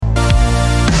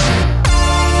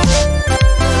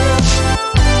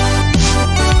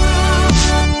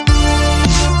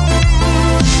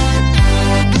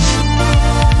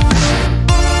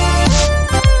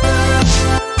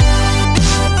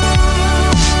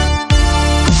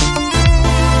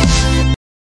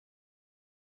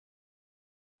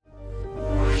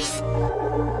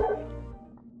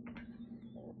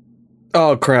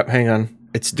Oh crap! Hang on,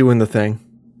 it's doing the thing.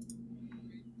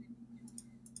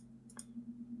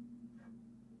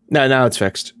 Now it's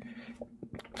fixed.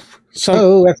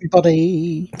 Hello,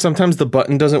 everybody. Sometimes the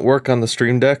button doesn't work on the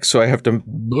Stream Deck, so I have to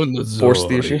force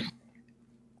the issue.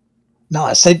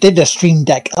 Nice. They did a Stream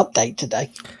Deck update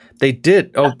today. They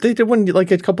did. Oh, they did one like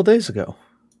a couple days ago.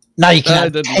 Now you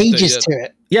can add pages to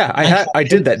it. Yeah, I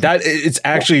did that. That it's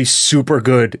actually super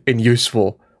good and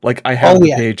useful. Like I have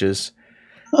the pages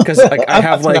because like I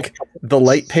have like the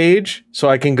light page, so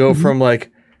I can go from like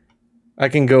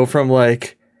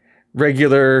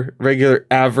regular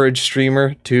average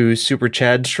streamer to super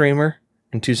Chad streamer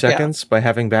in 2 seconds by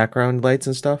having background lights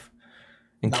and stuff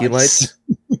and key lights,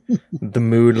 the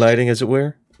mood lighting as it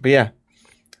were. But yeah,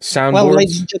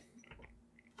 soundboards.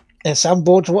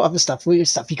 Soundboards, what other stuff? Weird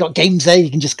stuff. You got games there.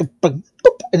 You can just go boop,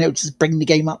 and it'll just bring the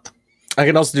game up. I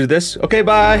can also do this. Okay,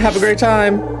 bye. Have a great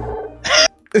time.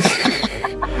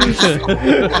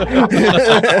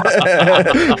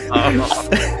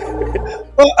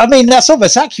 Well, I mean, that's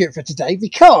almost accurate for today,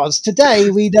 because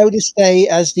today we know this day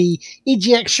as the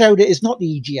EGX show that is not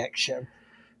the EGX show.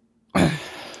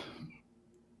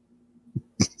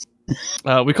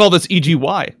 We call this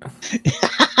EGY.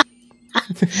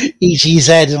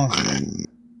 EGZ.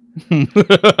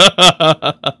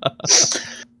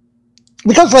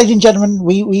 Because, ladies and gentlemen,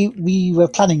 we were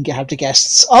planning to have the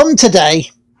guests on today,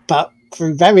 but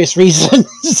through various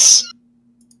reasons,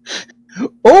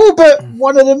 all but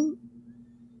one of them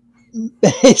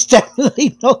is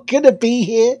definitely not going to be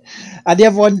here, and the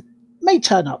other one may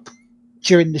turn up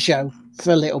during the show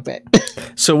for a little bit.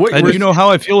 So what? And you know how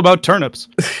I feel about turnips.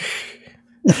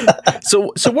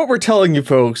 So what we're telling you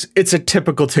folks, it's a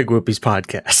typical Tigwhippies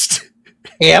podcast.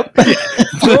 Yep.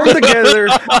 Thrown together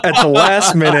at the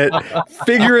last minute,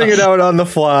 figuring it out on the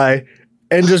fly,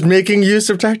 and just making use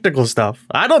of technical stuff.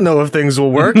 I don't know if things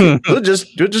will work. We'll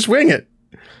just wing it.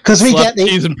 Because we get the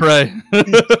tease and pray.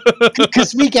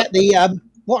 Because we get the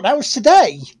what? That was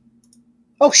today.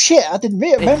 Oh shit! I didn't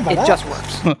remember that. It just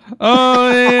works.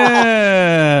 Oh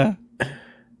yeah.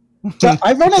 So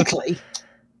ironically,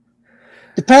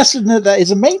 the person that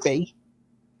is a maybe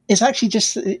is actually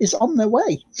is on their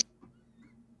way.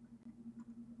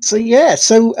 So yeah.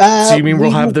 So you mean we'll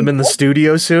have them in the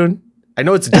studio soon? I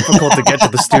know it's difficult to get to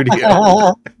the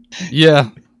studio.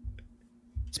 Yeah.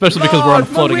 Especially because we're on a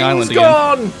floating island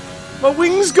again. My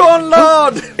wing's gone,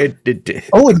 Lord! It.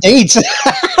 Oh, indeed.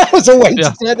 I was waiting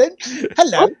to turn in.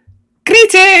 Hello.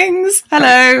 Greetings!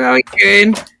 Hello, how are you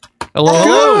doing?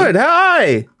 Hello. Good,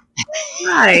 hi!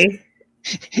 Hi.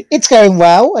 It's going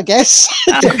well, I guess.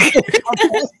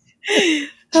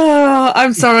 Oh,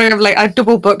 I'm sorry, I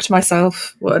double booked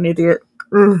myself. What an idiot.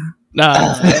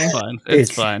 Nah, it's fine.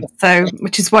 It's fine. So,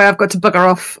 which is why I've got to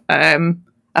bugger off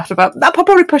after about... I'll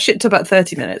probably push it to about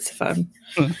 30 minutes if I'm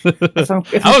I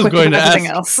was going to ask.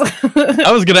 Else.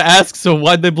 I was going to ask. So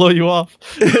why'd they blow you off?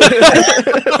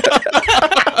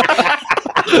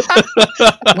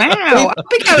 Wow, I'll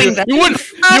be going there. You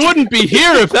wouldn't be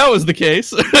here if that was the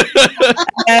case.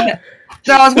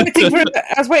 No, I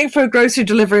was waiting for a grocery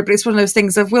delivery, but it's one of those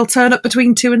things of we'll turn up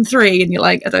between 2 and 3, and you're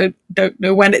like, I don't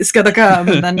know when it's gonna come,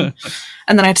 and then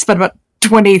I had to spend about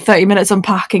 20-30 minutes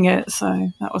unpacking it,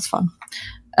 so that was fun.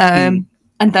 And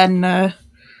then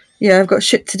I've got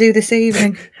shit to do this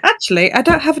evening. Actually, I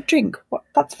don't have a drink. What?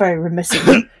 That's very remiss of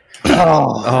me.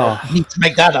 I need to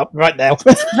make that up right now.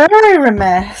 It's very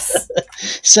remiss.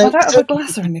 So I don't have a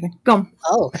glass or anything. Go on.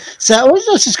 Oh, so I was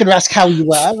just going to ask how you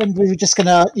were, and we were just going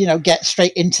to, get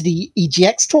straight into the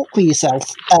EGX talk with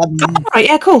yourself. Right,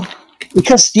 yeah, cool.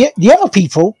 Because the other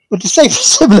people would just say a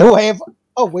similar way of,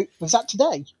 oh, wait, was that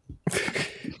today?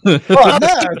 Oh,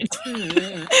 no.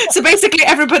 So basically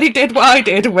everybody did what I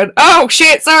did and went, oh,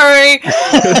 shit, sorry.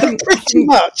 Pretty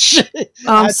much.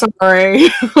 I'm sorry.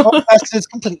 One person has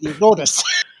completely ignored us.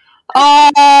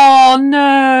 Oh,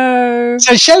 no.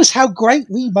 So it shows how great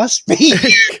we must be.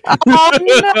 Oh,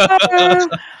 no.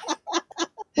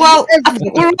 Well,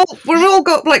 we're all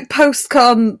got, like,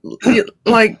 post-con,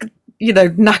 like,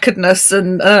 knackeredness,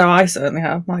 and I certainly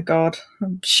have. My God,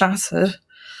 I'm shattered.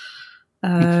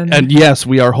 And yes,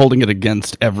 we are holding it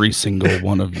against every single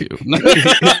one of you.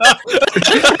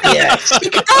 Yes. You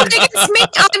can't hold it against me.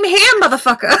 I'm here,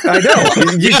 motherfucker. I know.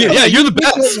 Yeah, you're the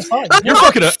best. You're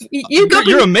fucking.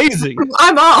 You're amazing.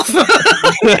 I'm off.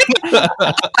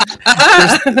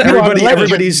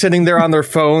 Everybody's sitting there on their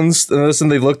phones. Listen,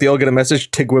 they look. They all get a message.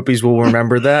 Tigwhippies will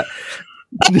remember that.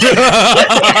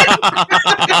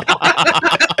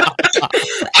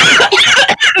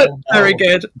 Very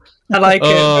good. I like it.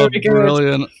 Very good.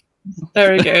 Brilliant.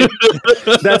 Very good.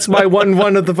 That's my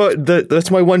one of the vote.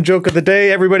 That's my one joke of the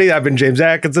day, everybody. I've been James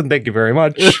Atkinson. Thank you very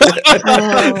much. Tip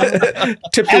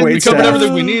the We wait covered staff.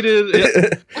 everything we needed.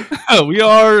 Yeah. We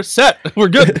are set. We're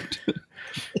good.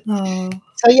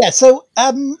 So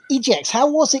EGX, how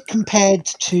was it compared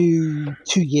to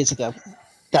 2 years ago?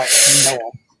 That you know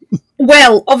of?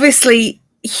 Well, obviously,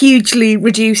 hugely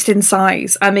reduced in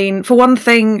size. I mean, for one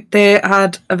thing, they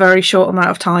had a very short amount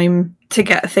of time to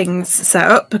get things set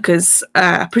up because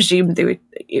I presume they were,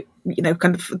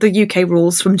 kind of the UK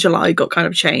rules from July got kind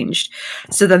of changed.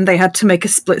 So then they had to make not a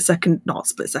split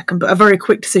second, but a very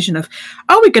quick decision of,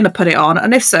 are we going to put it on?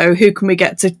 And if so, who can we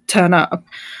get to turn up?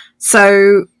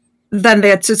 So then they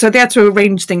had to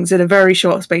arrange things in a very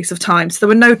short space of time. So there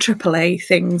were no AAA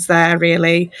things there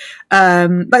really.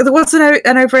 Like there was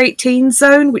an over 18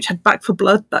 zone which had Back for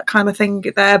Blood, that kind of thing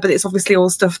there, but it's obviously all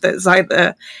stuff that's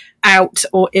either out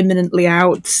or imminently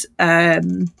out.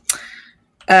 They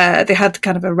had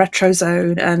kind of a retro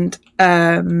zone and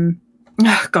I'm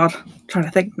trying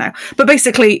to think now. But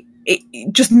basically it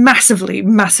just massively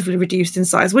reduced in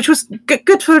size, which was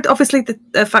good for obviously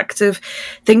the fact of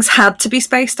things had to be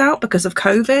spaced out because of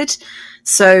COVID.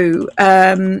 So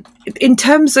in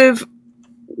terms of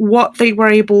what they were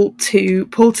able to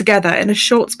pull together in a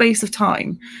short space of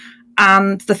time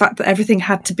and the fact that everything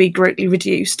had to be greatly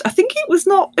reduced, I think it was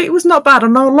not bad. I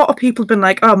know a lot of people have been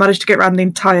like, I managed to get around the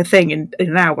entire thing in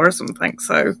an hour or something.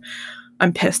 So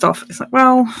I'm pissed off. It's like,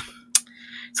 well,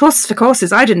 it's horses for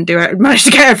courses. I didn't do it. I managed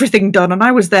to get everything done, and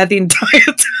I was there the entire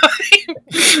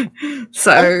time.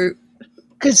 So,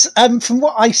 because from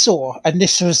what I saw, and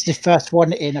this was the first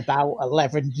one in about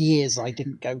 11 years I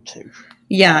didn't go to.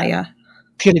 Yeah.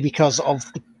 Purely because of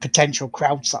the potential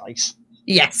crowd size.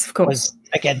 Yes, of course.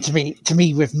 Again, to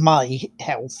me, with my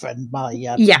health and my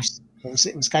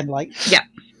it was kind of like,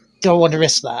 do I want to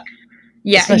risk that?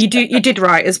 Yeah, you did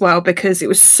right as well, because it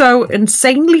was so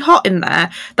insanely hot in there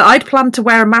that I'd planned to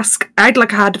wear a mask. I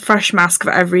had a fresh mask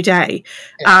for every day,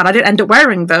 and I didn't end up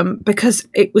wearing them because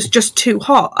it was just too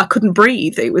hot. I couldn't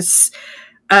breathe. It was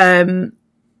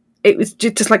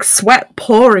just like sweat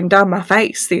pouring down my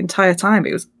face the entire time.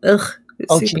 It was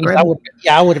super grim.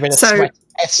 I would have been a sweat.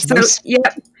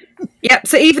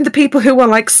 So even the people who were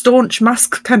like staunch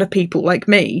mask kind of people like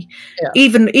me,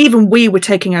 even we were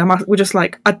taking our mask. We're just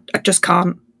like, I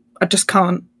can't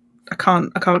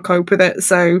cope with it.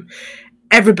 So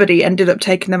everybody ended up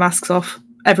taking their masks off.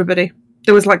 Everybody.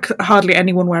 There was like hardly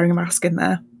anyone wearing a mask in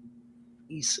there.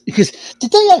 Because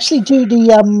did they actually do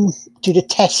the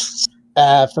tests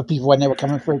for people when they were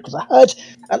coming through? Because I heard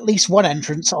at least one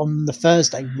entrance on the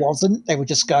Thursday wasn't. They were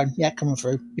just going, coming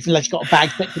through. If you got a bag,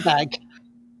 take the bag.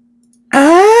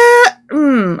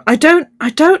 I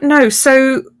don't know.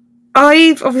 So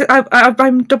I'm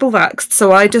double vaxxed,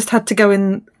 so I just had to go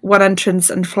in one entrance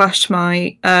and flash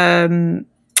my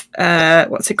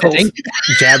what's it called?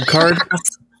 Jab card.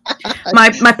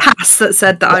 my pass that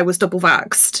said that I was double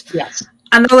vaxxed. Yes.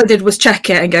 And all I did was check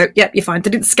it and go, yep, you're fine. They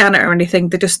didn't scan it or anything.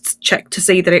 They just checked to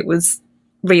see that it was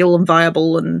real and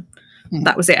viable, and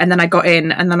that was it. And then I got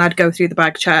in, and then I'd go through the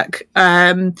bag check.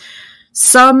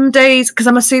 Some days, because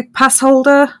I'm a super pass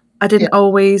holder, I didn't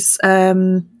always,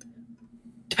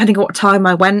 depending on what time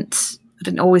I went, I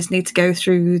didn't always need to go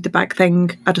through the bag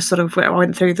thing. I just I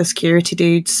went through the security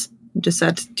dudes and just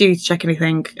said, do you check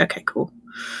anything? Okay, cool.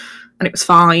 And it was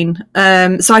fine.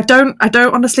 So I don't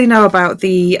honestly know about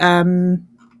the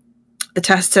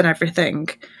tests and everything.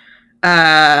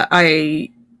 I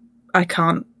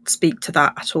can't speak to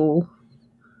that at all.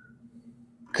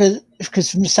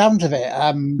 Because from the sound of it,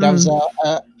 there was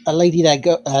a lady there,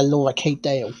 Laura Kate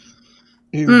Dale,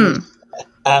 who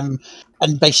and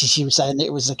basically she was saying that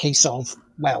it was a case of,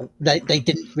 well, they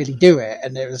didn't really do it,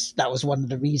 and that was one of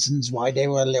the reasons why they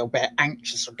were a little bit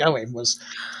anxious of going, was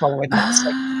following that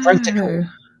same protocol.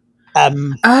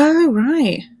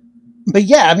 Right. But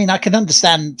yeah, I mean, I can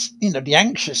understand, the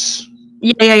anxious.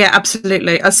 Yeah,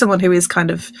 absolutely. As someone who is kind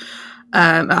of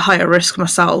at higher risk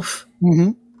myself,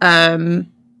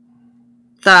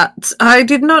 that I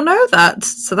did not know that.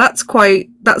 So that's quite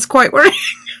worrying.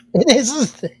 It is,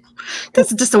 isn't it?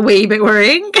 That's just a wee bit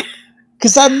worrying.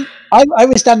 Because I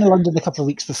was down in London a couple of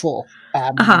weeks before,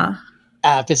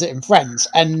 visiting friends,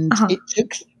 and it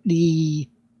took the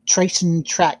Trace and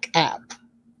Track app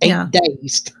 8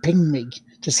 days to ping me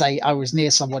to say I was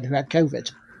near someone who had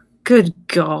COVID. Good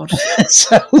God!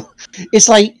 So it's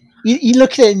like you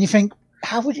look at it and you think,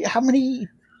 how many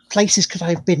places could I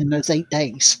have been in those 8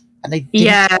 days? And they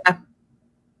didn't.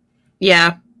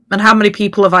 Yeah. And how many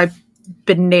people have I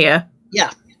been near?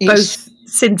 Yeah, both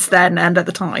since then and at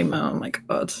the time. Oh my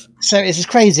God! So it's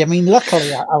crazy. I mean,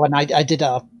 luckily, when I did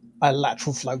a a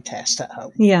lateral flow test at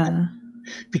home. Yeah.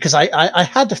 Because I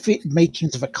had the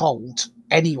makings of a cold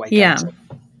anyway. Yeah.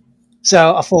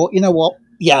 So I thought, you know what?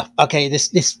 Yeah, okay,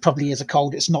 this probably is a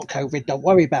cold. It's not COVID. Don't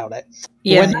worry about it.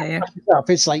 Yeah, when that comes up,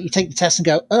 it's like you take the test and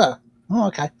go, oh,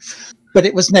 okay. But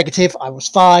it was negative. I was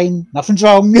fine. Nothing's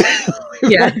wrong.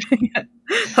 Yeah.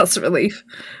 That's a relief.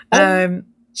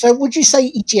 So would you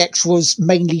say EGX was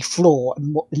mainly floor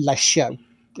and less show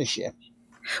this year?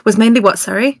 Was mainly what,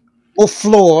 sorry? More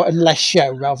floor and less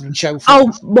show rather than show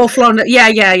floor. Oh, more floor.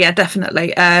 Yeah,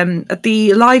 definitely. At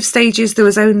the live stages, there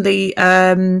was only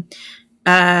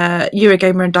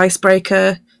Eurogamer and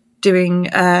Dicebreaker doing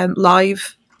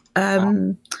live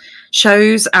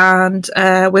shows, and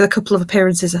with a couple of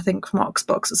appearances, I think, from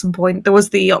Oxbox at some point. There was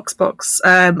the Oxbox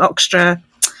Oxtra.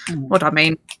 What do I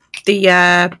mean?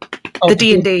 The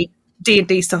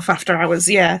D&D stuff after hours.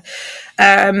 Yeah,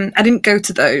 I didn't go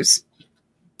to those.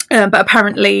 But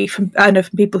apparently, I know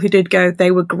from people who did go,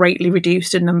 they were greatly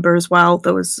reduced in number as well.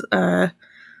 There was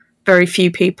very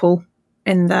few people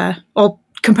in there, or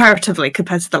comparatively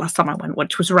compared to the last time I went,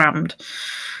 which was rammed.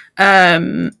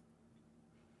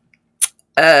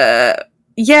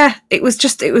 Yeah, it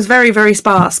was very, very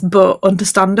sparse, but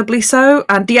understandably so.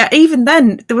 And yeah, even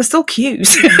then, there were still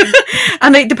queues.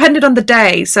 And it depended on the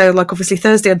day. So, like, obviously,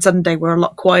 Thursday and Sunday were a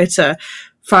lot quieter.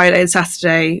 Friday and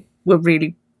Saturday were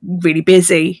really, really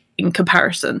busy in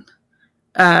comparison.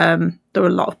 There were a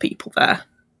lot of people there.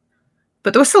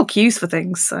 But there were still queues for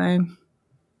things, so...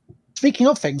 Speaking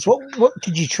of things, what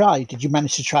did you try? Did you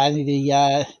manage to try any of the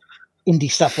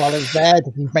indie stuff while I was there?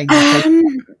 Did you mainly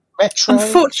retro?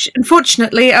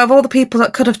 Unfortunately, of all the people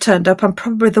that could have turned up, I'm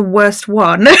probably the worst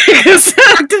one. Because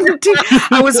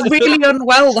I was really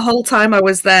unwell the whole time I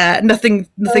was there. Nothing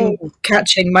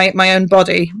catching my own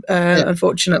body,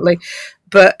 unfortunately.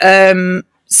 But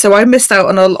so I missed out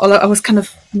on I was kind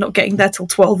of not getting there till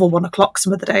 12 or 1 o'clock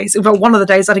some of the days. But one of the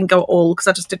days I didn't go at all because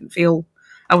I just didn't feel...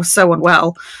 I was so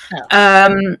unwell.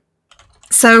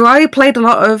 So I played a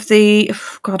lot of I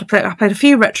played a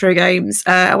few retro games.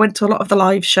 I went to a lot of the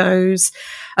live shows.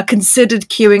 I considered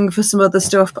queuing for some other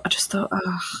stuff, but I just thought,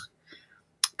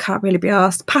 can't really be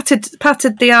asked. Patted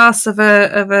the arse of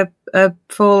a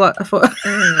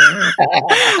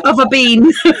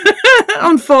bean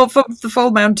on for the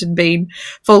Fall Mountain bean,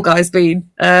 Fall Guys bean.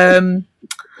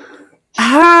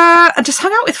 I just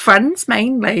hung out with friends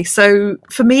mainly. So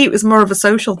for me, it was more of a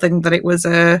social thing than it was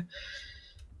a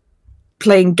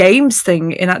playing games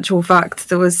thing. In actual fact,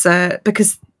 there was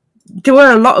because there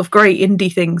were a lot of great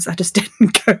indie things. I just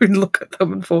didn't go and look at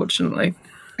them, unfortunately.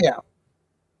 Yeah,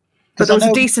 but there was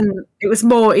a decent. It was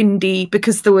more indie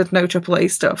because there was no AAA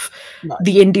stuff. Nice.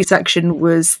 The indie section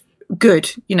was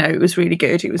good. You know, it was really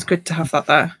good. It was good to have that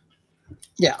there.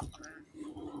 Yeah.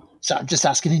 So I'm just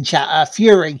asking in chat,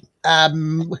 Fury.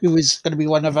 Who was going to be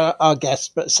one of our guests,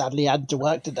 but sadly had to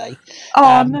work today.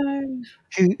 Oh no!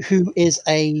 Who is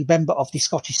a member of the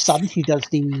Scottish Sun? Who does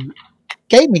the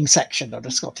gaming section of the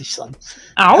Scottish Sun?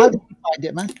 How did you find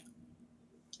it, man?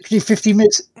 15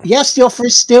 minutes. Yes, the offer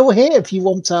is still here. If you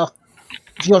want to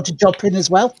jump in as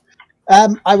well,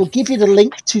 I will give you the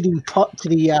link to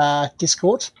the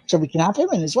Discord so we can have him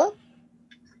in as well.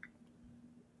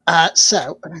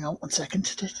 So hang on 1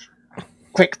 second.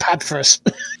 Quick pad for us.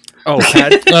 Oh,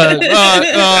 Pat.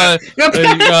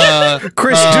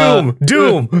 Chris Doom.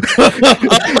 Doom,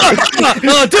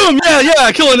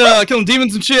 yeah, killing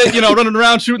demons and shit, running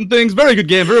around, shooting things. Very good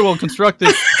game, very well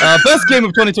constructed. Best game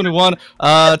of 2021. 10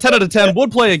 out of 10.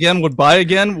 Would play again, would buy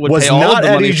again, would pay all of the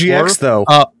money for. Was not at EGX, though.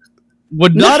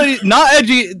 Would not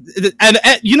edgy, and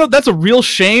that's a real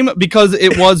shame because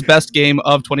it was best game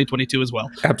of 2022 as well.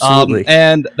 Absolutely,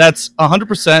 and that's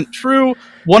 100% true,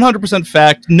 100%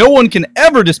 fact. No one can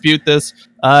ever dispute this.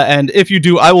 And if you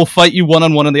do, I will fight you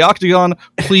one-on-one in the octagon.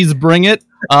 Please bring it.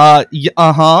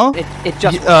 It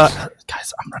just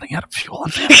guys, I'm running out of fuel.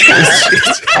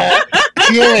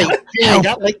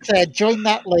 That link there. Join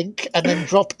that link and then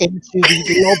drop into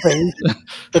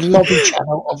the lobby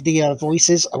channel of the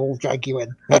voices. I will drag you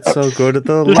in. Let's so go to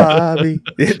the lobby.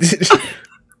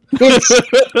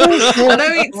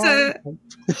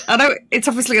 I know it's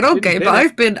obviously an old game,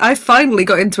 but I finally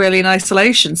got into Alien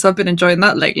Isolation, so I've been enjoying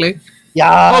that lately.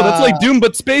 Yeah. Oh, that's like Doom,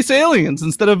 but space aliens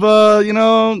instead of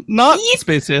not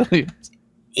space aliens.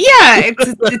 Yeah, it's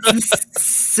a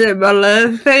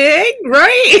similar thing,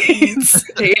 right?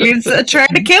 Aliens that are trying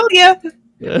to kill you.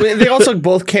 Yeah. They also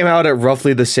both came out at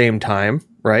roughly the same time,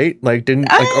 right? Like,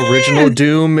 didn't original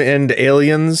Doom and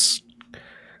Aliens?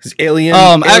 Alien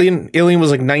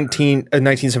was like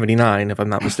 1979, if I'm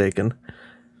not mistaken.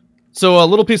 So a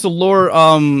little piece of lore.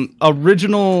 The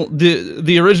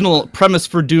original premise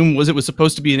for Doom was it was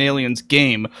supposed to be an Aliens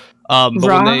game, but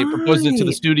when they proposed it to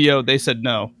the studio, they said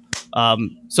no.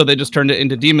 So they just turned it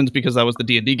into Demons because that was the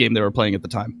D&D game they were playing at the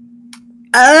time.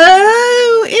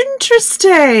 Oh,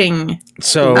 interesting.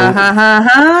 So,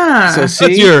 so see,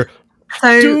 that's your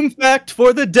Doom fact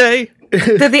for the day.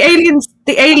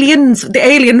 The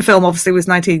Alien film obviously was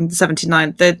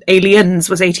 1979. The Aliens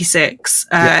was 86,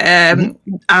 and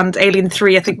Alien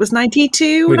 3 I think was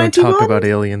 92. We don't 91? talk about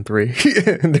Alien 3.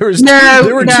 there were two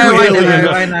Alien.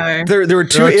 I know. There were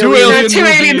two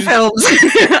Alien films.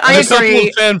 I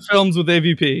agree. Fan films with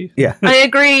AVP. Yeah, I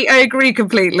agree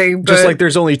completely. But just like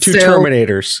there's only two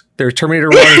Terminators. There's Terminator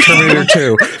 1 and Terminator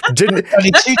 2. Only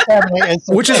two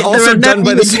Terminators, which is also done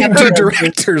by the same two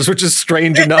directors, which is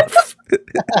strange enough.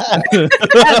 and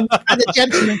a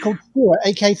gentleman called Stuart,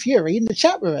 AK Fury, in the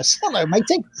chat with us. Hello,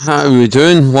 matey. How are we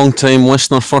doing? Long time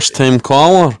listener, first time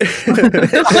caller.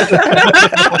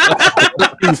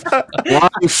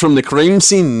 Live from the crime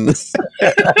scene.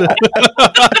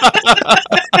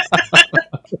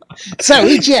 So,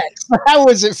 EGX, how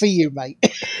was it for you, mate?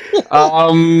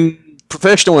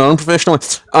 Professionally, unprofessionally.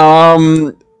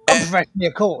 Unprofessionally,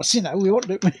 of course. You know, we want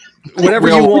to whatever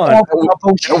you want.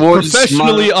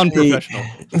 Professionally unprofessional.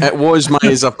 It was my,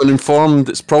 as I've been informed,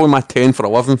 it's probably my 10th or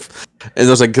 11th. And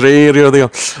there's a grey area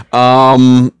there.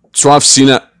 So I've seen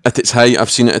it at its height, I've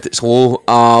seen it at its low.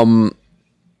 My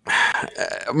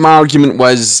argument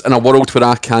was, in a world where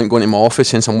I can't go into my office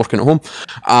since I'm working at home,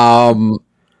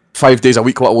 5 days a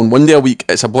week, let alone 1 day a week,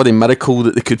 it's a bloody miracle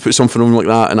that they could put something on like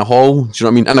that in a hall. Do you know what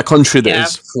I mean? In a country that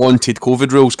has flaunted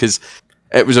COVID rules, because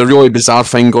it was a really bizarre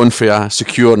thing going from a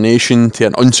secure nation to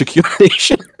an unsecure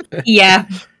nation. Yeah.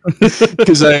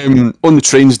 Because on the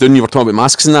trains down, you were talking about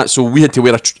masks and that, so we had to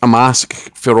wear a mask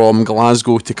from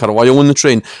Glasgow to Carlisle on the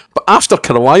train. But after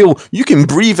Carlisle, you can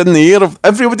breathe in the air of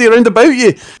everybody around about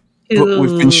you. But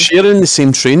we've been sharing the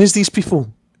same train as these people.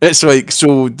 It's like,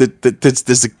 so does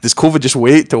COVID just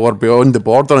wait till we're beyond the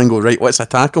border and go, right, let's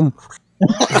attack them?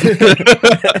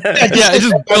 Yeah, it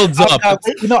just builds up.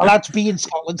 You're not allowed to be in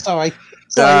Scotland, sorry.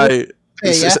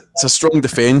 It's a strong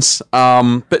defence.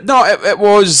 But no, it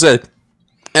was...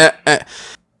 It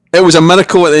was a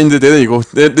miracle at the end of the day. There you go.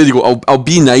 There you go. I'll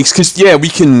be nice, because we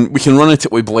can run at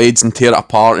it with blades and tear it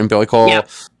apart and be like,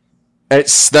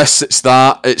 it's this, it's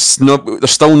that. It's not.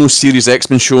 There's still no Series X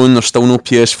been shown. There's still no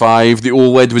PS5. The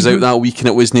OLED was out that week and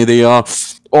it wasn't there.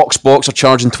 Oxbox are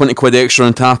charging 20 quid extra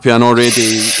on top of an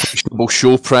already questionable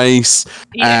show price.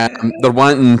 They're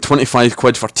wanting 25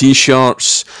 quid for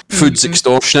t-shirts. Food's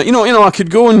extortionate. You know, I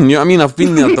could go and, you know what I mean, I've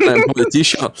been there and bought the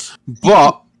t-shirt,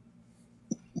 but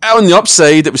on the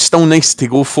upside, it was still nice to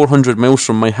go 400 miles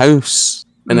from my house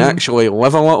and actually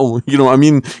live a little, you know what I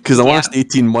mean? Because the last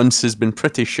 18 months has been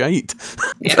pretty shite.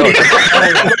 I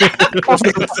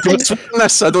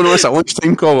don't know, it's a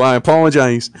lunchtime call, I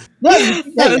apologise.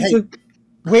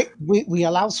 We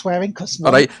allow swearing because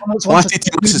alright, last 18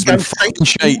 months has been fucking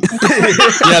shite.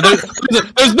 Yeah,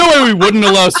 there's no way we wouldn't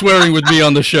allow swearing with me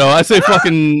on the show. I say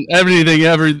fucking everything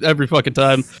every fucking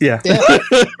time. Yeah.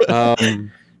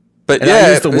 But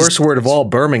it's the worst word of all,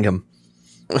 Birmingham.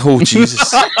 Oh,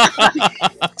 Jesus.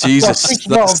 Jesus.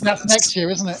 Well, that's next year,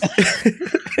 isn't it?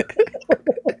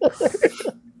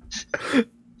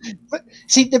 But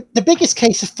see, the biggest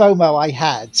case of FOMO I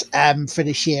had for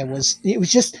this year was it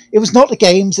was not the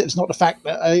games, it was not the fact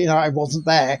that I wasn't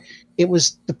there. It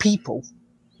was the people.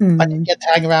 I didn't get to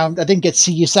hang around. I didn't get to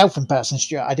see yourself in person,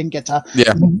 Stuart. I didn't get to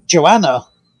meet Joanna.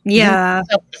 Yeah.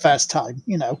 The first time,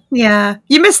 you know. Yeah.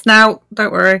 You missed out.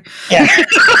 Don't worry. Yeah.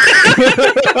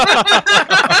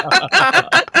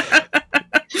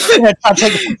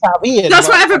 That's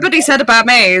what everybody said about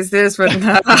me. Is this when?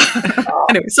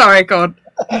 Anyway, sorry, go on.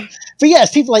 But yeah,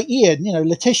 it's people like Ian. You know,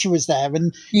 Letitia was there,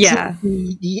 and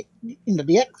the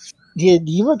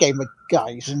Eurogamer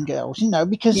guys and girls. You know,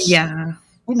 because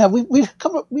we've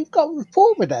got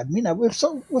rapport with them. You know, we're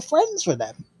friends with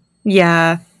them.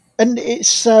 Yeah. And it's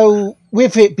so,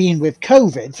 with it being with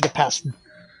COVID for the past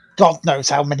God knows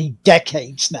how many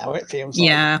decades now, it feels like.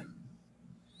 Yeah.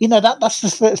 You know, that's the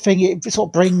thing, it sort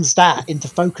of brings that into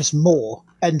focus more.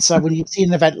 And so when you see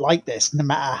an event like this, no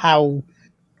matter how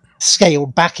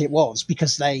scaled back it was,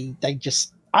 because they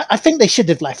just, I think they should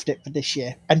have left it for this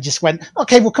year and just went,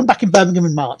 okay, we'll come back in Birmingham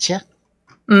in March,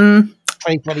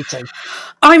 2022.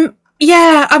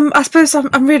 I suppose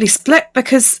I'm really split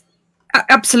because I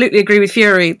absolutely agree with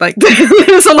Fury. Like,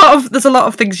 there's a lot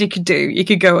of things you could do. You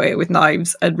could go at it with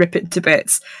knives and rip it to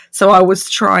bits. So I was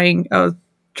trying to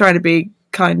be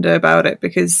kinder about it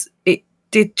because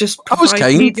did just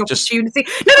provide me the opportunity.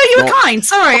 No, you were kind.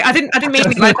 Sorry, I didn't mean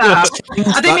it like that.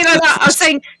 I didn't mean like that. I was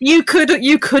saying you could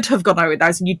have gone out with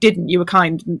those, and you didn't. You were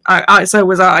kind. So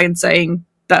was I in saying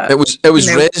that. It was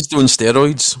Res on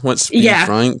steroids. Let's be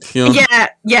frank. You know?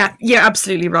 Yeah,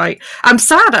 absolutely right. I'm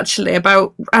sad actually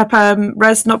about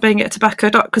Res not being at Tobacco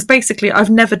Dock, because basically I've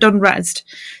never done Res,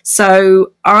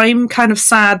 so I'm kind of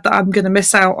sad that I'm going to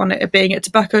miss out on it being at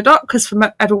Tobacco Dock, because from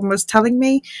everyone was telling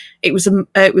me it was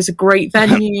a great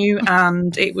venue,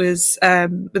 and it was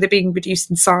with it being reduced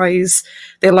in size,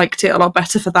 they liked it a lot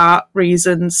better for that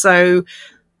reason. So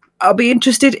I'll be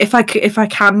interested if I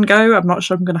can go. I'm not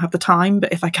sure I'm going to have the time,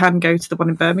 but if I can go to the one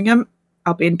in Birmingham,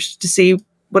 I'll be interested to see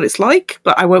what it's like,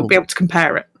 but I won't be able to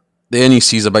compare it. The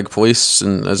NEC is a big place,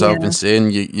 and as I've been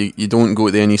saying, you don't go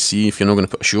to the NEC if you're not going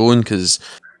to put a show on, because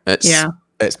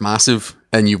it's massive,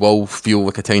 and you will feel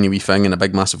like a tiny wee thing in a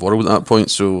big massive world at that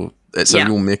point. So it's a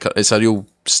real it's a real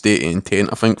state of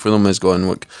intent, I think, for them, is going,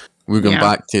 look, we're going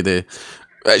back to the.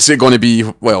 It's going to be,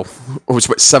 well, it's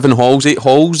what, 7 halls, 8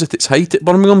 halls at its height at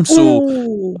Birmingham.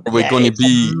 So are we going to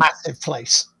be a massive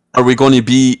place? Are we going to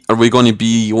be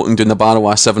walking down the barrel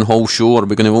of a 7-hall show, or are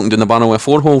we going to be walking down the barrel of a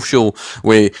 4-hall show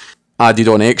with added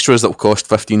on extras that will cost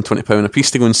 £15-20 a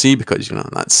piece to go and see, because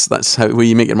that's how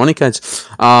you make your money, kids.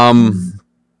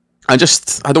 I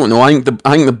don't know. I think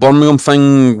the Birmingham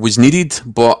thing was needed,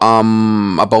 but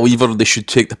I believe they should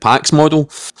take the PAX model.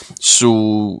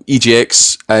 So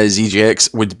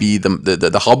EGX would be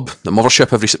the hub, the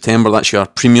mothership every September. That's your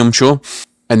premium show,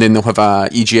 and then they'll have a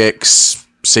EGX,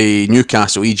 say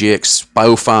Newcastle, EGX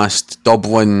Belfast,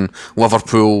 Dublin,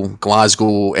 Liverpool,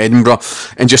 Glasgow, Edinburgh,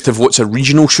 and just have lots of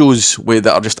regional shows that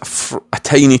are just a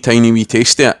tiny wee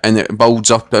taste of it, and it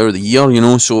builds up over the year,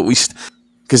 So at least.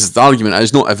 Because the argument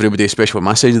is, not everybody, especially on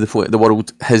my side of the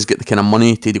world, has got the kind of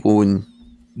money to go and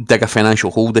dig a financial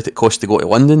hole that it costs to go to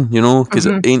London, because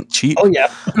it ain't cheap. Oh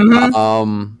yeah.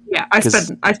 I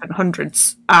spent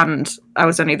hundreds, and I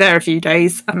was only there a few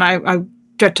days, and I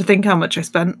dread to think how much I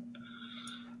spent.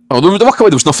 Oh, luckily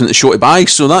there was nothing at the show to buy,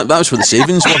 so that was where the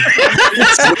savings were.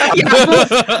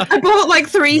 I bought like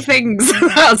 3 things.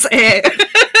 That's it.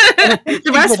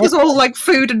 The rest was all like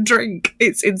food and drink.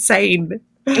 It's insane.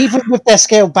 Even with their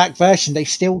scaled back version, they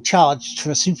still charged for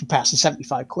a super pass of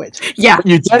 £75. Yeah, but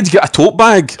you did get a tote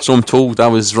bag, so I'm told. I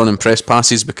was running press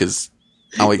passes because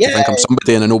I like to think I'm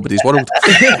somebody in a nobody's world.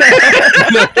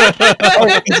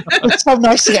 It's so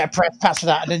nice to get a press pass for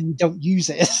that, and then you don't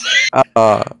use it.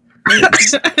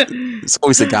 It's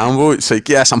always a gamble. It's like,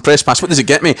 yes, I'm press pass. What does it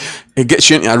get me? It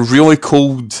gets you into a really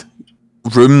cold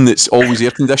room that's always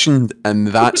air conditioned, and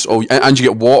that's all. And you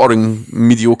get water and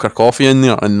mediocre coffee in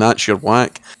there, and that's your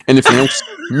whack. Anything else?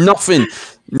 Nothing.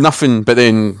 But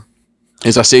then,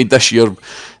 as I said, this year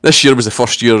was the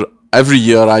first year. Every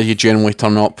year, I generally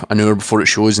turn up an hour before it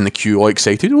shows in the queue, all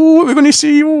excited. Oh, what are we going to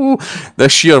see? Oh,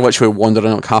 this year, literally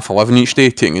wandering like 11:30 each day,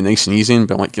 taking it nice and easy, and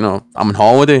being like, I'm on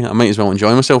holiday. I might as well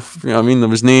enjoy myself. You know what I mean?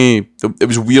 It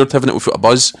was weird having it without a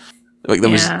buzz. Like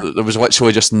there was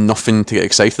literally just nothing to get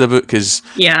excited about, because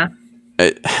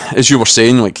as you were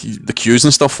saying, like the queues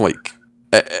and stuff, like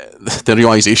the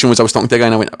realisation was, I was talking to a guy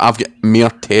and I went, I've got more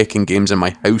tech and games in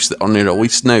my house that are only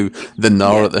released now than there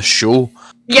are at this show.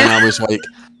 And I was like,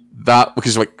 that,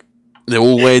 because like the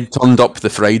OLED turned up the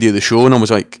Friday of the show, and I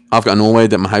was like, I've got an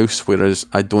OLED at my house, whereas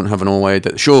I don't have an OLED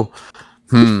at the show.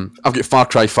 I've got Far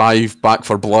Cry 5, Back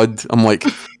 4 Blood. I'm like,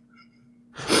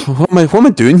 what am I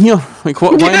doing here? Like, why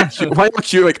am I queuing? Why am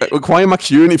I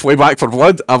queuing to play Back 4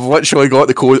 Blood? I've literally got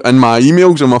the code in my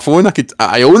emails on my phone.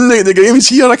 I own the game is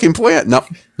here. I can play it. No,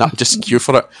 just queue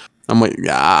for it. I'm like,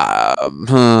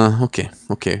 okay.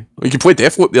 Well, you can play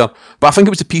Deathloop there, but I think it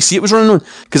was the PC it was running on,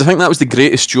 because I think that was the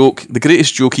greatest joke. The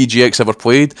greatest joke EGX ever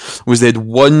played was they had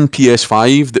one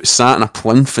PS5 that sat in a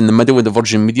plinth in the middle of the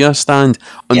Virgin Media stand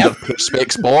under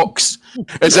Perspex box,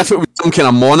 as if it was some kind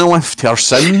of monolith to our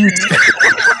sins.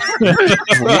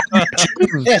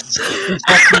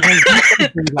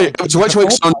 It was literally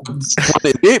like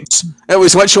Planet Apes. It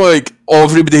was literally like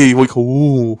everybody like,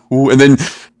 oh, and then,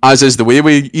 as is the way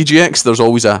with EGX, there's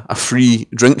always a free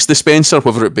drinks dispenser,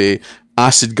 whether it be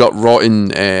Acid Gut Rotten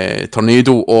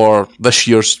Tornado, or this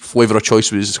year's flavour of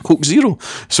choice was Coke Zero.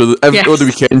 So every other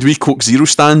weekend, we Coke Zero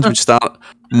stand would start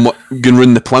going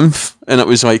round the plinth, and it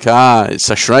was like, it's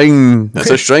a shrine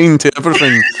to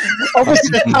everything.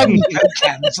 Obviously, the tiny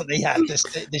cans that they had this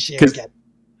year again.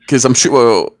 Because I'm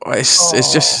sure,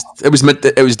 it's just it was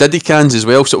Diddy cans as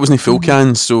well, so it wasn't full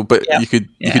cans. So, but you could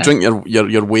drink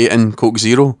your weight in Coke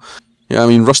Zero. Yeah, I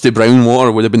mean, Rusty Brown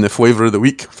water would have been the flavour of the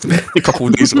week a couple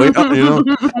of days later.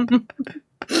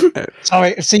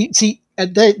 Sorry, see,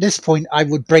 at this point, I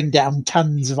would bring down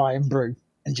tons of Iron Brew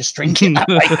and just drink it that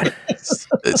way.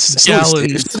 It's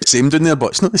the same down there,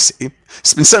 but it's not the same.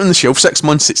 It's been sitting on the shelf 6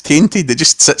 months. It's tainted. It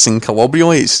just sits and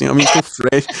collaborates. You know what I mean? It's so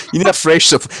fresh. You need a fresh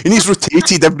stuff. It needs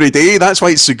rotated every day. That's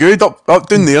why it's so good. Up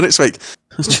down there, it's like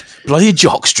bloody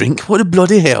jock's drink. What the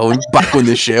bloody hell? And back on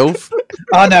the shelf.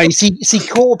 Oh no! You see,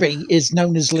 Corby is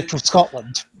known as Little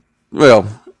Scotland. Well,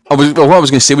 what I was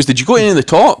going to say was, did you go to any of the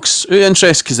talks?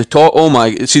 Interest, because the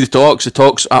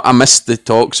talks. I missed the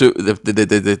talks,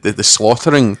 the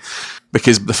slaughtering,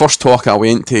 because the first talk I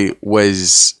went to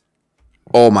was,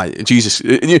 oh my Jesus!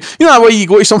 You know that way you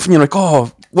go to something, you're like, oh,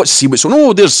 let's see what's on.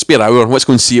 Oh, there's a spare hour. Let's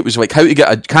go and see. It was like how to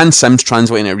get can Sims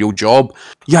translate in a real job.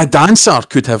 Yeah, a dancer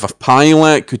could have a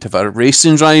pilot, could have a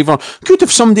racing driver, could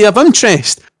have somebody of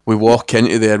interest. We walk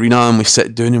into the arena and we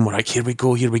sit down and we're like, here we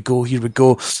go.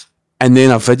 And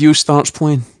then a video starts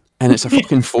playing, and it's a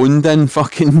fucking phoned-in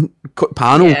fucking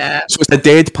panel. Yeah. So it's a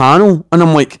dead panel, and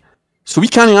I'm like, so we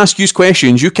can't ask you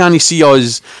questions, you can't see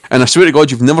us, and I swear to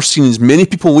God, you've never seen as many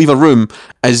people leave a room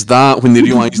as that when they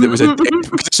realised it was a dead.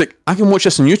 Because it's like, I can watch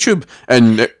this on YouTube,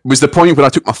 and it was the point where I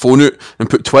took my phone out and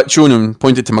put Twitch on and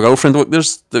pointed to my girlfriend, look, and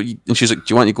she's like,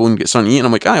 do you want to go and get something to eat? And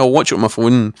I'm like, I'll watch it on my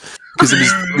phone, because it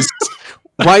was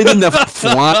Why did they never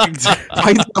flagged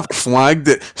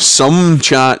that some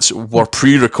chats were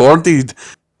pre-recorded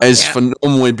is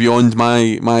phenomenally beyond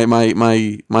my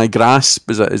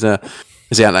grasp as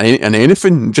an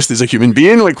anything, just as a human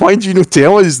being. Like, why did you not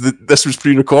tell us that this was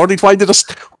pre-recorded? Why did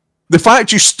the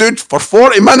fact you stood for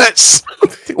 40 minutes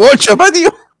to watch a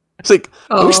video? It's like,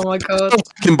 oh my God, you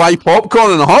can buy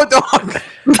popcorn and a hot dog.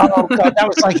 Oh God, that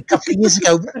was like a couple of years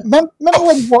ago. Remember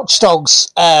when Watch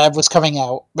Dogs was coming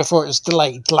out before it was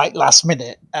delayed, like last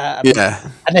minute? Yeah.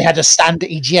 And they had a stand at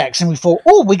EGX, and we thought,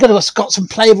 oh, we got some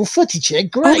playable footage here.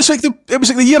 Great. Oh, it was like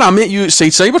the year I met you outside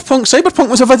Cyberpunk. Cyberpunk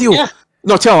was a video. Yeah.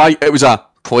 No, tell a lie. It was a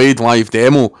played live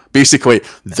demo. Basically,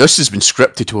 this has been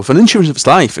scripted to within inches of its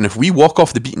life, and if we walk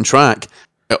off the beaten track,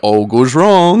 it all goes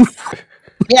wrong.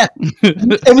 Yeah,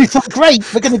 and we thought, great,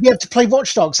 we're going to be able to play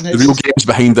Watch Dogs. And the real game's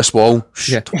behind this wall.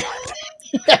 Yeah.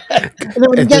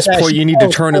 At this point, you need to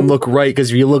turn and look right, because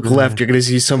if you look left, you're going to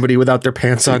see somebody without their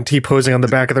pants on T-posing on the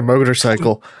back of their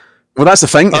motorcycle. Well, that's the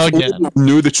thing. If we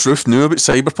knew the truth, knew about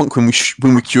Cyberpunk when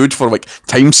we queued for like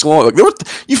time slot, like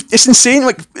it's insane.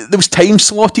 Like there was time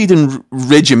slotted and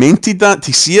regimented that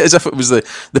to see it as if it was the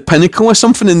pinnacle or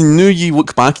something, and you knew you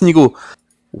look back and you go,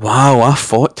 wow, I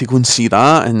fought to go and see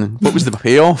that, and what was the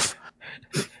payoff?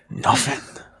 Nothing.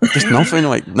 Just nothing,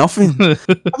 like nothing. I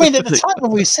mean, at the time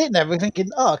when we were sitting there, we were thinking,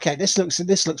 oh, okay, this looks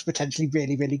potentially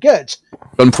really, really good.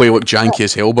 Gunplay looked janky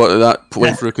as hell, but that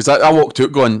went through, because I walked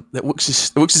out going, it looks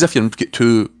as if you've got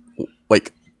two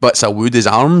like bits of wood as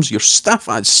arms. You're stiff,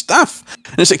 and it's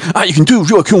like, you can do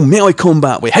really cool melee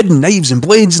combat with hidden knives and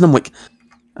blades, and I'm like,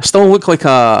 I still look like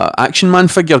a Action Man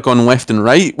figure going left and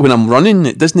right when I'm running.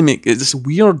 It doesn't make it's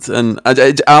weird, and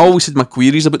I always had my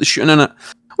queries about the shooting in it.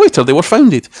 Later, they were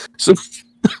founded. So,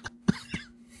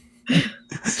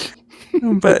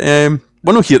 but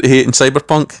we're not here to hate in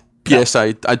Cyberpunk. Yes,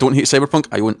 I don't hate Cyberpunk.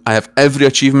 I have every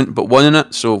achievement but one in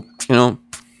it. So the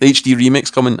HD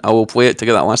remake's coming. I will play it to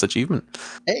get that last achievement.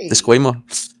 Hey. Disclaimer: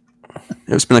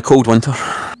 it's been a cold winter.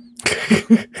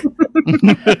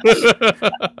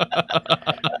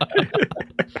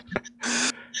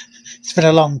 It's been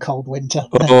a long cold winter.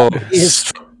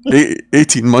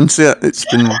 18 months yet. It's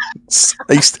been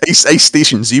ice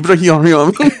station zebra here. You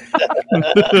know what I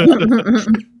mean?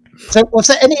 So, was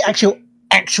there any actual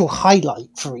highlight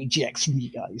for EGX from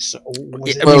you guys?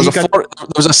 There was a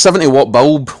 70-watt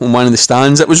bulb on one of the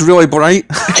stands. It was really bright.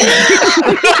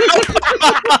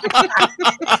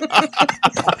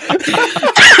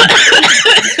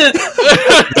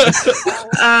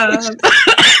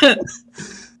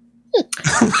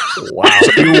 Wow,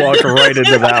 you walked right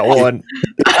into that one.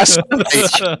 I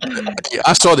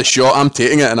saw the shot. I'm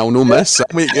taking it, and I'll no miss. I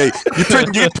mean, you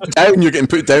put down, you're getting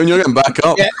put down. You're getting back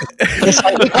up. Yeah. It's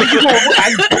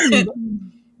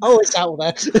out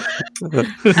there.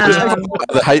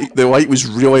 The light was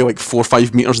really like 4 or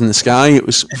 5 meters in the sky. It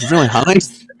was really high.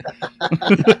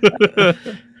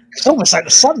 It's almost like the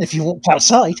sun if you walked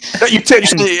outside. It's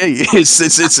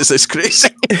crazy.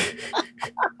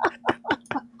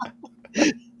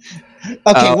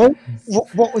 Okay,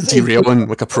 what was derailing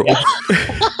like a pro? Yeah.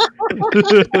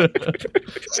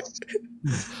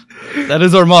 That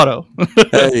is our motto.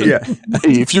 Hey,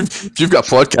 if you've got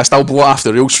a podcast, I'll blow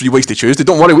after Rails 3 Wasted Tuesday.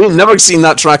 Don't worry, we'll never seen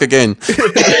that track again.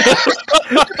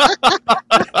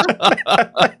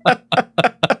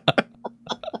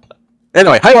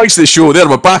 Anyway, highlights of the show. There,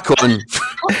 we're back on.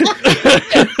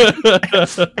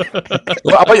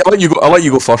 I'll let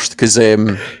you go first, because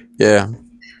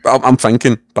I'm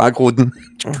thinking backloading.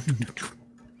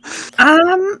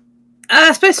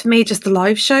 I suppose for me, just the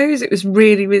live shows. It was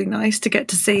really, really nice to get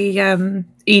to see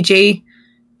EG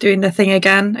doing the thing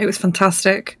again. It was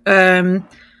fantastic. I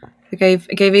gave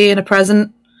Ian a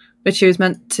present, which he was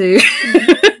meant to.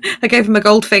 I gave him a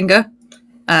gold finger,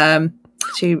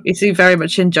 which he very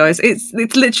much enjoys. It's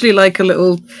literally like a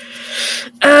little.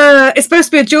 It's supposed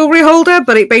to be a jewelry holder,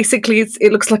 but it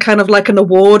looks like kind of like an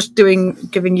award giving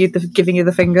you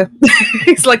the finger.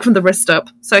 It's like from the wrist up.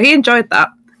 So he enjoyed that.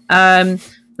 And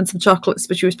some chocolates,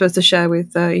 which he was supposed to share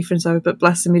with Ethan and Zoe, but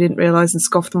bless him, he didn't realise and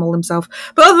scoffed them all himself.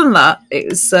 But other than that, it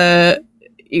was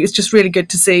just really good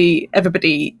to see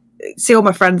everybody, see all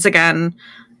my friends again,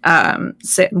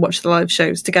 sit and watch the live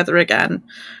shows together again.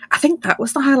 I think that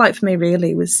was the highlight for me,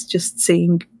 really, was just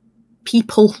seeing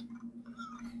people.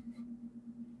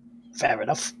 Fair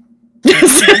enough.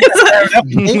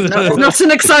 Not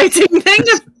an exciting thing,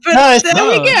 but there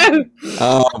we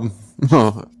go.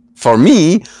 For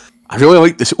me, I really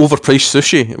liked this overpriced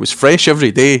sushi. It was fresh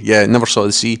every day. Yeah, never saw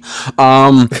the sea.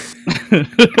 I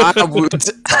would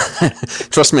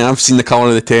trust me. I've seen the colour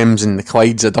of the Thames, and the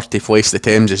Clyde's a dirty place. The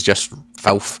Thames is just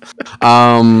filth.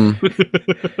 I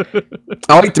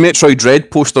like the Metroid Dread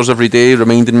posters every day,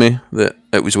 reminding me that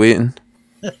it was waiting.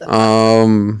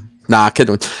 Nah,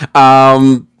 kidding.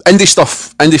 Indie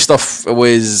stuff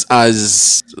was,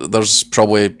 as there's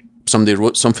probably. Somebody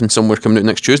wrote something somewhere coming out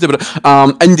next Tuesday, but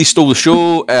Indie stole the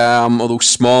show. Although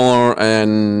smaller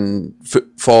and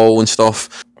Footfall and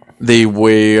stuff, they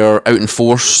were out in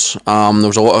force. There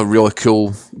was a lot of really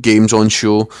cool games on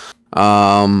show.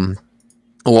 A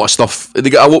lot of stuff.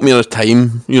 They got a lot more of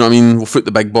time. You know what I mean? We'll foot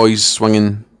the big boys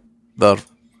swinging their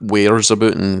wares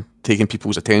about and taking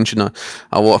people's attention. A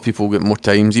lot of people get more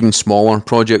times. Even smaller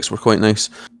projects were quite nice.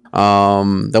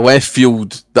 The left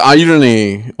field, the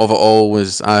irony of it all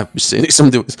was, I was saying to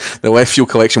somebody, the left field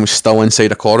collection was still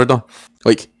inside a corridor.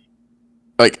 Like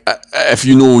if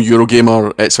you know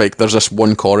Eurogamer, it's like there's this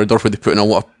one corridor where they put in a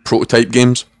lot of prototype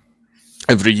games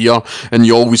every year, and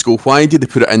you always go, why did they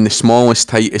put it in the smallest,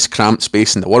 tightest, cramped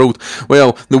space in the world?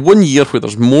 Well, the one year where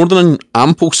there's more than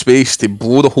ample space to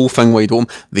blow the whole thing wide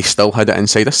open, they still had it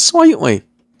inside a slightly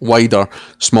wider,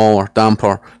 smaller,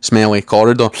 damper, smelly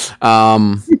corridor.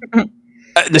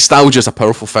 Nostalgia is a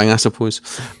powerful thing, I suppose.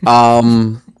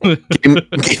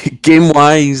 Game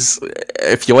wise,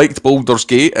 if you liked Baldur's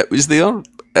Gate, it was there.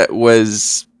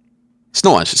 It's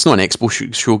not an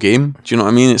expo show game. Do you know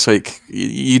what I mean? It's like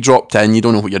you dropped in, you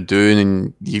don't know what you're doing,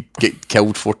 and you get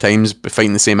killed 4 times by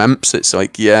fighting the same imps. It's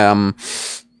like,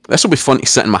 this will be fun to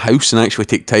sit in my house and actually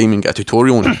take time and get a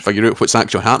tutorial and figure out what's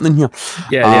actually happening here.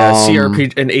 Yeah,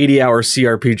 CRPG, an 80-hour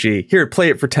CRPG. Here, play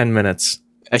it for 10 minutes.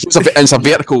 It's a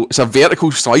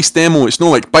vertical slice demo. It's not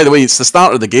like, by the way, it's the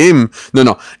start of the game.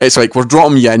 No. It's like we're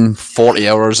dropping you in 40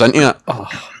 hours into it. Oh.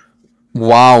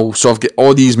 Wow. So I've got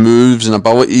all these moves and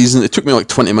abilities, and it took me like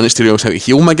 20 minutes to realize how to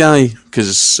heal my guy,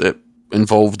 because it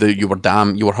involved that you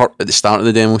were hurt at the start of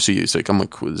the demo, so it's like, I'm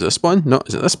like, is this button? No.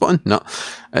 Is it this button? No.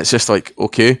 It's just like,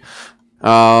 okay.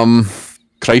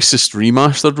 Crisis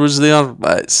Remastered was there.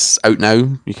 It's out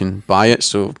now. You can buy it,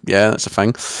 so yeah, that's a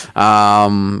thing.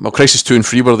 Well, Crisis 2 and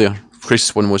 3 were there.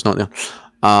 Crisis 1 was not there.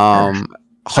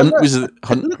 Hunt was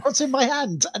Hunt. Look what's in my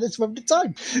hand, and it's moment of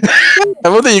time.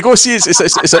 Well, there you go. See, it's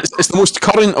the most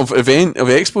current of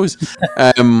expos.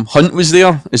 Hunt was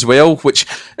there as well, which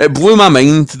it blew my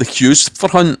mind, the queues for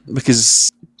Hunt, because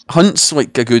Hunt's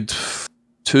like a good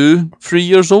 2-3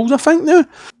 years old, I think now.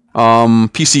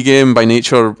 PC game by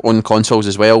nature, on consoles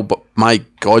as well, but my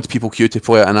god, people queue to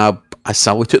play it, and I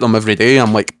salute them every day.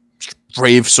 I'm like,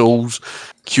 brave souls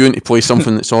queuing to play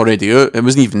something that's already out. It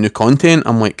wasn't even new content.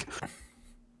 I'm like,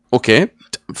 okay,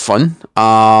 fun.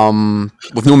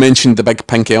 We've no mentioned the big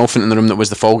pink elephant in the room that was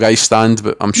the Fall Guys stand,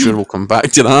 but I'm sure we'll come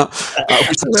back to that.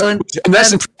 And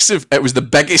that's impressive. It was the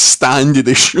biggest stand of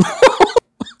the show.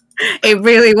 It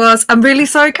really was. I'm really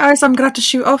sorry, guys. I'm gonna have to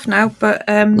shoot off now, but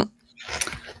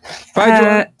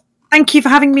thank you for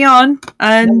having me on,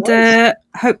 and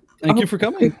thank you for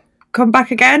coming. Come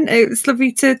back again. It's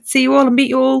lovely to see you all and meet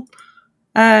you all.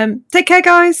 Take care,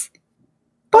 guys.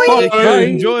 Bye. Bye.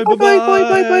 Enjoy.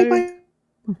 Bye.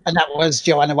 And that was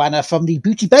Joanna Wanner from the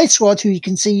Booty Bay Squad, who you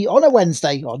can see on a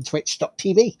Wednesday on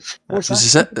twitch.tv.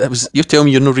 You're telling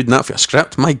me you're not reading that for a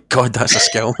script? My god, that's a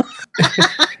skill.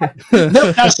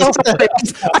 No, that's not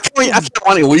I can't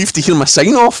want to leave to hear my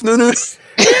sign off. No.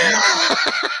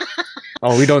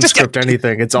 Oh, we don't script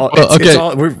anything. It's all. It's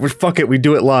all. We're fuck it. We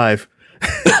do it live.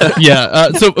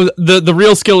 Yeah. So the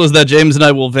real skill is that James and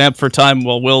I will vamp for time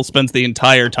while Will spends the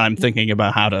entire time thinking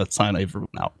about how to sign everyone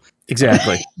out.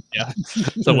 Exactly. Yeah.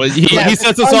 So he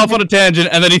sets us off on a tangent,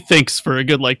 and then he thinks for a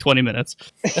good 20 minutes.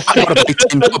 The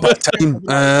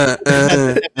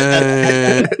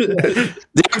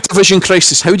Activision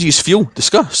crisis. How do you feel?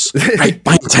 Discuss. Right,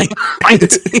 buying time.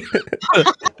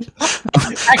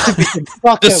 Activision.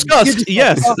 Discussed.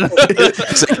 Yes.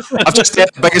 I've just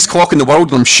hit the biggest clock in the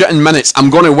world, and I'm shitting minutes. I'm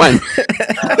going to win.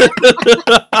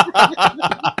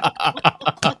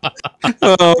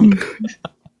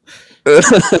 You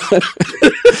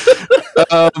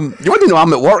wouldn't know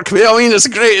I'm at work, mate. I mean, it's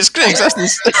great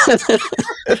existence. The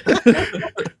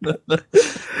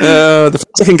things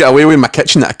I can get away with in my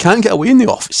kitchen that I can't get away in the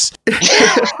office.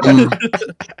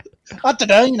 I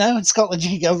don't know, in Scotland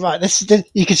you can go, right,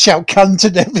 you can shout cunt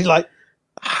and they'll be like,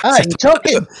 you're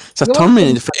talking. It's a term of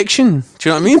infection. Do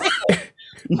you know what I mean?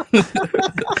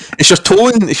 It's your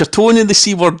tone in the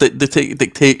C word that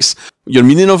dictates your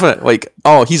meaning of it. Like,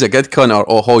 oh, he's a good cunt, or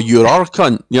oh, you are a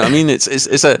cunt. You know what I mean?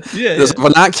 There's a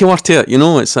vernacular to it. You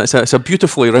know, it's a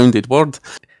beautifully rounded word.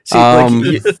 See,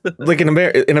 like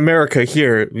in America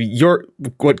here,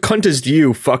 what cunt is to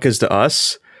you, fuck is to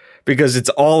us. Because it's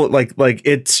all like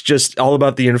it's just all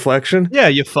about the inflection. Yeah,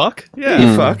 you fuck. Yeah,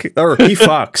 you fuck, or he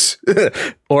fucks,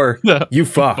 or you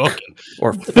fuck,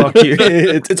 or fuck you.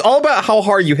 It's all about how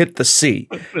hard you hit the C.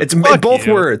 It's both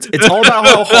words. It's all about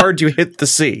how hard you hit the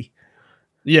C.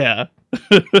 Yeah.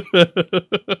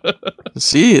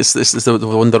 See, this is the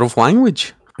wonder of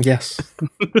language. Yes.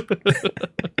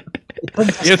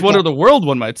 It's wonder of the world,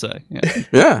 one might say.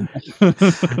 Yeah.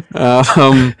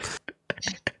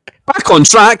 Back on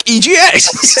track,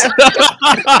 EGX.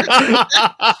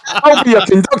 I'll be your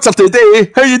conductor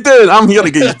today. How you doing? I'm here to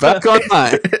get you back on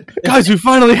track. Guys, we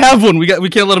finally have one. We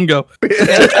can't let him go.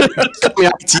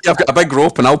 I've got a big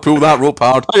rope and I'll pull that rope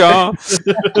hard.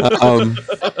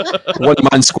 One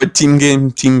man squid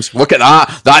teams. Look at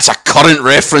that. That's a current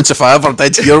reference if I ever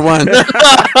did hear one. If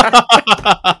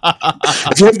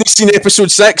you haven't seen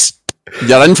episode 6,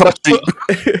 you're in for a treat.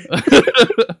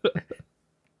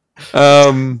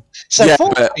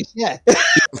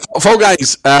 Fall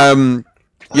Guys. My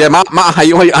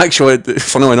highlight, actually,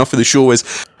 funnily enough, for the show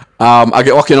is I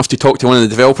get lucky enough to talk to one of the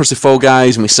developers of Fall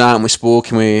Guys, and we sat and we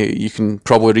spoke, and you can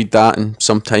probably read that in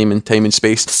some time and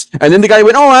space. And then the guy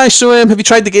went, so have you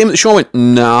tried the game at the show? I went,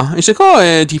 nah. And he's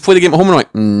like, do you play the game at home? And I'm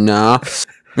like, nah.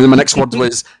 And then my next word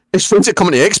was, when's it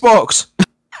coming to Xbox?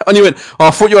 And he went,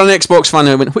 I thought you were an Xbox fan. And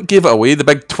I went, what gave it away? The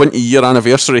big 20-year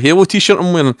anniversary Halo t-shirt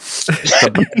I'm wearing. So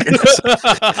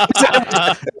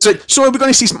are we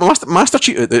going to see Master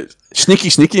Chief?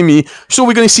 Sneaky me. So are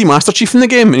we going to see Master Chief in the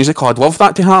game? And he's like, I'd love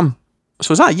that to ham.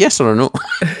 So is that a yes or a no?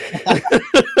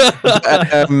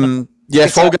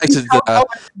 Fall Guys is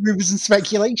rumors and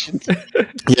speculation.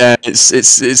 Yeah,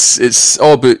 it's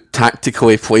all about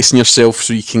tactically placing yourself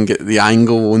so you can get the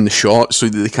angle on the shot so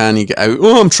that they can't get out.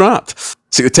 Oh, I'm trapped.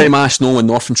 So the time I asked Nolan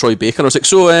North and Troy Baker, I was like,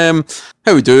 so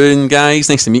how we doing, guys?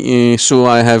 Nice to meet you. So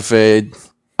I have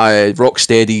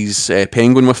Rocksteady's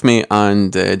Penguin with me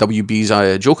and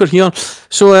WB's Joker here.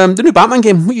 So the new Batman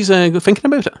game, what are you thinking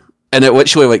about it? And it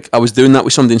literally, I was doing that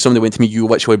with somebody, and somebody went to me, you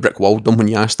literally brick-walled them when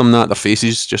you asked them that. Their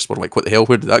faces just were like, what the hell,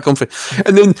 where did that come from?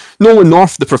 And then Nolan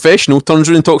North, the professional, turns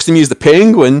around and talks to me as the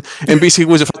Penguin, and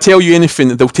basically goes, if I tell you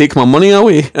anything, they'll take my money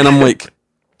away. And I'm like,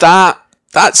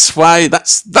 that's what I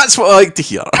like to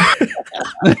hear.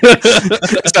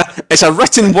 It's a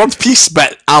written word piece,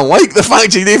 but I like the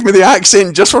fact he gave me the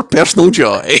accent just for personal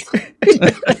joy.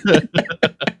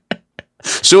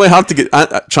 It's really hard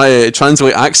to try to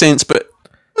translate accents, but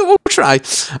we'll try.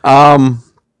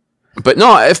 But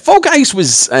no, Fall Guys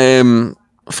was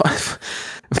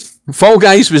Fall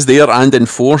Guys was there and in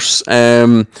force.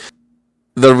 There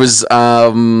was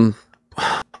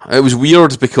it was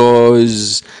weird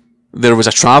because there was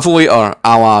a travelator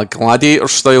a la Gladiator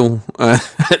style at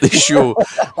the show,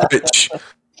 which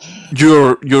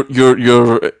your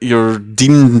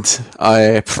deemed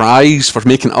prize for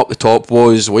making it up the top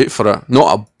was, wait for it,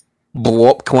 not a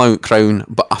blow-up crown,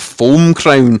 but a foam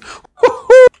crown.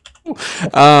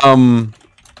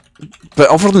 But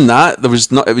other than that, there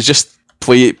was not. It was just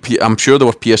play. I'm sure there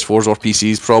were PS4s or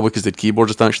PCs probably because they had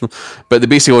keyboards attached to them. But they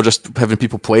basically were just having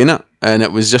people playing it, and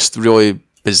it was just really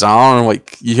bizarre.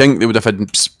 Like, you think they would have had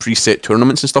preset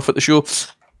tournaments and stuff at the show.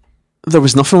 There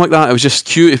was nothing like that. It was just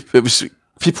cute. It was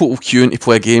people queuing to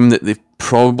play a game that they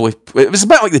probably... It was a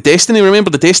bit like the Destiny.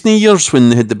 Remember the Destiny years when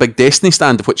they had the big Destiny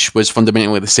stand, which was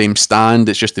fundamentally the same stand.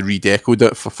 It's just they redecoed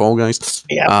it for Fall Guys.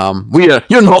 Yeah.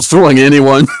 You're not throwing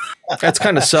anyone. That's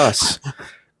kind of sus.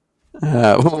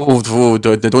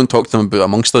 Don't talk to them about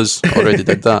Amongst Us. Already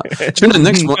did that. Tune in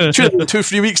next month. Tune in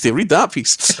 2-3 weeks to read that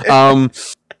piece.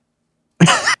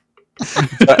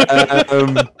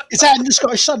 Is that in the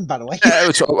Scottish Sun, by the way?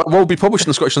 It will be published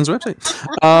on the Scottish Sun's website.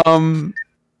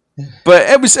 But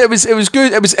it was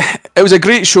good. It was a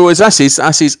great show. As I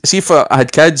says, see if I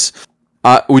had kids,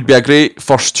 it would be a great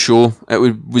first show. It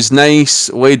was nice,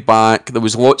 laid back. There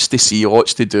was lots to see,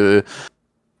 lots to do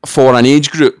for an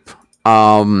age group.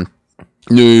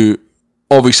 Now,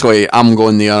 obviously, I'm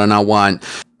going there and I want.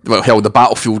 Well, hell, the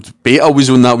Battlefield beta was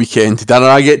on that weekend. Did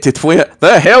I get to play it?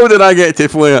 The hell did I get to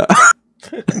play it?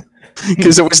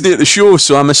 Because it wasn't at the show,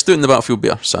 so I missed out on the Battlefield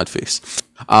beta. Sad face.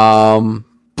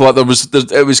 But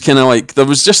it was kind of like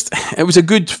it was a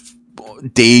good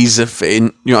day's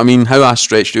event. You know what I mean? How I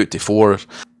stretched out to 4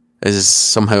 is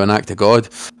somehow an act of God.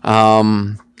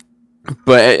 But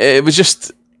it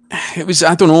was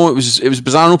I don't know. It was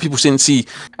bizarre. I know people saying, see,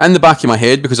 in the back of my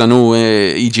head, because I know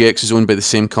EGX is owned by the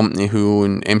same company who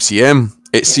own MCM.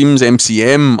 It seems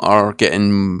MCM are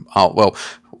getting well.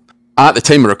 At the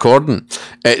time of recording,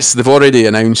 they've already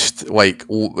announced like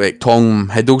Tom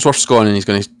Hiddlesworth's gone and he's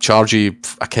going to charge you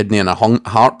a kidney and a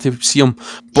heart to see him.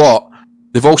 But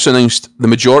they've also announced the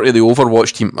majority of the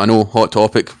Overwatch team. I know, hot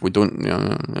topic. We don't.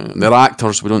 They're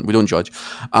actors. We don't judge.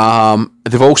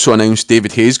 They've also announced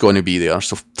David Hayes going to be there.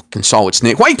 So fucking Solid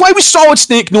Snake. Why was Solid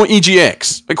Snake not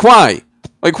EGX? Like why?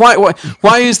 Like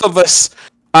why is there this?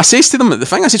 I says to them at the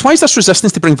thing. I says, why is this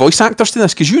resistance to bring voice actors to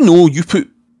this? Because you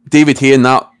put David Hay in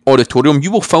that auditorium,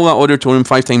 you will fill that auditorium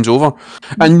 5 times over,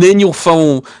 and then you'll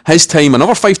fill his time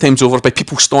another 5 times over by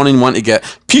people storming wanting to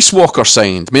get Peace Walker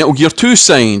signed, Metal Gear 2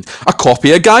 signed, a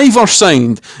copy of Guyver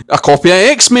signed, a copy of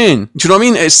X-Men. Do you know what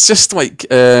I mean? It's just like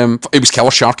it was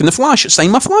Killer Shark in the Flash. It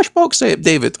signed my Flash box set,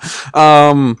 David.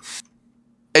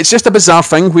 It's just a bizarre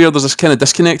thing where there's this kind of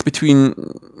disconnect between,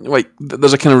 like,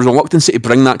 there's a kind of reluctance to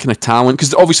bring that kind of talent,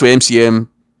 because obviously MCM,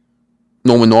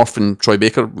 Norman North and Troy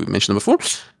Baker, we mentioned them before,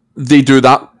 they do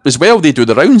that as well. They do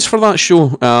the rounds for that show.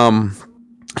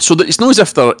 So that it's not as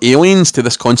if they're aliens to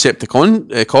this concept of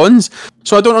cons.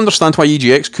 So I don't understand why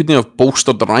EGX couldn't have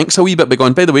bolstered the ranks a wee bit by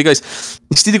going, by the way, guys,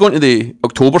 instead of going to the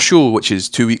October show, which is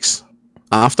 2 weeks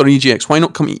after EGX, why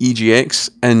not come to EGX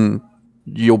and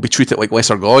you'll be treated like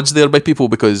lesser gods there by people,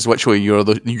 because literally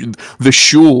the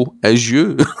show is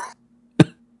you.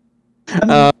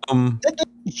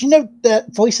 Did you know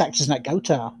that voice actors that go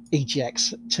to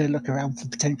EGX to look around for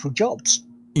potential jobs?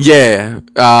 Yeah.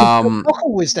 Doug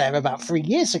Cockle was there about 3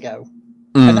 years ago.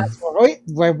 And that's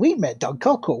where we met Doug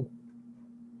Cockle.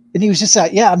 And he was just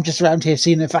like, yeah, I'm just around here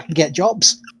seeing if I can get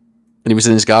jobs. And he was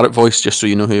in his Garrett voice, just so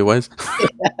you know who he was.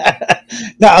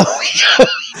 No,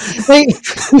 he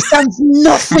sounds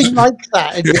nothing like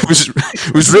that.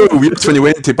 It was really weird when he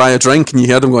went to buy a drink and you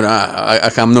heard him going,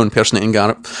 I'm not impersonating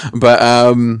Garrett.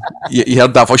 But you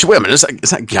heard that voice. Wait a minute, is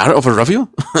that Garrett of a review?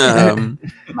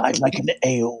 I like an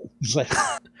ale. He's like,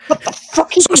 what the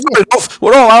fuck is this?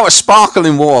 We're all out of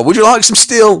sparkling water. Would you like some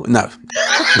steel? No.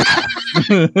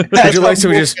 Would you like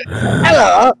some just...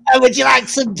 Hello, would you like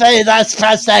some nice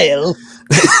fast ale?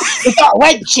 We've got a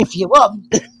wench if you want.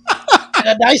 And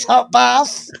a nice hot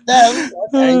bath. No,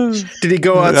 okay. Did he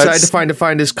go outside to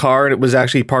find his car and it was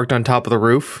actually parked on top of the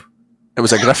roof? It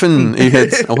was a griffin he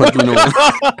had.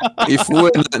 He flew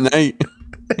in at night.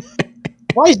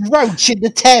 Why is Roach in the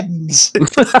Thames?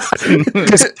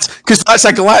 Because that's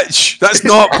a glitch. That's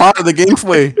not part of the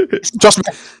gameplay. Trust me.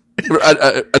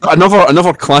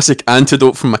 Another classic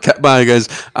antidote from my kit bag is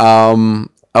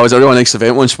I was at a really nice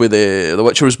event once where the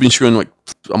Witcher was being shown like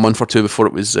a month or two before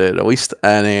it was released,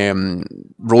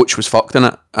 and Roach was fucked in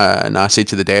it, and I said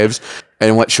to the devs,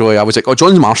 and literally I was like, oh,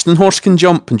 John Marston's horse can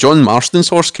jump, and John Marston's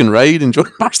horse can ride, and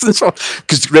John Marston's horse,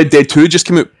 because Red Dead 2 just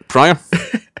came out prior,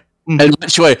 and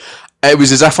literally it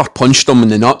was as if I punched him in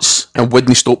the nuts and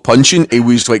wouldn't stop punching. He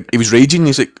was raging.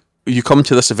 He's like, you come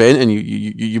to this event and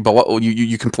you belittle,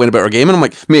 you complain about our game, and I'm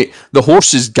like, mate, the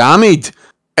horse is gammed.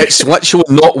 It's literally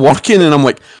not working, and I'm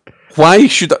like, why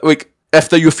should I, like,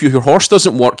 if your horse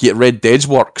doesn't work yet Red Dead's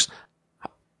works?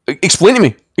 Explain to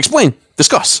me. Explain.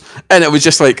 Discuss. And it was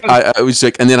just like, I was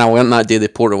like, and then I learned that day the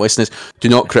port of listeners, do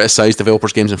not criticise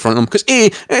developers' games in front of them, because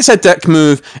A, it's a dick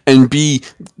move, and B,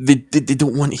 they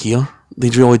don't want to hear. They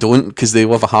really don't, because they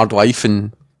live a hard life,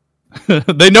 and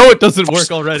they know it doesn't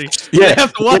work already. Yeah, they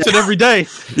have to watch it every day.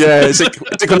 Yeah, it's like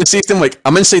going to say to them, like,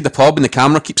 I'm inside the pub and the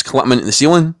camera keeps clipping into the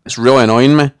ceiling. It's really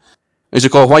annoying me. He's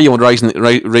like, oh, why are you raising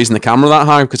the camera that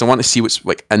high? Because I want to see what's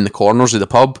like in the corners of the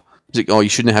pub. He's like, oh, you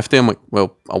shouldn't have to. I'm like,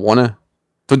 well, I wanna.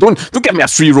 But don't give me a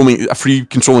free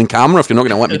controlling camera if you're not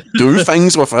going to let me do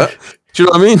things with it. Do you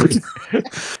know what I mean?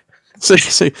 So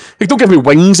like, don't give me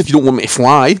wings if you don't want me to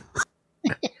fly.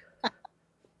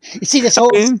 You see this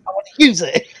horse? I want to use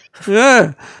it.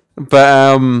 Yeah,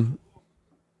 but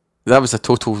That was a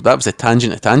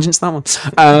tangent of tangents, that one.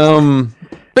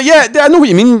 But yeah, I know what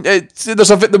you mean. That's the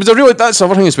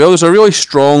other thing as well. There's a really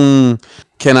strong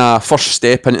kind of first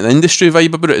step into the industry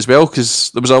vibe about it as well,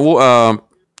 because there was a lot of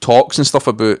talks and stuff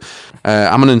about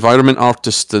I'm an environment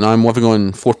artist and I'm living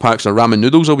on 4 packs of ramen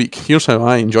noodles a week. Here's how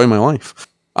I enjoy my life.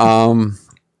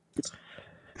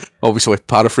 Obviously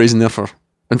paraphrasing there for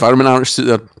environment artists out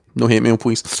there. No hate mail,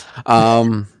 please.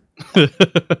 But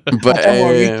don't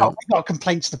worry, we've got a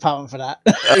complaints department for that.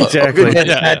 Exactly.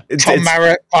 Tom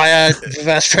Marrett via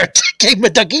reverse for Game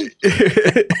of Dougie.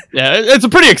 Yeah, it's a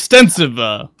pretty extensive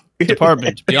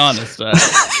department, to be honest.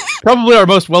 Probably our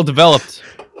most well developed.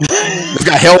 They've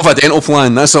got a hell of a dental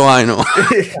plan. That's all I know.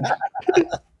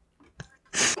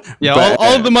 Yeah, but,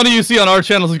 all of the money you see on our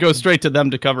channels goes straight to them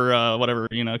to cover whatever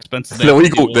expenses. The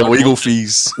legal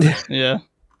fees. Yeah.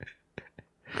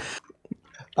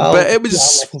 But it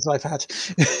was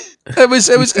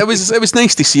it was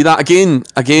nice to see that again.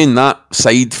 That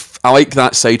side, I like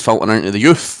that side filtering out to the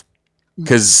youth,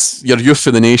 because your youth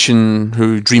of the nation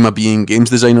who dream of being games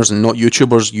designers and not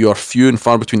YouTubers, you are few and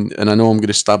far between. And I know I'm going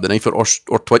to stab the knife at or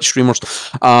Twitch streamers.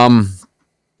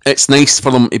 It's nice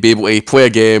for them to be able to play a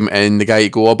game and the guy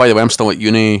go, oh, by the way, I'm still at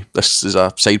uni, this is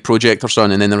a side project or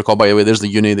something, and then they recall, by the way, there's the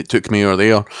uni that took me or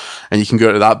there, and you can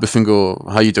go to that booth and go,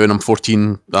 how you doing? I'm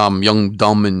 14, I'm young,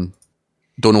 dumb, and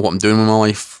don't know what I'm doing with my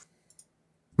life.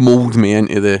 Mould me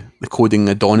into the coding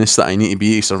Adonis that I need to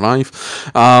be to survive.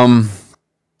 I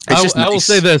will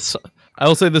say this. I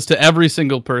will say this to every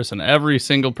single person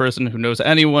who knows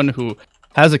anyone who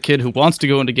has a kid who wants to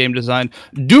go into game design.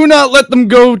 Do not let them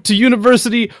go to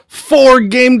university for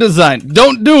game design.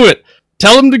 Don't do it.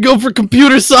 Tell them to go for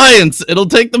computer science. It'll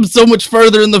take them so much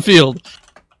further in the field.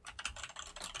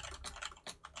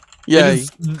 Yeah.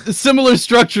 Similar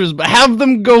structures, but have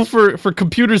them go for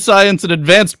computer science and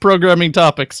advanced programming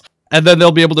topics. And then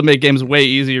they'll be able to make games way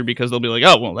easier because they'll be like,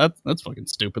 oh, well, that's fucking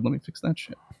stupid. Let me fix that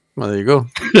shit. Well, there you go.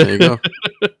 There you go.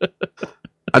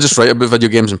 I just write about video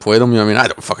games and play them. You know what I mean? I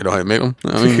don't fucking know how to make them. You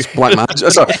know what I mean? It's black magic.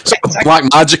 It's black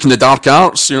magic in the dark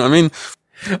arts. You know what I mean?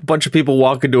 A bunch of people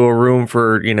walk into a room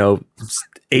for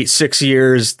 6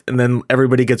 years, and then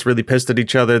everybody ges really pissed at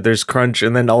each other. There's crunch,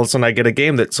 and then all of a sudden I get a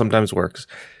game that sometimes works.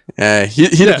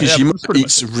 Kojima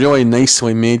eats really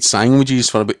nicely made sandwiches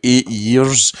for about 8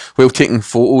 years while taking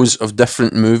photos of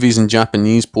different movies and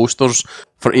Japanese posters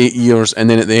for 8 years, and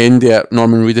then at the end,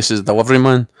 Norman Reedus is the delivery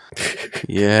man.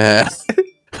 Yeah.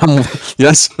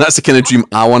 Yes, that's the kind of dream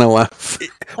I want to live.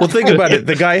 Well, think about it.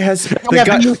 The guy has Jeff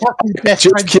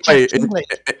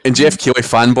Keighley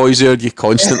fanboys there you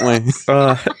constantly.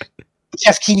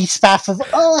 Jeff Keighley's staff of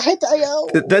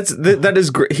that is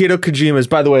great. Hideo Kojima's.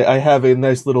 By the way, I have a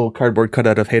nice little cardboard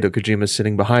cutout of Hideo Kojima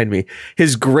sitting behind me.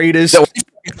 His greatest.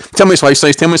 Tell me it's life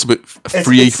size. Tell me it's about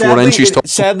 3-4 inches tall.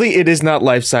 Sadly, it is not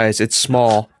life size. It's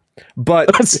small, but.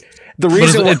 The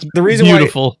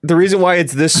reason why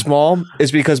it's this small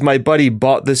is because my buddy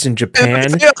bought this in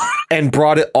Japan and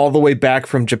brought it all the way back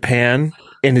from Japan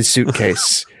in his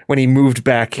suitcase when he moved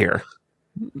back here.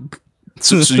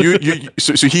 So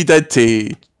he did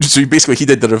the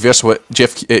reverse of what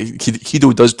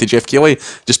Hideo does to Jeff Keighley.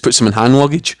 Just puts him in hand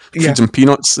luggage, feeds him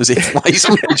peanuts as he flies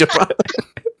him to Japan.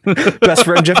 Best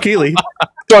friend Jeff Keighley.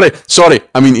 Sorry.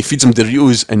 I mean, he feeds him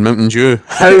Doritos and Mountain Dew.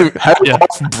 How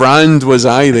off-brand was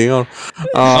I there?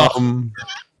 But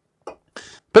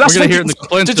that's going to hear it in the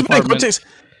complaints department. I was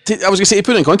going to say, to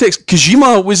put it in context,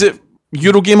 Kojima was at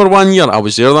Eurogamer one year. I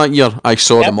was there that year. I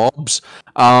saw the mobs.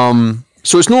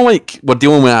 So it's not like we're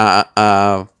dealing with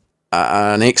an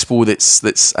expo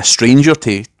that's a stranger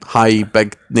to high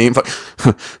big name.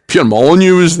 Peter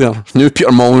Molyneux was there. No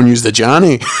Peter Molyneux's the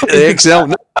Johnny. The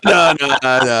XL. No.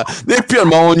 No Peter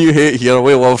Molyneux hate here.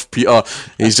 We love Peter.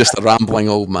 He's just a rambling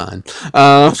old man.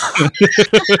 I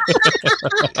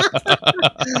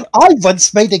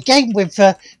once made a game with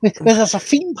a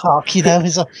theme park,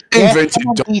 Invented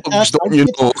dogs, don't you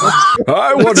know?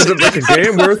 I wanted to make a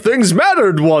game where things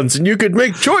mattered once, and you could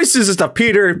make choices and stuff.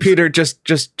 Peter,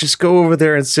 just go over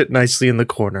there and sit nicely in the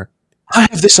corner. I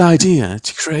have this idea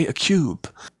to create a cube,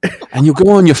 and you'll go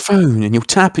on your phone and you'll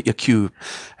tap at your cube,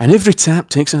 and every tap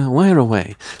takes a layer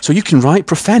away, so you can write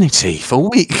profanity for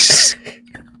weeks.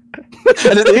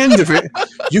 And at the end of it,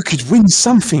 you could win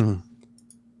something.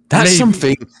 That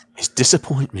something is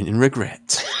disappointment and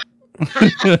regret.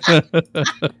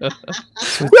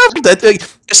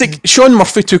 It's like Sean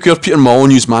Murphy took over Peter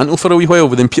Molyneux's mantle for a wee while,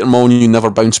 but then Peter Molyneux never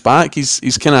bounced back. He's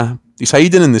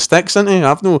hiding in the sticks, isn't he?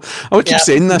 I would keep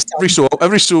saying this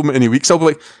every so many weeks. I'll be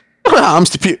like, what happened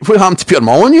to Peter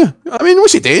Molyneux? I mean,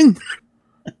 what's he doing?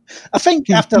 I think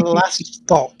after the last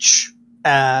botch,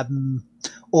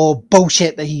 or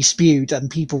bullshit that he spewed and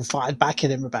people fired back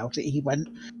at him about it, he went,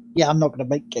 yeah, I'm not going to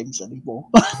make games anymore.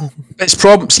 His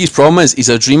problem is he's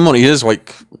a dreamer. He is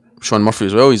like Sean Murphy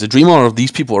as well. He's a dreamer.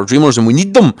 These people are dreamers and we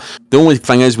need them. The only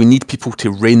thing is we need people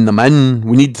to rein them in.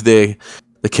 We need the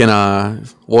kind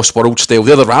of Lost World style.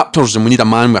 They're the Raptors and we need a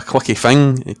man with a clicky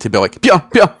thing to be like, Peter,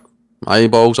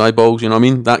 eyeballs, you know what I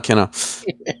mean? That kind of...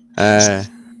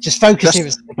 Just focus here.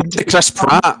 Chris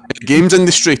Pratt in the games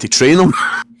industry to train them.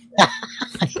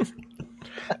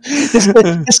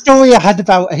 The story I had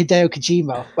about Hideo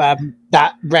Kojima,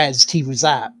 that res he was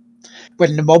at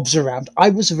when the mobs were around,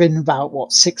 I was within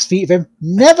about 6 feet of him.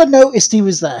 Never noticed he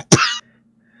was there.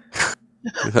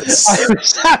 I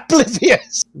was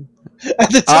oblivious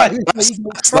at the time.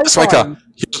 That's like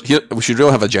here, we should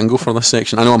really have a jingle for this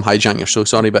section. I know I'm hijacking, you're so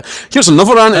sorry, but here's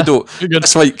another anecdote.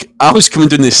 It's like I was coming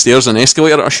down the stairs in an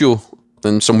escalator at a show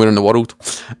somewhere in the world,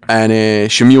 and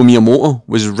Shimio Miyamoto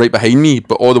was right behind me,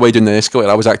 but all the way down the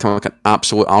escalator I was acting like an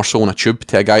absolute arsehole in a tube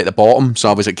to a guy at the bottom, so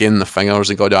I was like getting the fingers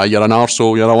and going, you're an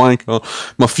arsehole, you're a wanker,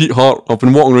 my feet hurt, I've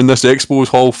been walking around this expos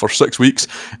hall for 6 weeks,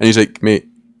 and he's like, mate,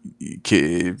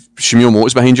 Shimio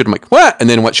Miyamoto's behind you. I'm like, what? And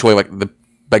then literally like the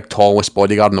big tallest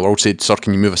bodyguard in the world said, sir,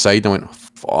 can you move aside? And I went,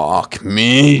 fuck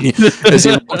me. As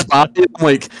he looked back, I'm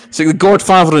like, it's like the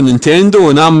Godfather of Nintendo,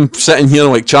 and I'm sitting here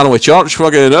like Charlie Church,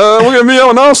 fucking, look at me, I'm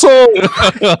an arsehole.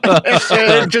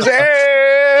 Just,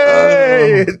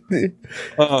 hey!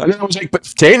 And then I was like, but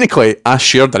technically, I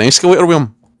shared an escalator with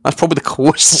him. That's probably the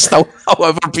closest I'll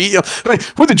ever be. Like,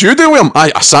 what did you do with him? I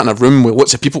sat in a room with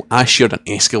lots of people. I shared an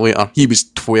escalator. He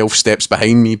was 12 steps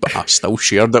behind me, but I still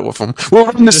shared it with him. We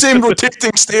were in the same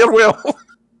rotating stairwell.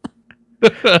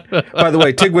 By the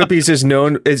way, Tig Whippies is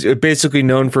basically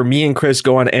known for me and Chris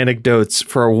go on anecdotes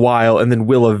for a while, and then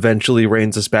Will eventually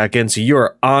reins us back in. So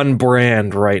you're on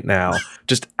brand right now,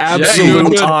 just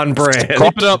absolute on brand.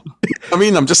 Keep it up. I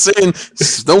mean, I'm just saying,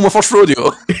 still my first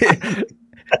rodeo.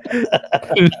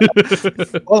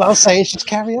 All I'll say is just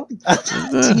carry on.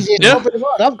 It's easier to than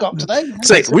what I've got today. It's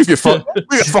like, we got fucking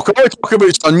all to talk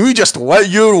about, son. We just let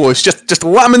you loose. Just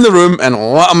let him in the room and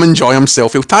let him enjoy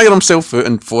himself. He'll tire himself out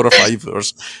in 4 or 5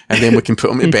 hours, and then we can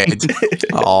put him to bed.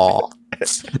 Aww.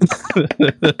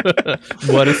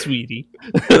 What a sweetie.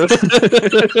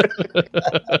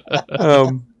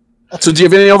 So do you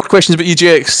have any other questions about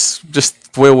EGX?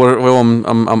 Just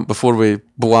I'm before we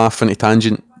blow off into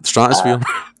tangent stratosphere.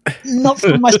 Not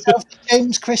for myself,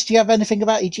 James. Chris, do you have anything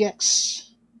about EGX?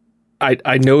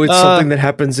 I know it's something that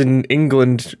happens in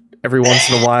England every once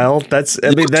in a while. You missed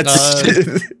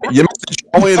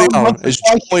jolly there. It's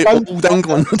jolly old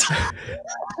England.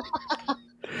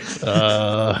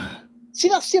 See,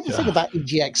 that's the other thing about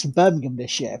EGX in Birmingham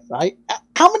this year, right?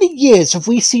 How many years have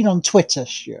we seen on Twitter,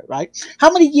 Stuart, right? How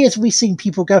many years have we seen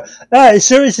people go,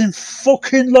 so it's in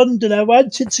fucking London, I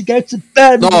wanted to go to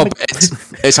Birmingham. No, but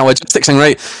it's a logistics thing,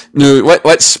 right? No,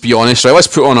 let's be honest, right? Let's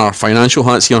put on our financial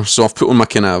hats here. So I've put on my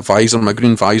kind of visor, my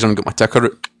green visor, and got my ticker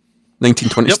out,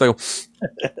 1920 style.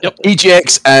 Yep.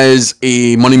 EGX is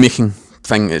a money-making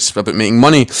thing. It's about making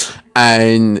money.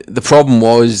 And the problem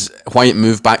was why it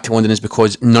moved back to London is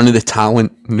because none of the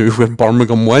talent knew where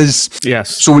Birmingham was.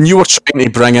 Yes. So when you were trying to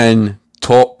bring in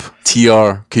top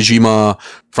tier Kojima,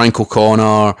 Frank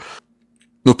O'Connor,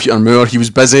 no Peter Moore, he was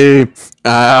busy.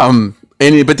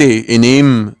 Anybody a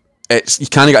name, you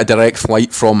can't get a direct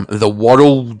flight from the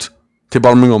world to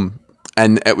Birmingham.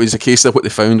 And it was a case of what they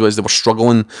found was they were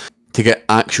struggling to get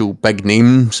actual big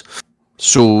names.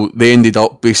 So they ended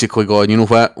up basically going, you know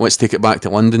what, let's take it back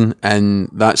to London, and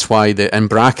that's why in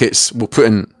brackets, we'll put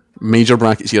in major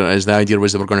brackets here, as the idea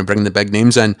was they were going to bring the big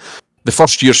names in. The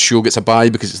first year's show gets a bye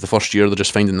because it's the first year they're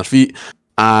just finding their feet,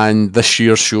 and this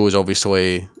year's show is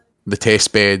obviously the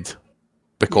test bed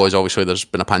because obviously there's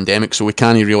been a pandemic, so we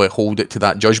can't really hold it to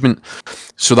that judgment.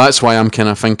 So that's why I'm kind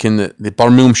of thinking that the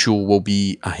Birmingham show will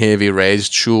be a heavy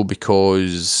resed show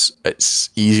because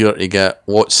it's easier to get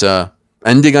lots of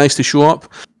indie guys to show up,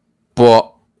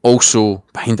 but also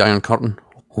behind the Iron Curtain.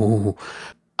 Oh,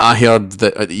 I heard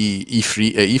that at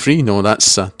E3, no,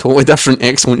 that's a totally different,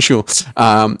 excellent show.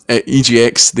 At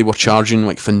EGX, they were charging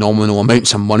like phenomenal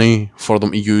amounts of money for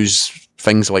them to use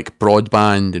things like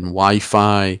broadband and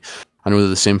Wi-Fi. I know they're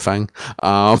the same thing.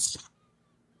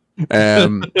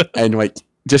 And like,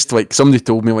 just like somebody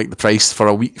told me like the price for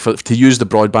a week to use the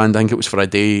broadband, I think it was for a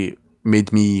day,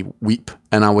 made me weep.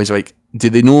 And I was like, do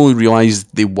they realise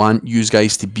they want you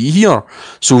guys to be here?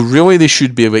 So really they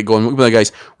should be like going, look at that,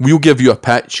 guys, we'll give you a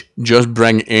pitch, just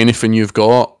bring anything you've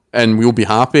got and we'll be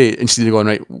happy. Instead of going,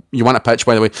 right, you want a pitch,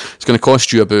 by the way, it's going to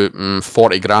cost you about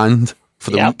 40 grand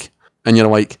for the week. And you're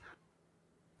like,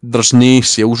 there's no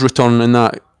sales return in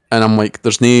that. And I'm like,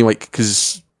 there's no, like,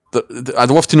 because I'd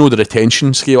love to know the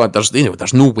retention scale.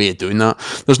 There's no way of doing that.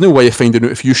 There's no way of finding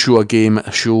out if you show a game at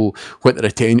a show what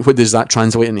does that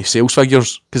translate into sales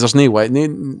figures? Because there's no way.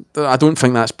 I don't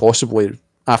think that's possibly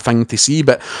a thing to see.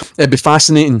 But it'd be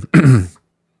fascinating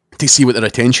to see what the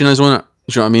retention is on it.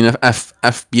 Do you know what I mean?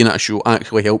 If being at a show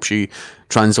actually helps you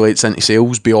translates into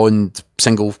sales beyond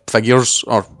single figures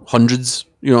or hundreds,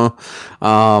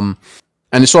 and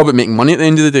it's all about making money at the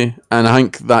end of the day. And I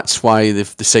think that's why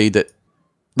they've decided that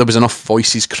there was enough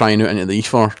voices crying out into the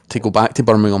ether to go back to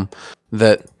Birmingham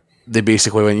that they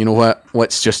basically went, you know what,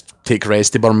 let's just take Res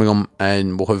to Birmingham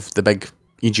and we'll have the big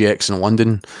EGX in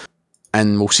London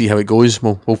and we'll see how it goes.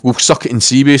 We'll suck it and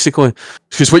see, basically.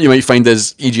 Because what you might find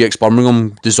is EGX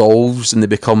Birmingham dissolves and it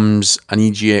becomes an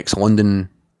EGX London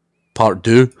Part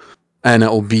 2, and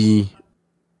it'll be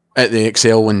at the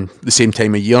XL in the same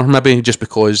time of year, maybe, just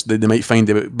because they might find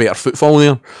a better footfall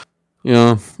there.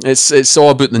 It's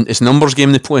all about it's a numbers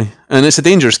game they play, and it's a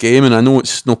dangerous game, and I know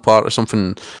it's no part of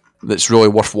something that's really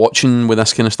worth watching with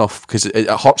this kind of stuff, because it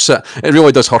hurts it. It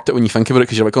really does hurt it when you think about it,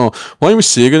 because you're like, oh, why was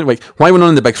Sega, like, why were none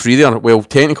of the big three there? Well,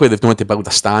 technically they've not had to build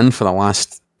a stand for the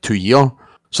last 2 years,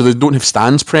 so they don't have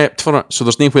stands prepped for it, so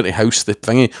there's nowhere to house the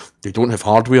thingy. They don't have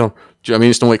hardware. Do you know what I mean?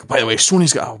 It's not like, by the way,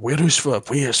 Sony's got a warehouse for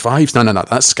PS5s. No,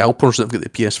 that's scalpers that have got the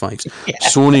PS5s. Yeah.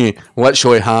 Sony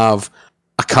literally have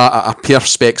a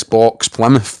Perspex box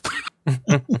Plymouth,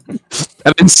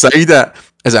 and inside it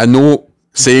is a note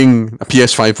saying a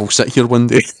PS5 will sit here one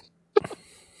day.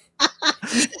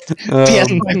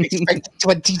 PS5 expected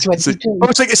 2022.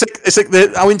 It's like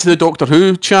I went to the Doctor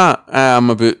Who chat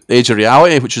about Edge of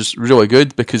Reality, which is really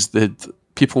good because the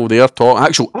people there talk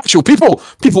actual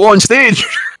people on stage.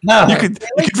 No, you could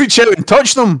reach out and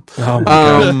touch them. But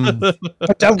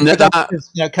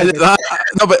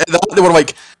they were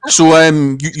like, so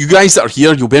you guys that are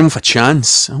here, you'll be in with a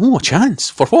chance. Oh, a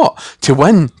chance for what? To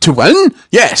win?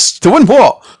 Yes, to win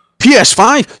what?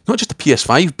 PS5, not just a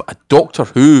PS5, but a Doctor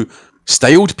Who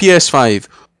styled PS5.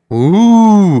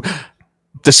 Ooh.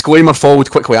 Disclaimer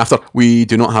followed quickly after, we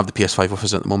do not have the PS5 with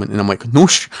us at the moment. And I'm like, no,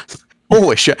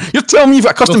 holy shit, you're telling me you've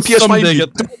got a custom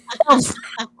PS5?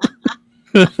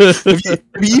 Have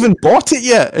you even bought it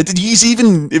yet? Have you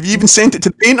even sent it to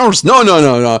the painters? No.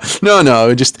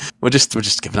 We're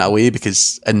just giving it away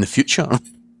because in the future.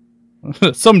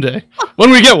 Someday. When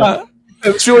we get one.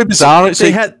 It's really bizarre. It's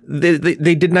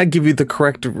they did not give you the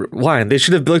correct line. They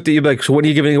should have looked at you like, so what are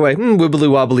you giving away? Wibbly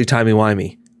wobbly timey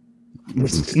wimey. They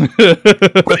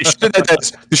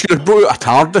should have brought out a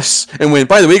TARDIS and went,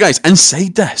 by the way, guys,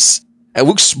 inside this, it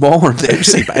looks smaller on the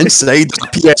outside, but inside the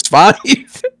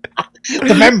PS5.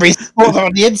 The memory's smaller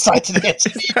on the inside of it.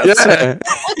 Yeah.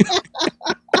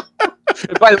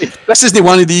 By the way, this isn't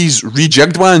one of these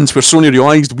rejigged ones where Sony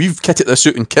realised we've kitted this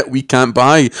out in kit we can't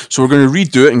buy, so we're going to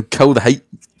redo it and cut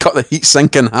the heat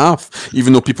sink in half,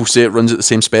 even though people say it runs at the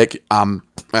same spec.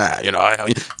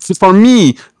 For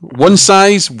me, one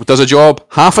size does a job,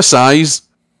 half a size,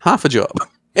 half a job.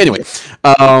 Anyway,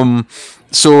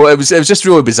 so it was just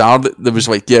really bizarre that there was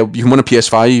like, yeah, you can win a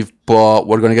PS5, but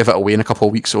we're going to give it away in a couple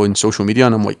of weeks on social media,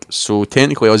 and I'm like, so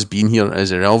technically us being here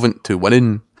is irrelevant to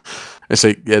winning. It's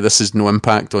like, yeah, this has no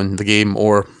impact on the game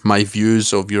or my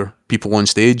views of your people on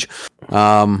stage.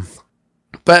 But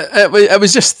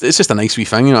it's just a nice wee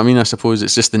thing, you know what I mean? I suppose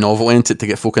it's just the novelty in it to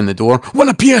get folk in the door. Win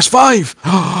a PS5!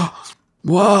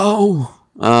 Wow!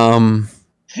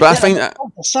 But I think that...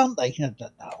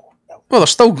 No. Well,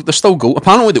 they're still gold.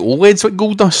 Apparently the OLED's like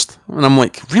gold dust. And I'm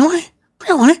like, really?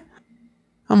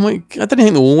 I'm like, I didn't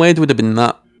think the OLED would have been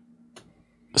that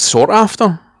sought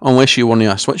after, unless you weren't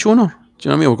a Switch owner. Do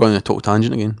you know what I mean? We're going on a total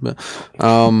tangent again, but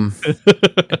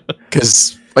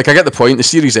because like I get the point. The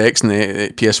Series X and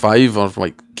the PS5 are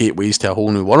like gateways to a whole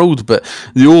new world, but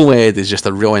the OLED is just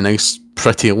a really nice,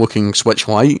 pretty looking Switch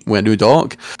Lite with a new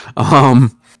dock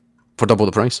for double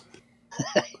the price.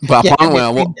 But apparently,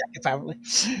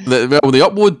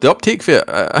 the uptake for it.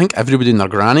 I think everybody and their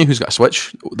granny who's got a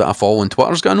Switch that I follow on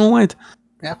Twitter's got an OLED.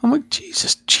 Yeah, I'm like,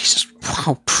 Jesus,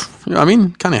 wow. You know what I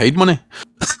mean? Can't hide money.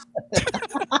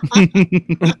 You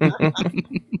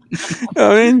know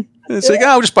what I mean? It's like,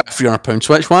 I'll just buy a £300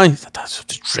 Switch. Why? That's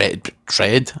dread.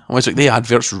 I was like, the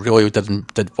adverts really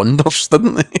did wonders,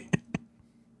 didn't they?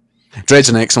 Dread's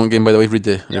an excellent game, by the way. Read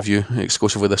the review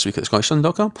exclusively this week at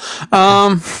thescottishsun.com.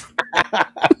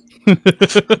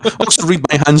 Also read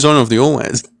my hands-on of the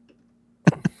OLED.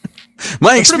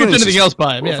 My experience. Pretty much anything else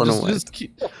by him. Yeah, just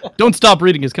don't stop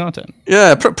reading his content.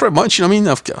 Yeah, pretty much. You know what I mean?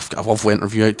 I've got a lovely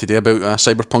interview out today about a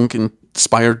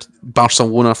cyberpunk-inspired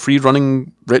Barcelona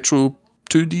free-running retro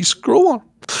 2D scroller.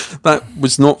 That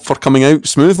was not for coming out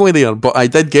smoothly there, but I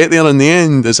did get there in the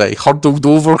end as I hurdled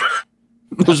over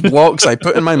those blocks I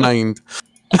put in my mind.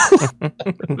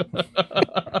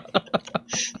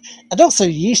 And also,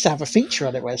 you used to have a feature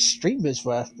on it where streamers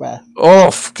were.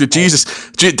 Oh, good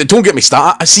Jesus! Don't get me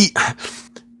started. See,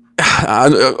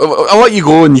 I'll let you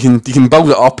go, and you can build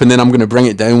it up, and then I'm going to bring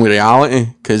it down with reality,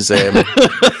 because the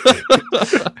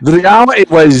reality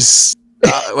was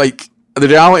the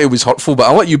reality was hurtful. But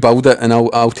I'll let you build it, and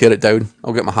I'll tear it down.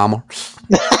 I'll get my hammer.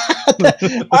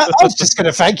 I was just going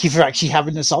to thank you for actually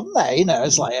having us on there. You know,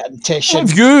 as like Tish. Had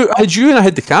you and I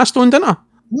had the cast on, didn't I?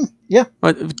 Yeah.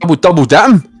 Double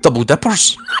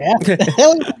dippers.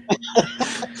 Yeah.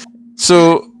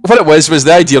 So what it was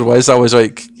the idea was, I was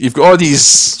like, you've got all these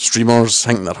streamers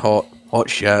thinking they're hot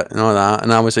shit and all that,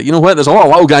 and I was like, you know what, there's a lot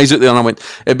of little guys out there, and I went,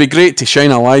 it'd be great to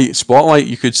shine a spotlight,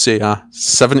 you could say a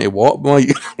 70-watt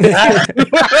light.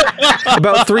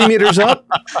 About 3 meters up.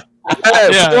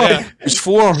 Yeah. It was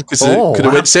 4 because could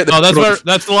have set the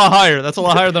that's a lot higher. That's a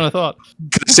lot higher than I thought.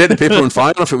 Could have set the paper on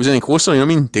fire if it was any closer. You know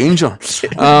what I mean? Danger.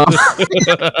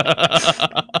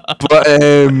 But what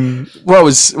it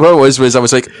was I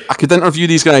was like, I could interview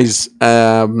these guys,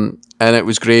 and it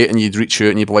was great. And you'd reach out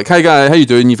and you'd be like, "Hi guy, how you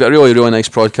doing? You've got a really nice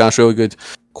podcast, really good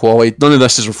quality. None of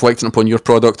this is reflecting upon your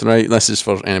product, right? This is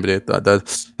for anybody that did." I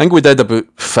think we did about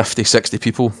 50, 60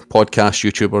 people, podcast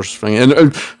YouTubers,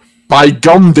 and by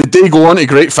gum, did they go on to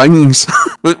great things?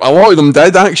 A lot of them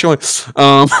did, actually.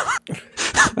 It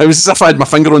was as if I had my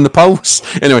finger on the pulse.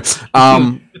 Anyway,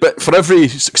 but for every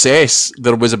success,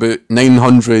 there was about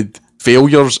 900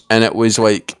 failures, and it was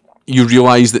like, you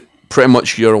realise that pretty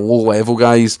much your low-level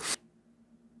guys,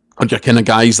 or your kind of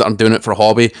guys that are doing it for a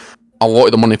hobby, a lot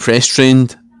of them are press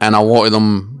trained, and a lot of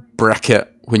them brick it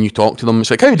when you talk to them.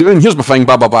 It's like, how you doing? Here's my thing,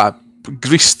 blah, blah, blah.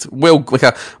 Greased, like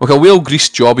a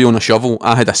well-greased jobby on a shovel.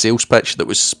 I had a sales pitch that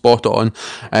was spot on,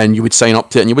 and you would sign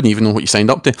up to it and you wouldn't even know what you signed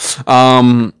up to,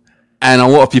 and a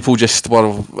lot of people just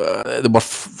were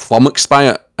flummoxed by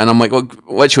it, and I'm like, look,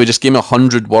 literally just give me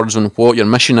 100 words on what your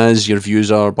mission is, your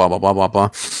views are, blah blah blah blah blah,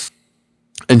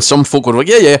 and some folk were like,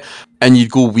 yeah, and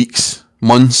you'd go weeks,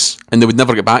 months, and they would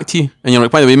never get back to you, and you're like,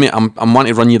 by the way mate, I'm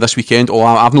wanting to run you this weekend. Oh,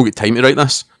 I've not got time to write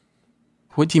this.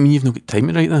 What do you mean you've not got time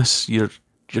to write this? You're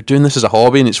doing this as a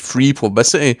hobby, and it's free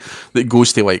publicity that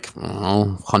goes to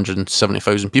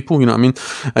 170,000 people. You know what I mean?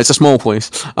 It's a small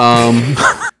place, and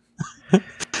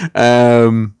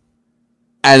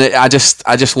I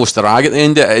just lost the rag at the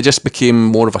end of it. It just became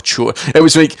more of a chore. It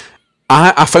was like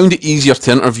I found it easier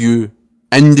to interview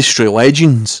industry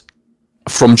legends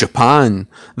from Japan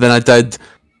than I did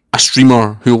a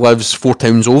streamer who lives 4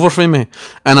 towns over from me,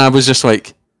 and I was just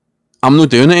like, I'm not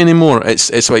doing it anymore.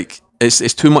 It's like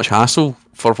it's too much hassle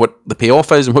for what the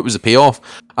payoff is. And what was the payoff?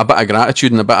 A bit of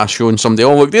gratitude and a bit of showing somebody,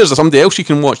 oh look, there's somebody else you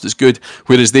can watch that's good,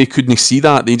 whereas they couldn't see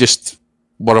that. They just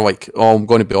were like, oh, I'm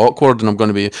going to be awkward and I'm going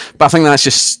to be, but I think that's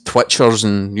just Twitchers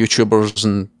and YouTubers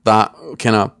and that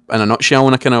kind of in a nutshell,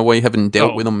 in a kind of way, having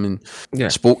dealt with them and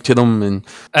spoke to them, and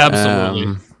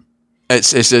absolutely.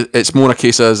 It's more a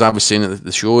case, as I was saying at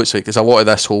the show, it's like there's a lot of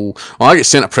this whole, I get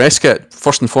sent a press kit.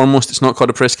 First and foremost, it's not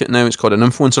called a press kit now, it's called an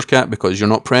influencer kit, because you're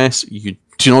not press, you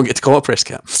do not get to call it a press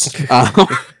kit.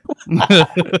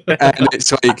 And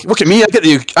it's like, look at me, I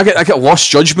get a lost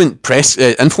judgment press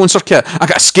influencer kit. I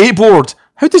got a skateboard.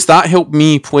 How does that help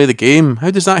me play the game?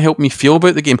 How does that help me feel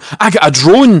about the game? I got a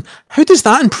drone. How does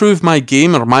that improve my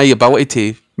game or my ability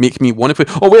to make me want to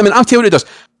play? Oh, wait a minute, I'll tell you what it does.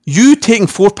 You taking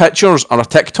 4 pictures or a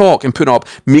TikTok and putting it up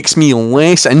makes me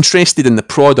less interested in the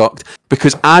product,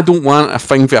 because I don't want a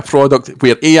thing for a product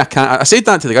where I can't. I said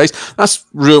that to the guys. That's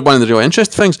one of the really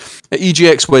interesting things at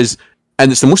EGX was,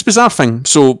 and it's the most bizarre thing.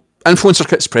 So influencer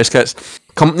kits, press kits,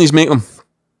 companies make them,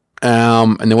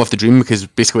 and they love the dream because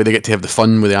basically they get to have the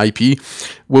fun with the IP.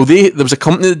 Well, there was a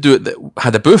company that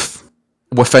had a booth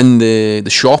within the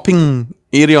shopping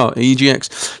area at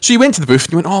EGX. So you went to the booth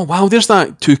and you went, oh wow, there's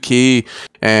that 2K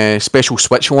special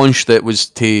Switch launch that was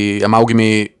to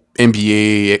amalgamate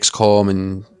NBA, XCOM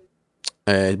and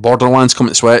Borderlands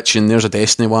coming to Switch, and there's a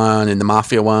Destiny one and the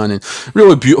Mafia one, and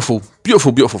really beautiful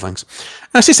things.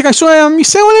 And I said to the guy, so you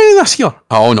selling any of this here?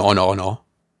 Oh no.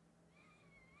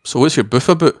 So what's your booth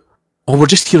about? Oh, we're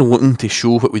just here looking to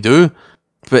show what we do,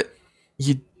 but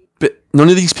none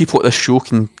of these people at this show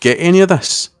can get any of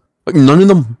this. Like, none of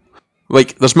them.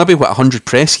 Like, there's maybe 100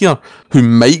 press here who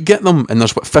might get them, and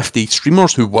there's 50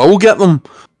 streamers who will get them.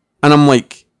 And I'm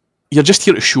like, you're just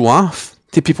here to show off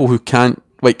to people who can't.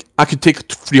 Like, I could take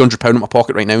 £300 out of my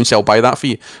pocket right now and say, I'll buy that for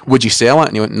you. Would you sell it?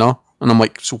 And he went, no. And I'm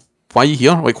like, so why are you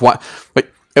here? Like, what? Like,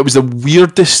 it was the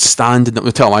weirdest stand, and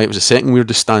I'll tell you why, it was the second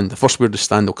weirdest stand. The first weirdest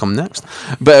stand will come next.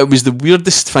 But it was the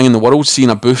weirdest thing in the world, seeing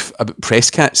a booth about press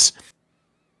kits,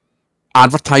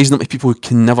 advertising them to people who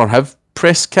can never have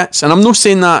press kits, and I'm not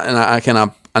saying that in a kind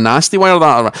of a nasty way or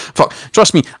that. Or, fuck,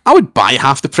 trust me, I would buy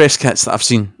half the press kits that I've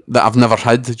seen that I've never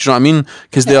had. Do you know what I mean?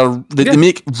 Because they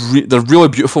make they're really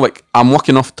beautiful. Like, I'm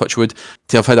lucky enough, touch wood,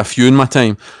 to have had a few in my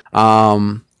time.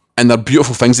 And they're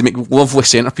beautiful things. They make lovely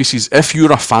centerpieces. If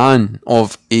you're a fan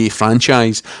of a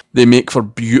franchise, they make for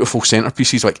beautiful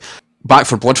centerpieces. Like Back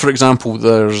 4 Blood, for example,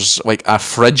 there's like a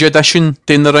fridge edition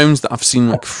doing the rounds that I've seen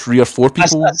like 3 or 4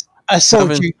 people. I saw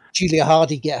Julia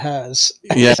Hardy get hers.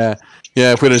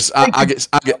 Yeah. Whereas I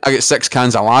get 6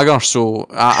 cans of lager, so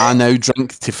I now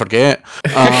drink to forget.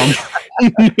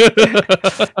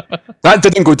 That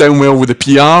didn't go down well with the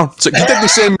PR. So you didn't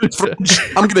send me fridge.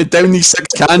 I'm going to down these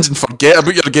 6 cans and forget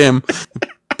about your game.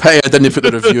 Pity I didn't put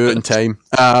the review in time.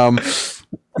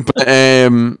 But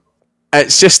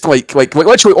it's just like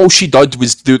literally all she did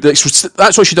was do.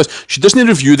 That's what she does. She doesn't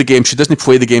review the game. She doesn't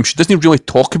play the game. She doesn't really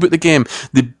talk about the game.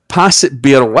 They pass it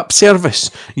bare lip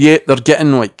service. Yet they're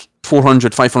getting like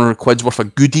 400, 500 quid's worth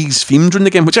of goodies themed in the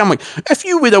game. Which I'm like, if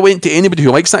you would have went to anybody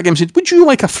who likes that game and said, would you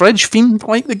like a fridge themed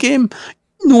like the game?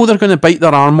 No, they're going to bite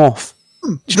their arm off.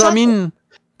 Do you know what I mean?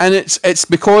 And it's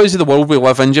because of the world we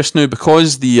live in just now,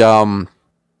 because the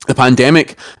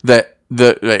pandemic that.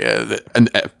 And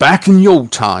back in the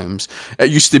old times, it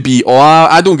used to be,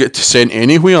 I don't get to send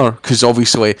anywhere, because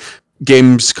obviously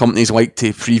games companies like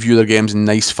to preview their games in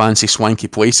nice, fancy, swanky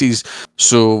places.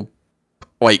 So,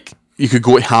 like, you could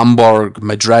go to Hamburg,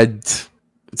 Madrid,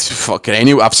 fucking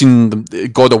anywhere. I've seen them.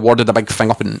 God awarded a big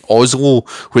thing up in Oslo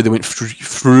where they went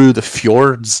through the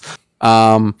fjords.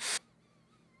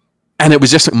 And it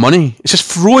was just like money. It's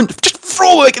just throw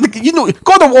like, you know,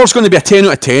 God of War's going to be a 10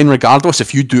 out of 10 regardless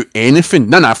if you do anything.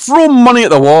 No, throw money at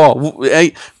the wall.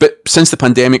 Right? But since the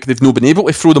pandemic, they've not been able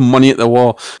to throw the money at the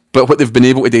wall. But what they've been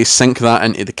able to do is sink that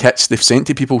into the kits they've sent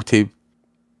to people to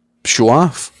show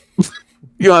off.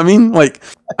 You know what I mean? Like,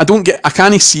 I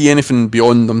can't see anything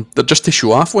beyond them. They're just to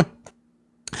show off with.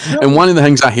 And one of the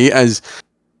things I hate is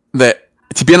that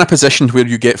to be in a position where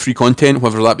you get free content,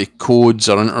 whether that be codes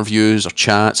or interviews or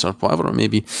chats or whatever it may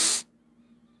be,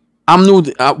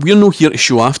 we're not here to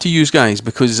show off to you guys,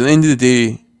 because at the end of the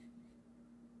day,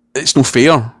 it's no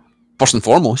fair, first and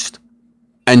foremost.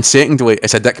 And secondly,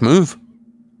 it's a dick move.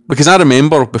 Because I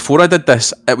remember before I did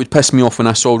this, it would piss me off when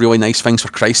I saw really nice things for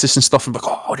Crisis and stuff, and be like,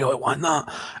 oh, I really want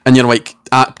that. And you're like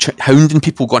hounding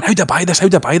people going, how do I buy this? How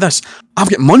do I buy this? I've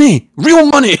got money, real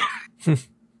money.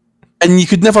 And you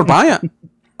could never buy it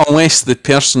unless the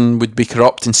person would be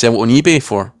corrupt and sell it on eBay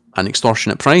for an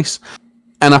extortionate price.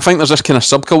 And I think there's this kind of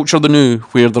subculture the new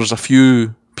where there's a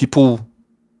few people,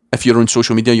 if you're on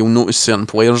social media, you'll notice certain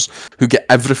players who get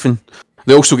everything.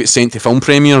 They also get sent to film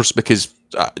premieres because,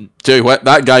 tell you what,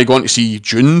 that guy going to see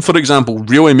Dune, for example,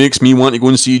 really makes me want to go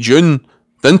and see Dune,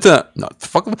 didn't it? No,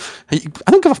 fuck. I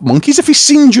don't give a monkeys if he's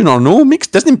seen Dune or no.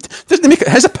 Doesn't make it,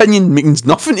 his opinion means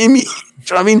nothing to me.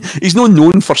 Do you know what I mean? He's not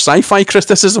known for sci-fi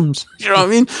criticisms. Do you know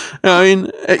what I mean?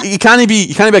 You can't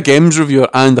be a games reviewer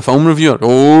and a film reviewer.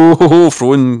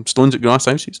 Throwing stones at glass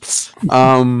houses.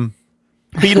 But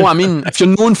you know what I mean? If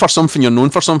you're known for something, you're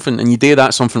known for something, and you do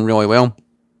that something really well.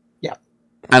 Yeah.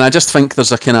 And I just think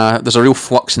there's a real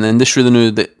flux in the industry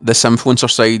now that this influencer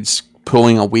side's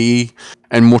pulling away,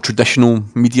 and more traditional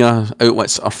media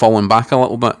outlets are falling back a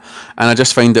little bit. And I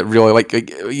just find it really, like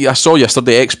I saw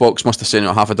yesterday, Xbox must have sent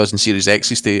out half a dozen Series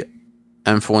X's to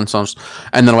influencers,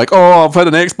 and they're like, oh, I've had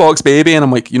an Xbox, baby, and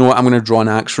I'm like, you know what, I'm going to draw an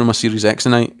axe from a Series X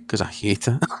tonight because I hate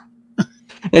it.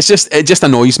 It just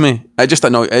annoys me.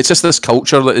 It's just this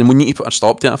culture that, and we need to put a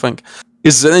stop to it, I think.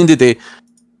 Because at the end of the day,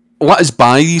 let us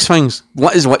buy these things.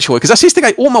 Let us literally, because I say to the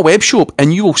guy, own my web shop,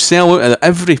 and you will sell out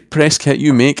every press kit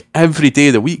you make every day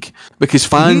of the week, because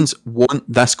fans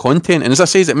want this content. And as I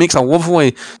say, it makes a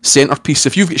lovely centerpiece.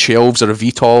 If you've got shelves or a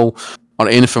VTOL or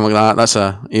anything like that, that's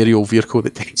a aerial vehicle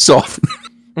that takes off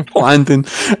landing.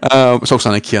 It's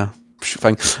also an IKEA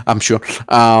thing, I'm sure.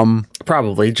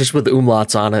 Probably just with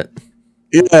umlauts on it.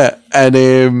 Yeah,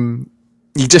 and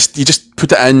you just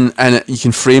put it in, and you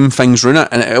can frame things around it,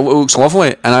 and it looks lovely.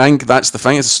 And I think that's the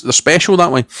thing; they're special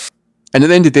that way. And at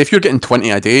the end of the day, if you're getting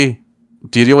 20 a day,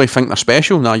 do you really think they're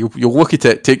special? No, you'll look at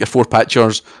it, take your 4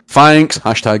 pictures, thanks,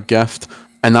 #gift,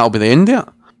 and that'll be the end of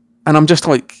it. And I'm just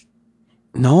like,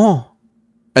 no.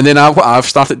 And then what I've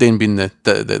started doing being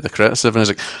the criticism, and I was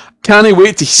like, can't I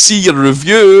wait to see your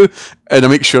review? And I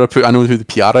make sure I know who the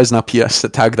PR is, and I PS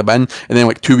tag them in. And then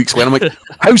like 2 weeks later, I'm like,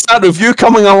 how's that review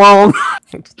coming along?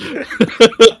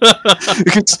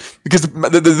 because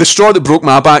the straw that broke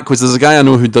my back was there's a guy I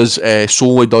know who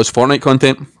solely does Fortnite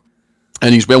content,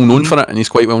 and he's well known for it, and he's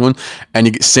quite well known. And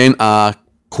he gets sent a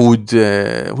code,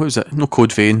 what was it? No,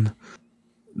 Code Vein.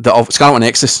 the Scarlet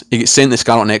Nexus. He gets sent the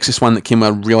Scarlet Nexus one that came with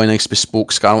a really nice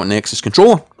bespoke Scarlet Nexus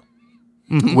controller,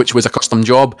 which was a custom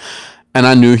job. And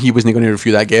I knew he wasn't going to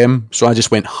review that game, so I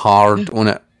just went hard on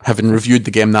it. Having reviewed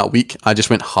the game that week, I just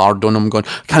went hard on him, going,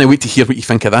 can't wait to hear what you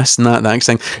think of this and that next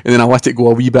thing. And then I let it go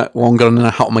a wee bit longer, and then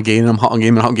I hit him again, and I'm hitting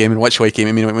game, and which way came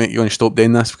at me and went, you want to stop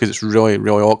doing this? Because it's really,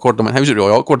 really awkward. I went, how's it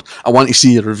really awkward? I want to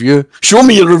see your review. Show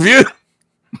me your review!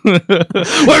 Where's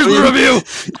the review?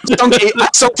 I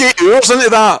sunk 8 hours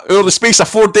into that over the space of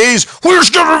 4 days.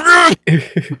 Where's your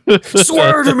review?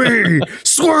 Swear to me!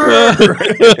 Swear!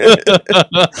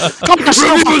 Come to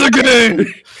review the game!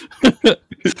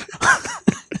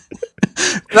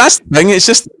 That's the thing, it's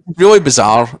just really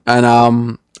bizarre, and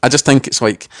I just think it's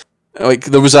like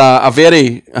there was a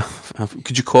very,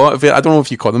 could you call it a very, I don't know if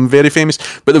you call them very famous,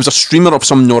 but there was a streamer of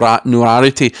some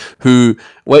notoriety who,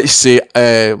 let's say,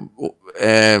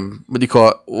 what do you call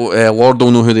it, Lord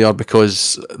don't know who they are,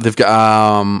 because they've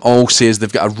got all says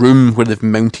they've got a room where they've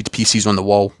mounted PCs on the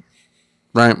wall,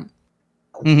 right?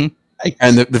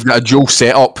 And they've got a dual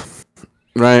setup,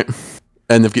 right?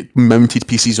 And they've got mounted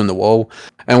PCs on the wall.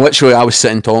 And literally, I was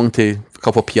sitting talking to a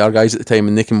couple of PR guys at the time,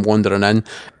 and they came wandering in.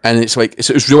 And it's like, it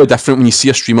was really different when you see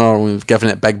a streamer who's giving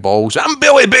it big balls. I'm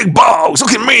Billy Big Balls,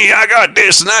 look at me, I got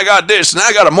this, and I got this, and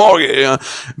I got a mortgage.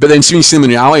 But then, so when you see them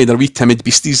in reality, they're wee timid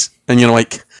beasties. And you're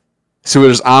like, so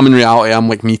whereas I'm in reality, I'm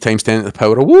like me times 10 to the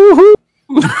power of woohoo.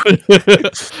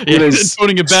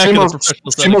 Putting it back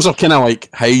streamers are kind of like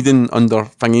hiding under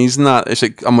thingies and that. It's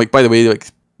like, I'm like, by the way, like,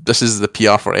 this is the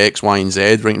PR for X, Y, and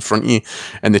Z right in front of you,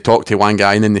 and they talk to one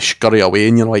guy and then they scurry away,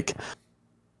 and you're like,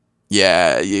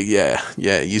 yeah,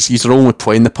 he's only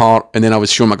playing the part. And then I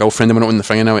was showing my girlfriend, I went on the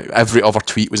thing, and every other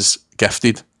tweet was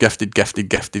gifted.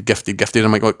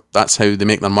 I'm like, look, that's how they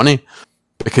make their money,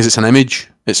 because it's an image.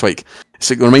 It's like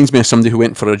it reminds me of somebody who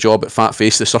went for a job at Fat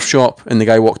Face, the surf shop, and the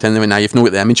guy walked in and they went, nah, you've not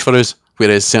got the image for us,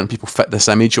 whereas certain people fit this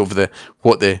image of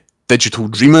what the digital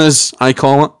dream is. I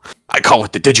call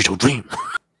it the digital dream.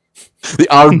 The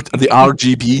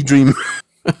RGB dream,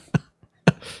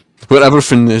 where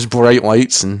everything is bright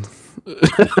lights and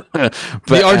the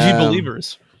RG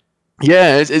believers.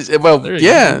 Yeah,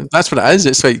 that's what it is.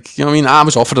 It's like, you know what I mean? I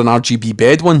was offered an RGB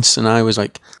bed once, and I was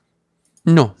like,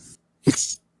 no,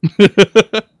 because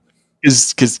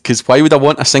why would I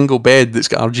want a single bed that's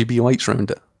got RGB lights around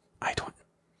it? I don't.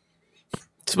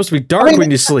 It's supposed to be dark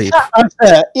when you sleep.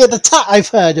 The tat I've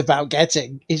heard about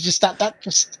getting is just that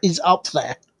just is up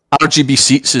there. RGB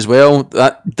seats as well.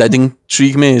 That did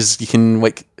intrigue me. Is you can,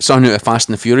 like, something out of Fast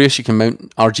and the Furious, you can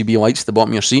mount RGB lights at the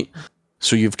bottom of your seat,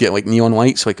 so you've got like neon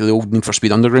lights, like the old Need for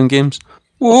Speed Underground games.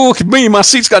 Whoa, look at me, my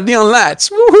seat's got neon lights.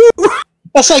 Woohoo!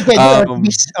 That's like when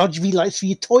RGB lights for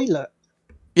your toilet.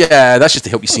 Yeah, that's just to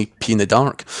help you see pee in the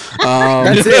dark.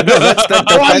 That's it. No, that's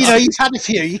you've had a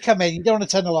few. You come in, you don't want to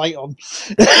turn the light on.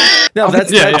 No, that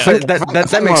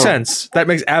makes sense. That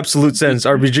makes absolute sense.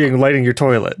 RBGing lighting your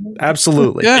toilet.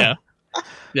 Absolutely. Yeah.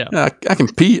 I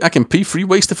can pee free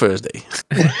waste of Thursday.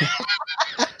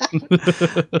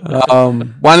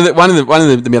 One of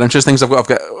the more interesting things I've got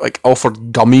like offered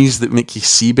gummies that make you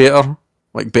see better,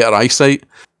 like better eyesight.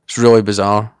 It's really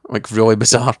bizarre.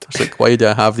 It's like, why do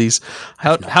I have these?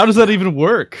 How does that even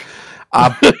work?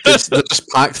 They're just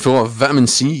packed full of vitamin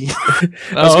C.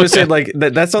 I was going to say, like,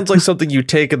 that sounds like something you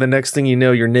take, and the next thing you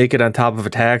know, you're naked on top of a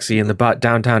taxi in the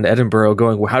downtown Edinburgh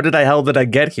going, well, how did I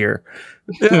get here?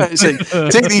 Yeah, it's like,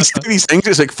 take these things,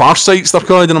 it's like Farsights they're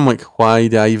called, and I'm like, why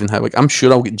do I even have, like, I'm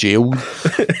sure I'll get jailed.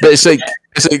 But it's like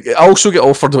I also get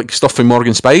offered like stuff from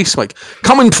Morgan Spice, like,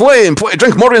 come and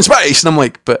drink Morgan Spice, and I'm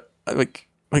like, but like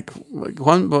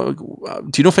one,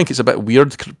 do you not think it's a bit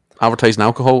weird advertising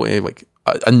alcohol like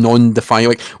a non-defined,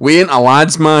 like, we ain't a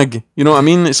lads mag, you know what I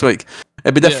mean? It's like,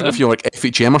 it'd be different if you're like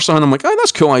FHM or something. I'm like, oh,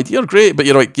 that's a cool idea, great, but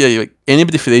you're like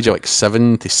anybody for the age of like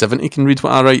 7 to 70 can read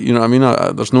what I write, you know what I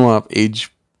mean? There's no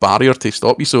age barrier to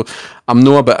stop you, so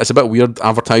it's a bit weird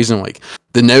advertising like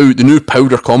the new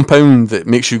powder compound that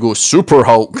makes you go Super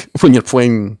Hulk when you're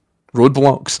playing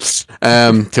Roadblocks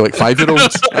to like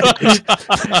 5-year-olds.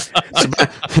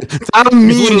 Damn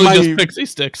me, just pixie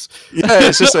sticks. Yeah,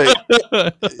 it's just like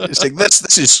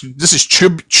this is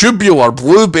tubular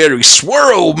blueberry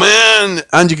swirl, man,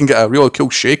 and you can get a really cool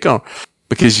shaker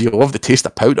because you love the taste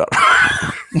of powder.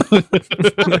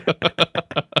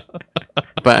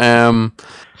 But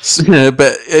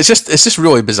it's just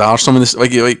really bizarre. Some of this,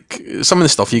 like some of the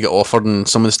stuff you get offered, and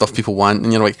some of the stuff people want,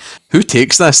 and you're like, who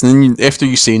takes this? And then after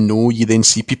you say no, you then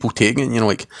see people taking it, and you're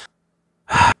like,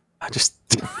 I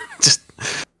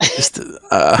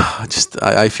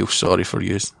feel sorry for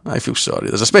you. I feel sorry.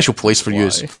 There's a special place for you.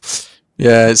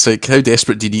 Yeah, it's like, how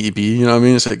desperate do you need to be? You know what I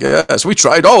mean? It's like, yeah, so we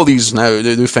tried all these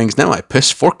new things. Now I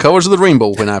piss 4 colors of the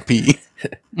rainbow when I pee.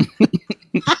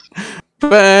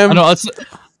 But, I know it's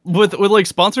with like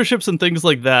sponsorships and things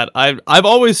like that. I've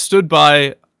always stood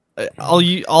by.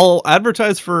 I'll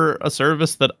advertise for a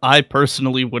service that I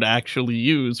personally would actually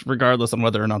use, regardless on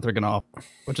whether or not they're gonna offer.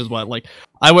 Which is what, like,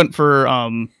 I went for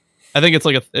I think it's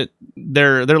like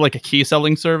they're like a key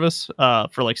selling service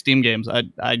for like Steam games.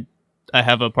 I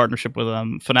have a partnership with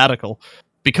Fanatical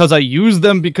because I use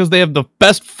them because they have the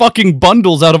best fucking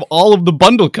bundles out of all of the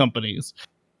bundle companies.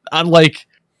 I'm like,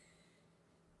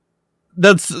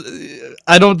 I'm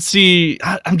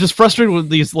just frustrated with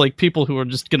these like people who are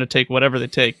just gonna take whatever they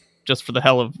take just for the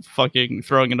hell of fucking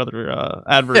throwing another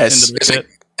advert into the shit.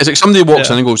 It's like somebody walks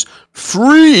in and goes,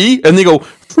 free, and they go,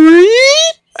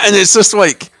 free, and it's just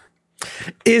like,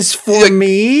 is for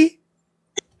me.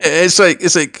 It's like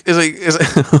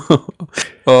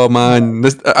oh man,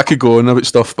 I could go on about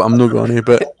stuff, but I'm not going to.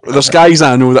 But there's guys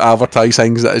I know that advertise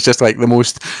things that it's just like the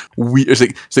most weird. It's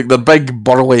like they're big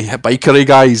burly bikery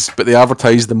guys, but they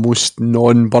advertise the most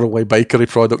non-burly bikery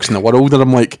products in the world, and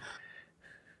I'm like,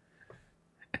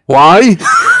 why?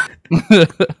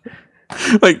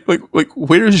 like,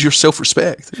 where is your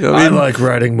self-respect? You know what I mean? I like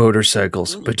riding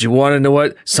motorcycles, but you want to know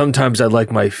what? Sometimes I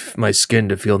like my skin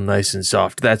to feel nice and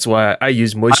soft. That's why I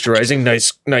use moisturizing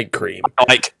night cream.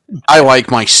 I like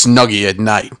my Snuggie at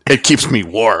night. It keeps me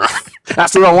warm.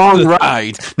 After a long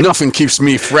ride, nothing keeps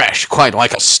me fresh quite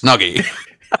like a Snuggie.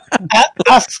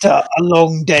 After a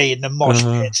long day in the mosh pit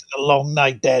and a long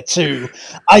night there too,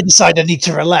 I decide I need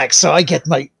to relax, so I get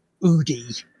my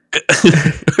Oodie. That's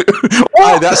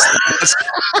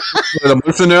what I'm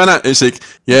looking at it. It's like,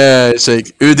 yeah, it's like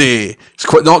Oodie. It's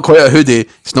not quite a hoodie.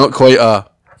 It's not quite a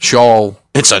shawl.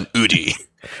 It's an Oodie.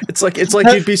 It's like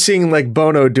you'd be seeing like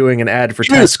Bono doing an ad for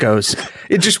Tesco's.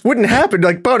 It just wouldn't happen.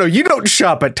 Like, Bono, you don't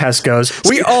shop at Tesco's.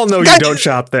 We all know you don't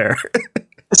shop there.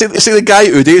 It's like the guy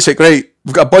Oodie. It's like, right,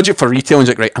 we've got a budget for retail, and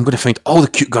it's like, right, I'm going to find all the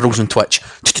cute girls on Twitch.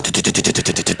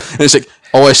 And it's like,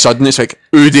 all of a sudden, it's like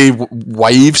Oodie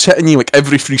wives hitting you like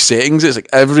every 3 settings. It's like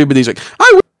everybody's like, I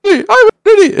want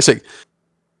Oodie. It's like,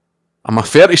 I'm a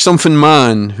 30-something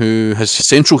man who has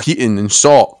central heating and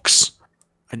socks.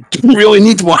 I don't really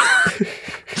need one.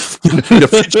 You're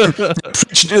preaching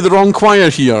to the wrong choir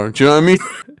here. Do you know what I mean?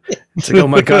 It's like, oh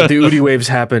my god, the Oodie waves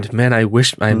happened. Man, I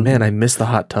miss the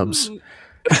hot tubs. When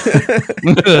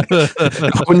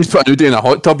you put an Oodie in a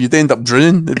hot tub, you'd end up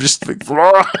drowning. It just like,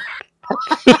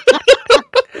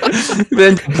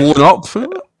 then blown up,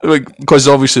 like, because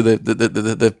obviously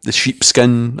the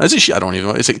sheepskin, is it sheep? I don't even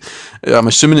know. It's like, I'm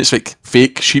assuming it's like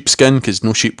fake sheepskin because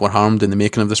no sheep were harmed in the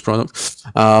making of this product.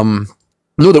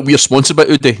 Know that we are sponsored by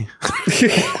Oodie.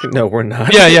 No, we're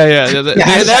not. Yeah. They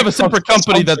have a separate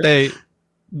company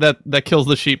that kills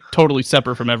the sheep totally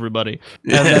separate from everybody.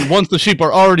 And then once the sheep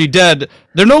are already dead,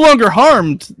 they're no longer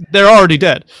harmed. They're already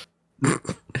dead.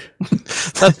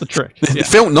 That's the trick. They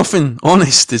felt nothing,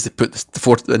 honest, as they put the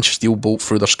 4-inch steel bolt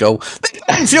through their skull. They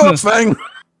didn't feel a thing.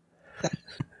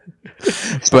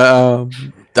 But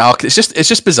it's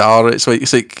just bizarre. It's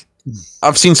like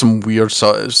I've seen some weird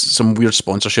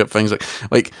sponsorship things,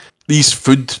 like these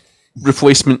food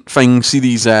replacement things. See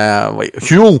these like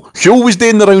Huel was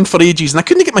doing the round for ages, and I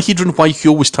couldn't get my head around why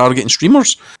Huel was targeting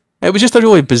streamers. It was just a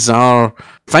really bizarre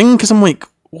thing, because I'm like,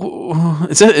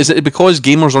 is it because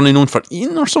gamers are only known for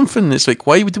eating or something? It's like,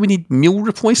 why do we need meal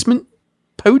replacement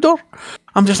powder?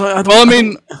 I'm just like,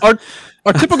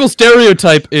 our typical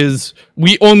stereotype is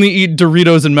we only eat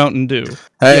Doritos and Mountain Dew.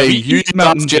 Hey, you eat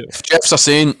Mountain Dew. Jeff's a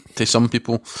saint to some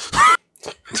people.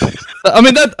 I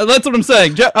mean, that's what I'm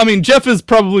saying. Jeff is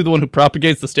probably the one who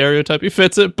propagates the stereotype. He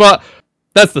fits it, but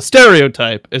that's the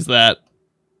stereotype. Is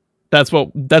that's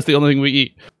the only thing we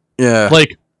eat. Yeah,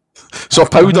 like. So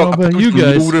powder, you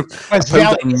guys. Meal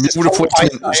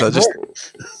replacement.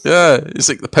 It's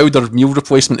like the powder meal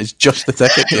replacement is just the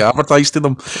ticket they advertise to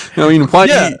them. You know what I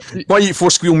mean? Why eat 4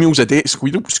 squeal meals a day?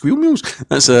 Squeal meals?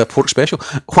 That's a pork special.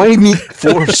 Why eat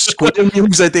 4 squeal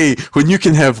meals a day when you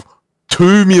can have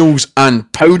 2 meals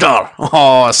and powder?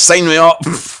 Oh, sign me up.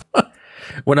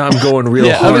 When I'm going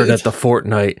real hard at the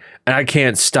Fortnite and I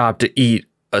can't stop to eat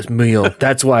a meal,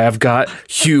 that's why I've got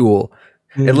Huel.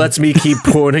 It lets me keep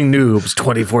pointing noobs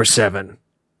 24/7.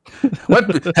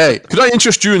 Hey, could I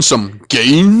interest you in some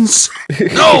gains?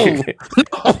 No.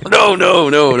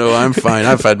 I'm fine.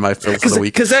 I've had my fill for the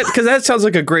week. Because that sounds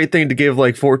like a great thing to give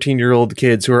like 14-year-old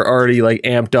kids who are already like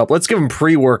amped up. Let's give them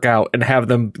pre-workout and have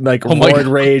them like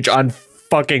roid rage on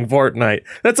fucking Fortnite.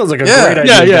 That sounds like a great idea,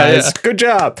 guys. Yeah. Good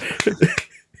job.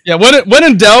 Yeah, when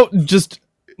in doubt, just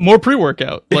more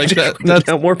pre-workout. Like that's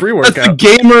more pre-workout. That's the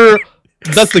gamer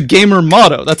That's the gamer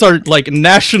motto. That's our like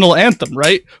national anthem,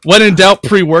 right? When in doubt,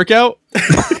 pre-workout.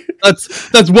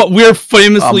 That's what we're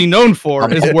famously known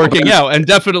for, is working out, and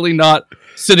definitely not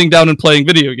sitting down and playing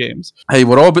video games. Hey,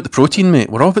 we're all about the protein, mate.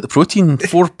 We're all about the protein.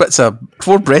 4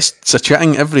 breasts of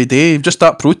chatting every day. Just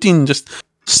that protein, just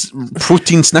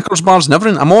protein Snickers bars and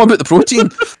everything. I'm all about the protein.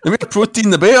 The more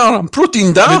protein, the better. I'm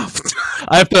protein daft.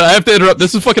 I have to interrupt.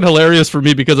 This is fucking hilarious for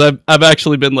me because I've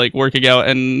actually been like working out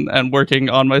and working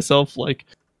on myself, like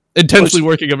intensely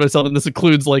working on myself, and this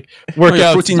includes like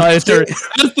workouts, dietary.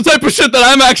 That's the type of shit that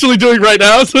I'm actually doing right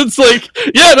now. So it's like,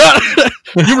 yeah, no,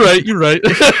 you're right. You're that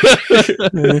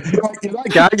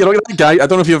guy. I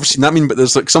don't know if you've ever seen that meme, but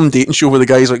there's like some dating show where the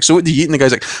guy's like, so what do you eat? And the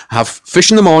guy's like, I have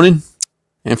fish in the morning,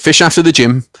 and fish after the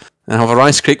gym, and I'll have a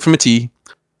rice cake for my tea,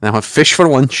 and I'll have fish for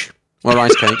lunch, or a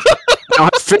rice cake. I'll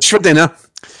have fish for dinner,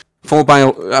 followed by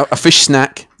a fish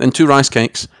snack, then 2 rice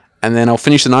cakes, and then I'll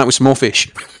finish the night with some more fish.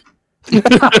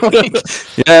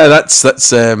 Yeah, that's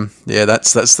some.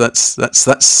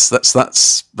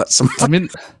 I mean,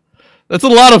 that's a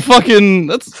lot of fucking.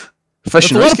 That's fish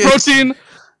and a lot of protein.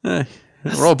 We're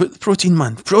all about the protein,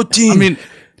 man. Protein. I mean,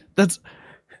 that's.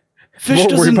 Fish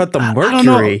Don't worry about the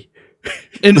mercury.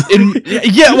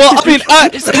 Yeah, well, I mean,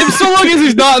 so long as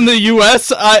he's not in the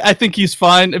U.S., I think he's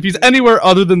fine. If he's anywhere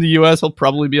other than the U.S., he'll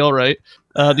probably be all right.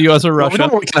 The U.S. or Russia. We don't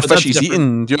know what kind of fish he's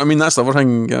eating. Do you know what I mean? That's the other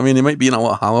thing. I mean, he might be eating a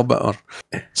lot of halibut or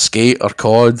skate or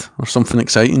cod or something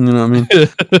exciting. You know what I mean?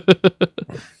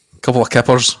 A couple of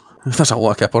kippers. That's a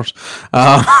lot of kippers.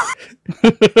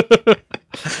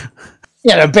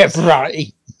 Yeah, a bit of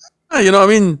variety. You know what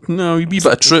I mean? No, you beat a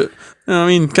bit of truth. You know what I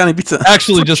mean? Can't he beat it?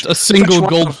 Actually, just a single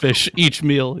goldfish each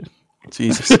meal.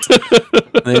 Jesus.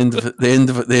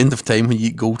 the end of time when you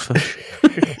eat goldfish.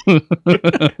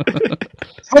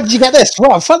 How did you get this?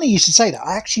 Well, funny you should say that.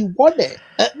 I actually won it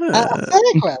at a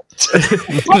fairground.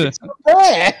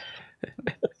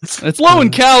 It's low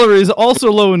in calories,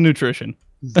 also low in nutrition.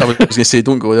 I was going to say,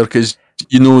 don't go there because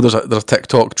you know there's a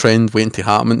TikTok trend waiting to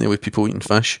happen with people eating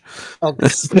fish. Oh,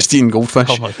 just eating goldfish.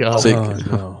 Oh my god!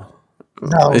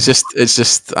 No. It's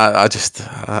just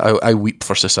I weep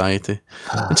for society,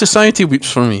 and society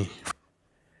weeps for me.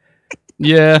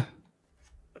 Yeah.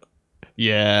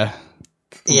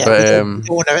 But, don't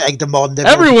want to egg them on.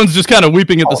 Everyone's just kind of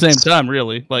weeping at the same time,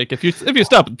 really. Like if you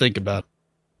stop and think about it,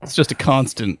 it's just a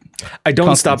constant. I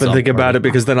don't stop and think about it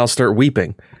because then I'll start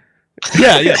weeping.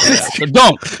 Yeah. So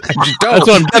don't. That's what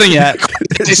I'm getting at.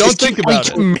 Don't think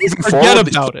about it. Forget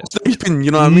about it.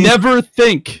 You know what I mean? Never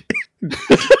think.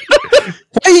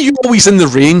 Why are you always in the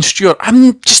rain, Stuart?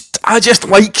 I just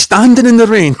like standing in the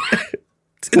rain.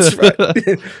 It's right.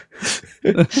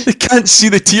 I can't see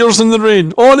the tears in the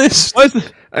rain. Honest.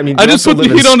 I mean, I just put the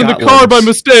heat on in the car by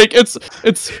mistake.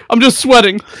 I'm just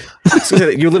sweating.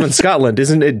 You live in Scotland,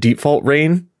 isn't it default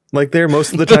rain like there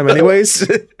most of the time anyways?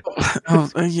 We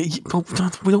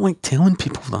don't like telling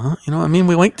people that, you know what I mean?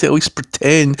 We like to at least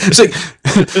pretend. It's like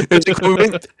when we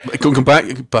went, going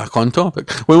back on topic,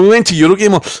 when we went to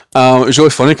Eurogamer, it was really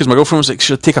funny because my girlfriend was like,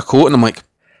 should I take a coat? And I'm like,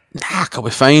 nah, I'll be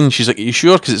fine. She's like, are you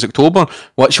sure? Because it's October.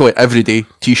 Literally every day,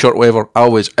 t-shirt, whatever, I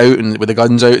was out and with the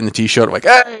guns out and the t-shirt, like,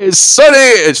 hey, it's sunny.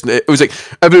 It was like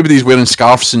everybody's wearing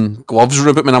scarves and gloves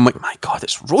around me, and I'm like, my god,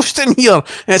 it's roasting here.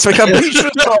 And it's like a beach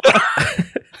resort.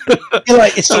 You're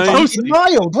like, it's so fucking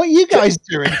mild. What are you guys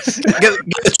doing? Get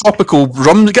the tropical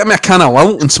drums. Get me a can of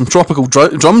Wilt and some tropical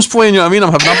drums playing. You know what I mean?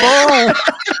 I'm having a ball.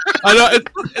 I know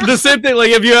it's the same thing.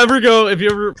 Like if you ever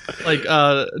like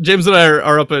James and I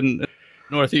are up in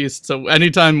Northeast, so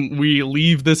anytime we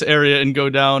leave this area and go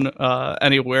down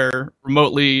anywhere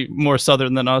remotely more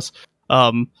southern than us,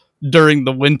 during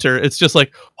the winter, it's just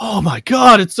like, oh my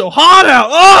god, it's so hot out.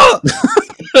 Oh!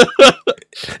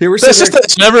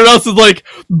 And everyone else is like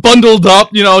bundled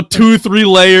up, 2-3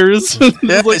 layers.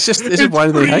 Yeah, it's one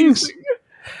of the things.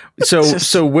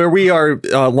 So where we are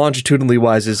longitudinally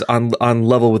wise is on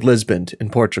level with Lisbon in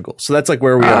Portugal. So that's like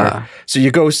where we are. So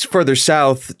you go further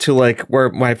south to like where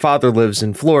my father lives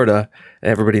in Florida.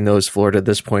 Everybody knows Florida at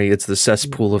this point. It's the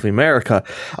cesspool of America.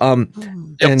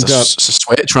 It's a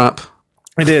sweat trap.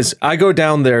 It is. I go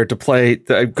down there to play.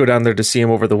 I go down there to see him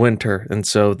over the winter, and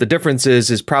so the difference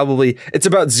is probably it's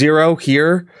about 0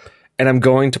 here, and I'm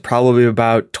going to probably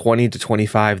about 20 to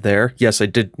 25 there. Yes, I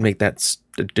did make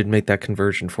that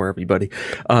conversion for everybody.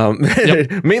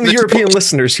 Mainly European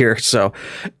listeners here. So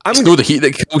it's not the heat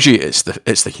that kills you. It's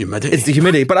the humidity. It's the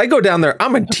humidity. But I go down there.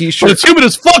 I'm in t-shirt. It's humid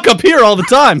as fuck up here all the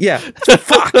time. Yeah.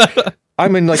 Fuck.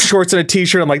 I'm in like shorts and a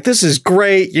t-shirt. I'm like, this is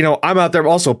great. You know, I'm out there. I'm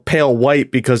also pale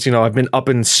white because, you know, I've been up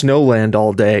in snowland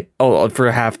all day.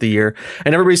 For half the year.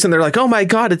 And everybody's sitting there like, oh my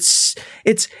God, it's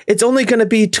only going to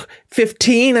be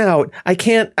 15 out. I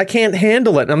can't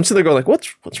handle it. And I'm sitting there going like,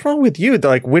 what's wrong with you? The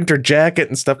like winter jacket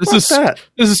and stuff. This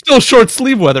is still short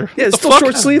sleeve weather. Yeah, it's still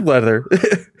short sleeve weather.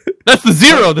 That's the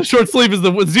zero. The short sleeve is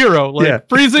the zero. Like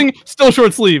freezing, still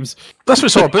short sleeves. That's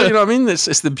what's all about. You know what I mean?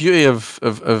 It's the beauty of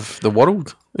the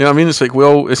world. You know what I mean? It's like,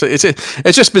 well, it's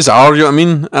just bizarre. You know what I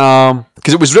mean?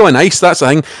 Because it was really nice. That's the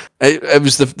thing. It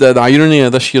was the irony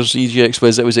of this year's EGX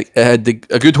was it had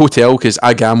a good hotel because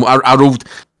I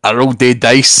rolled dead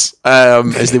dice,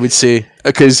 as they would say.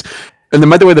 Because in the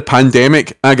middle of the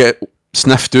pandemic, I get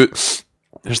sniffed out.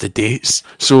 There's the dates,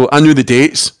 so I knew the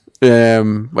dates.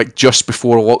 Like just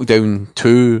before lockdown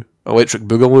 2, Electric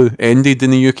Boogaloo ended in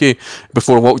the UK.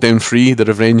 Before lockdown 3, the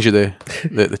Revenge of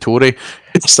the Tory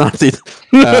started.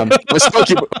 Let's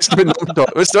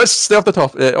stay off the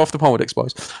top, off the politics,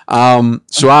 boys.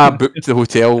 So I booked the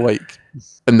hotel like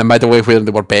in the middle of where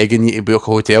they were begging you to book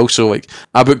a hotel. So like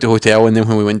I booked a hotel, and then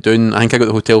when we went down, I think I got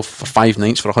the hotel for 5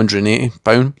 nights for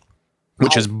 £180.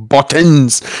 Which is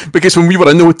buttons, because when we were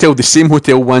in the hotel, the same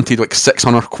hotel wanted like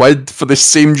 600 quid for the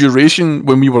same duration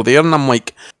when we were there, and I'm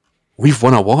like, we've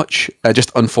won a watch.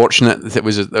 Just unfortunate that it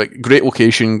was a great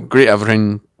location, great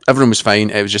everything was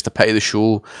fine. It was just a pity the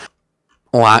show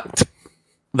lacked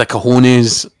the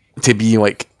cojones to be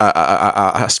like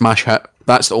a smash hit.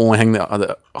 That's the only thing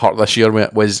that hurt this year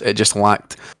was it just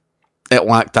lacked. It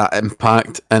lacked that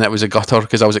impact, and it was a gutter,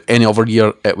 because I was like, any other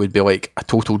year it would be like a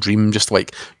total dream, just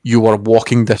like you were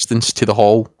walking distance to the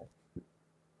hall,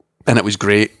 and it was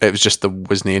great. It was just there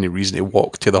wasn't any reason to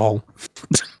walk to the hall.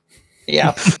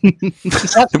 Yeah,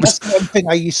 that's the one thing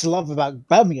I used to love about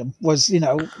Birmingham was, you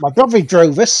know, my brother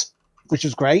drove us, which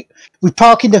was great. We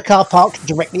park in the car park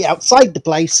directly outside the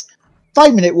place.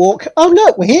 5-minute walk. Oh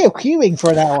look, we're here queuing for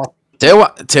an hour. Tell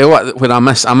you what, when I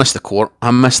miss the court.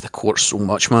 I miss the court so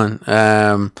much, man.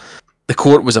 The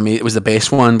court was amazing. It was the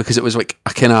best one because it was like a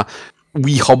kind of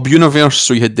wee hub universe.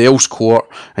 So you had Dell's Court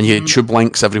and you had tube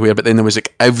links everywhere, but then there was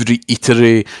like every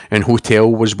eatery and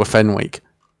hotel was within like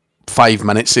 5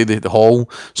 minutes of the hall.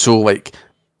 So like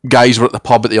guys were at the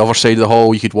pub at the other side of the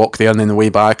hall. You could walk there, and then the way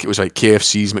back it was like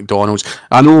KFC's, McDonald's.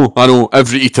 I know.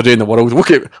 Every eatery in the world. Look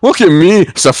at me,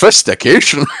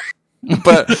 sophistication.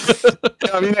 But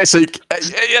I mean, it's like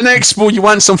an expo, you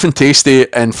want something tasty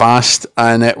and fast,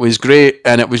 and it was great,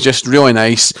 and it was just really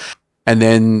nice. And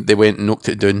then they went and knocked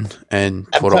it down and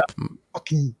tore up.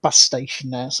 Fucking bus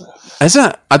station there. So. Is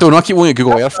it? I don't know. I keep looking at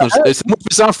Google Earth. It's the most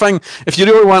bizarre thing. If you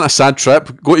really want a sad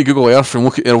trip, go to Google Earth and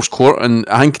look at Earl's Court. And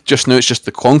I think just now it's just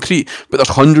the concrete, but there's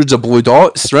hundreds of blue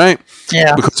dots, right?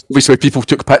 Yeah. Because obviously people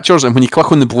took pictures, and when you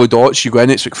click on the blue dots, you go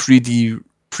in. It's like 3D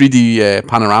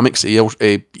panoramics,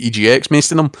 EGX,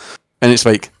 most of them, and it's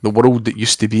like the world that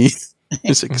used to be.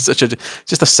 It's like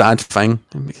just a sad thing.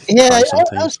 Yeah,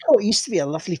 Earl's Court used to be a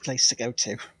lovely place to go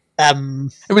to.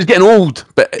 It was getting old,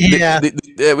 but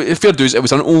fair dues, it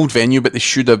was an old venue, but they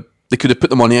could have put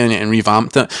the money in it and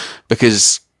revamped it,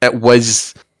 because it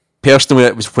was personally,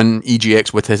 it was when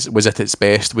EGX was at its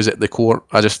best, was at the court.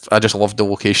 I just loved the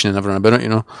location and everything about it, you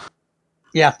know.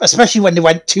 Yeah, especially when they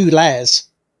went 2 layers.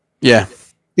 Yeah.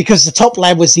 Because the top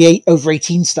layer was the over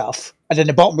 18 stuff, and then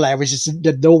the bottom layer was just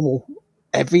the normal,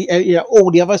 all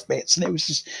the other bits, and it was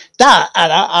just that at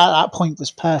that point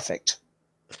was perfect.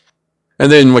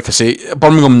 And then, like I say,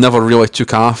 Birmingham never really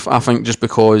took off. I think just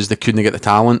because they couldn't get the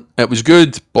talent. It was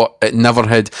good, but it never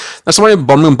had. That's why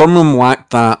Birmingham lacked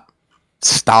that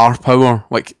star power,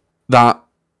 like that,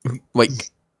 like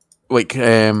don't get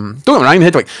me wrong, they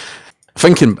had like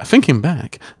thinking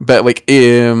back, but like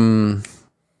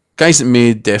guys that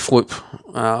made Deathloop.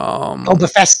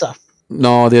 Bethesda.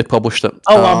 No, they had published it.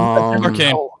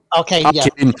 Arcane. Okay, yeah.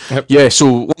 Yep. Yeah, so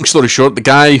long story short, the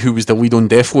guy who was the lead on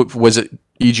Deathloop was at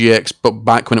EGX, but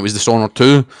back when it was Dishonored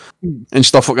 2 and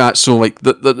stuff like that. So like,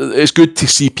 it's good to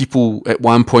see people at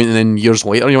one point, and then years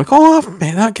later, you're like, oh, I've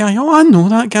met that guy. Oh, I know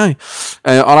that guy.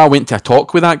 Or I went to a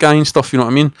talk with that guy and stuff. You know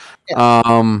what I mean?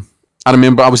 Yeah. I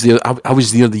remember I was there. I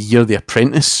was there the year The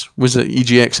Apprentice was at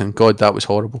EGX, and God, that was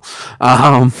horrible.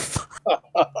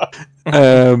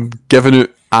 Giving out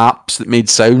apps that made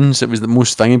sounds. It was the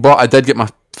most thing. But I did get my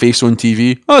face on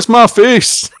TV. Oh, it's my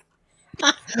face.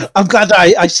 I'm glad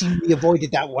I seem we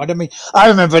avoided that one. I mean, I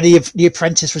remember the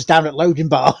Apprentice was down at Loading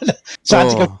Bar, so I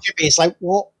had to go to Jimmy. It's like,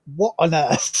 what on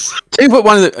earth? Tell you what,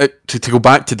 one of the to go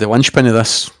back to the linchpin of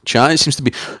this chat, it seems to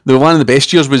be one of the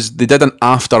best years was they did an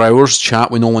after hours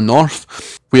chat with Nolan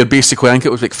North, where basically I think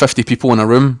it was like 50 people in a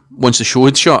room once the show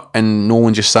had shut, and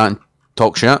Nolan just sat and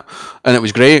talked shit, and it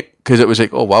was great. because it was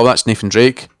like, oh wow, that's Nathan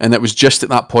Drake, and it was just at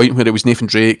that point where it was Nathan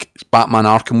Drake, Batman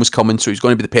Arkham was coming, so he's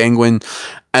going to be the Penguin,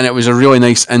 and it was a really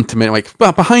nice, intimate, like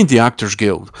behind the Actors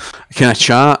Guild kind of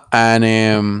chat, and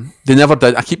they never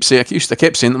did. I kept saying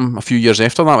to them a few years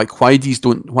after that, like, why do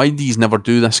you never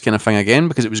do this kind of thing again?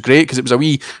 Because it was great, because it was a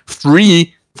wee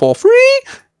free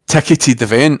ticketed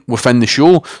event within the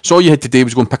show, so all you had to do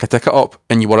was go and pick a ticket up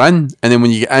and you were in, and then when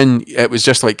you get in, it was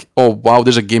just like, oh wow,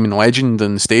 there's a gaming legend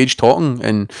on the stage talking,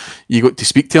 and you got to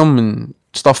speak to him and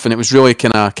stuff, and it was really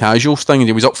kind of casual thing, and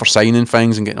he was up for signing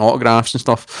things and getting autographs and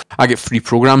stuff. I get free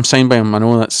programs signed by him. I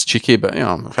know that's cheeky, but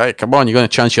hey, come on, you're going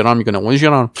to chance your arm, you're going to lose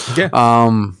your arm. Yeah.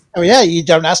 Oh yeah, you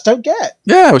don't ask, don't get.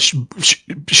 Yeah,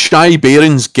 Shy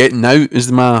Barons getting out,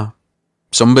 as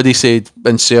somebody said,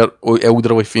 insert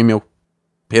elderly female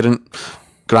parent,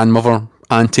 grandmother,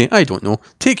 auntie, I don't know.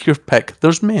 Take your pick.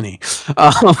 There's many.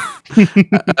 But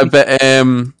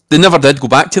they never did go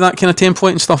back to that kind of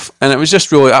template and stuff. And it was just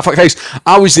really... I thought, guys,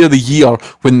 I was there the year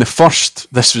when this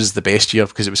was the best year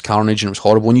because it was Carnage and it was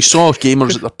horrible. And you saw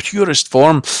gamers at their purest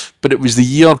form. But it was the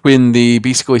year when they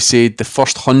basically said the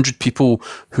first 100 people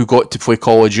who got to play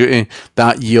Call of Duty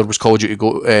that year was Call of Duty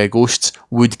Ghosts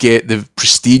would get the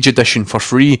Prestige Edition for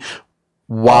free.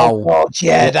 Wow. Oh, God,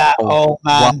 yeah, that. Oh,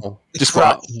 man. Wow. Just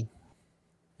what? You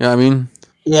know what I mean?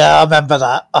 Yeah, I remember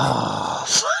that. Oh.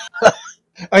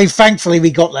 I mean, thankfully, we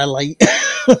got there late.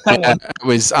 I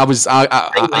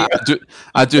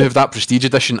do have that Prestige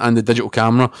Edition and the digital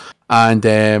camera. And,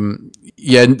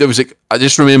 there was like, I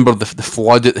just remember the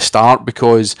flood at the start,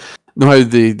 because you know how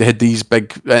they had these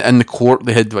big, in the court,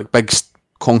 they had like big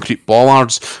concrete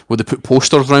bollards where they put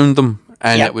posters around them.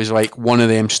 And It was like one of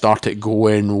them started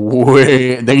going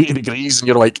way 90 degrees, and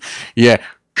you're like, yeah,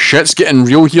 shit's getting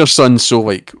real here, son. So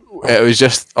like, it was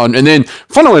just on. And then,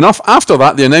 funnily enough, after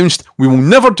that, they announced we will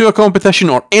never do a competition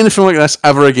or anything like this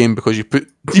ever again, because you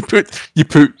put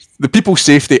the people's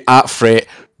safety at threat.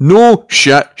 No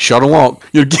shit, Sherlock.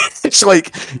 It's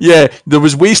like, yeah, there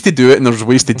was ways to do it, and there was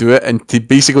ways to do it, and to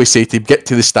basically say to get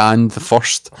to the stand the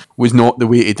first was not the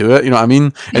way to do it. You know what I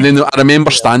mean? And then I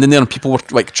remember standing there, and people were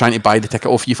like trying to buy the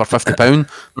ticket off you for £50.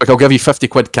 Like, I'll give you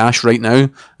 £50 cash right now,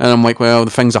 and I'm like, well,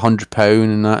 the thing's £100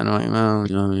 and that, and I'm like, well,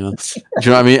 you know. Do you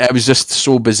know what I mean? It was just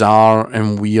so bizarre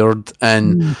and weird,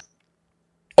 and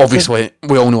obviously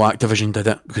we all know Activision did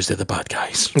it because they're the bad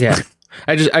guys. Yeah.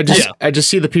 I just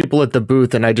see the people at the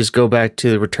booth, and I just go back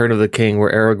to Return of the King, where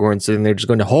Aragorn's sitting there just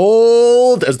going to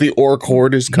hold as the orc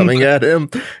horde is coming at him,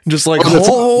 just like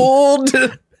hold.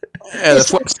 Yeah,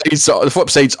 the flip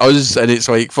side's us, and it's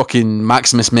like fucking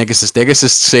Maximus Megasus Degasus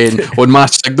saying on my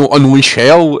signal, unleash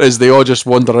hell, as they all just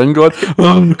wander in going,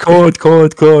 oh God.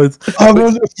 I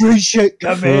want the free shit,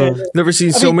 come in. Never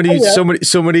seen so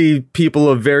many people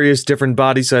of various different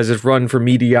body sizes run for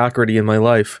mediocrity in my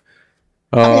life.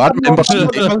 I remember.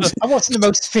 I wasn't the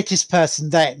most fittest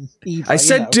person then. Either, I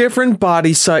said different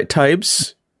body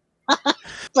types. But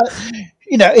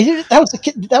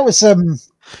that was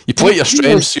you play your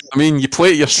strengths. You know what I mean, you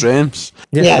play your strengths.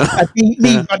 Yeah,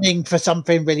 me running for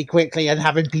something really quickly and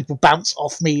having people bounce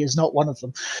off me is not one of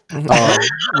them.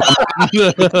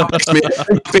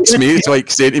 It's me. It's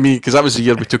like saying to me, because that was the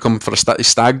year we took him for a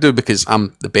stag do, because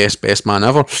I'm the best man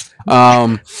ever.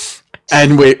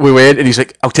 And we went, and he's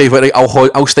like, I'll tell you what, right,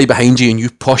 I'll stay behind you and you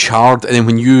push hard, and then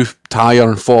when you tire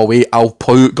and fall away, I'll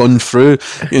pull out gun through.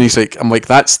 And he's like, I'm like,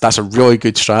 that's a really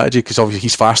good strategy, because obviously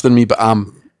he's faster than me, but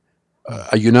I'm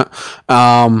a unit.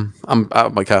 I'm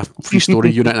like a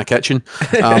three-story unit in a kitchen.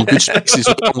 Good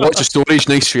spaces, lots of storage,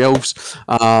 nice shelves.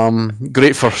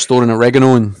 Great for storing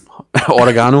oregano and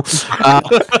oregano.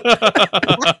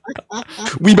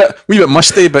 Wee bit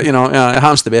musty, but it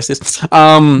happens to the bestest.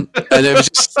 And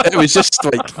it was just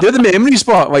like, they're the memories,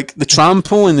 but like the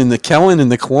trampling and the killing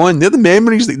and the clawing, they're the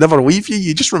memories that never leave you.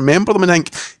 You just remember them and think,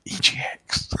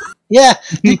 EGX. Yeah,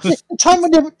 the time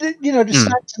when the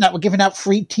snacks and that were giving out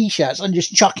free T-shirts and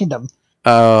just chucking them.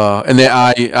 And then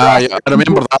I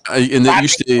remember that, and it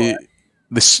used to.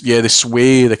 The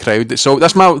sway, the crowd. So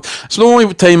that's the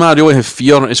only time I really have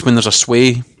fear is when there's a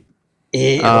sway.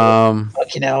 I'm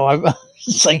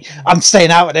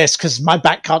staying out of this because my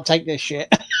back can't take this shit.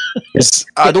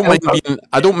 I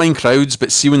don't mind crowds,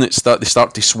 but see when they start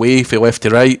to sway from left to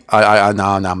right. I'm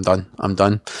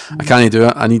done. I can't do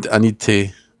it. I need to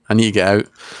get out.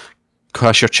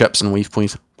 Crash your chips and leave,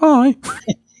 please. Bye.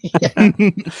 It's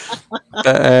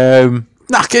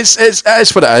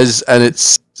what it is, and it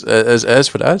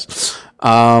is what it is.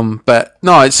 But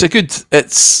no, it's a good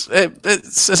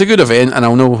event, and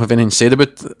I'll not have anything said about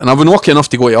it. And I've been lucky enough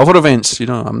to go to other events.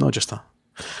 I'm not just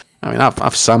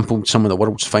I've sampled some of the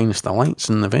world's finest delights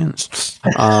and events.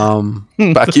 But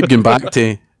I keep going back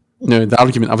to No, the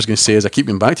argument I was going to say is I keep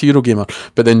going back to Eurogamer,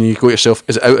 but then you go to yourself,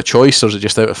 is it out of choice or is it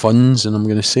just out of funds? And I'm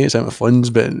going to say it's out of funds,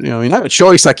 but out of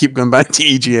choice, I keep going back to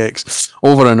EGX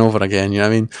over and over again.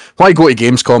 Why go to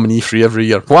Gamescom and E3 every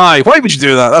year? Why would you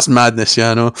do that? That's madness.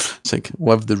 It's like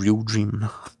live the real dream.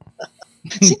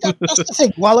 See, that's the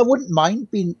thing. While I wouldn't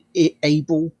mind being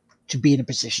able to be in a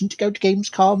position to go to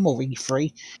Gamescom or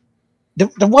E3, the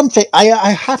one thing I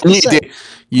have to say,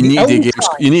 you need to do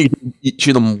you need to do each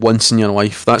of them once in your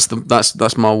life.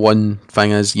 That's my one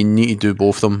thing, is you need to do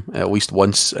both of them at least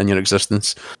once in your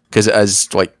existence, because it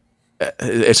is like,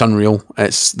 it's unreal.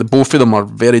 Both of them are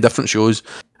very different shows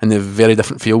and they have very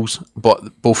different feels,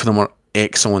 but both of them are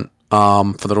excellent for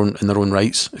in their own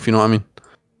rights, if you know what I mean.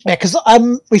 Yeah, because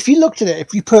if you looked at it,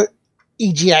 if you put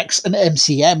EGX and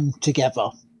MCM together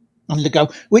and go,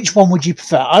 which one would you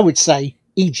prefer? I would say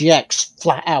EGX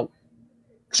flat out,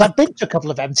 because I've been to a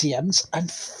couple of MCMs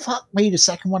and fuck me, the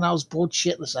second one I was bored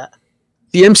shitless at.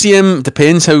 The MCM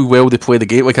depends how well they play the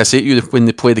game. Like I say to you, when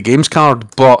they play the games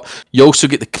card, but you also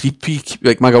get the creepy.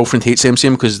 Like my girlfriend hates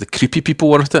MCM because the creepy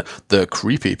people are at it. The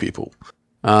creepy people.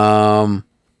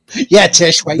 Yeah,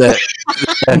 Tish, wait. The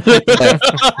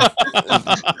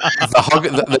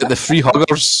free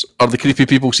huggers are the creepy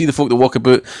people. See the folk that walk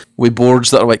about with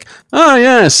boards that are like,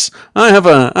 yes, I have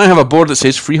a board that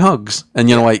says free hugs, and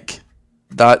you're like,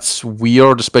 that's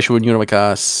weird, especially when you're like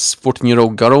a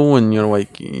 14-year-old girl and you're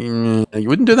like, you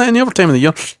wouldn't do that any other time of the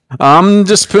year. I'm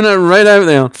just putting it right out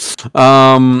there.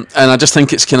 And I just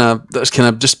think it's kind of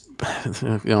just,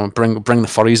 bring the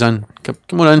furries in.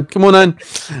 Come on in.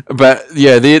 But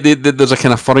yeah, there's a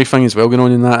kind of furry thing as well going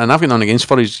on in that, and I've got nothing against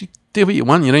furries. You do what you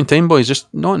want, your own time, boys, just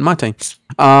not in my time.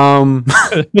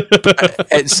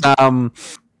 It's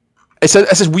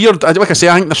just weird. Like I say,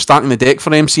 I think they're starting the deck for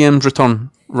MCM's return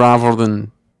rather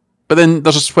than. But then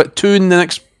there's 2 in the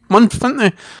next month, isn't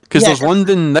there? Because there's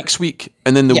London next week,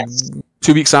 and then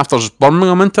 2 weeks after there's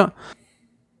Birmingham, isn't it?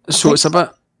 So it's a bit.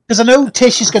 Because I know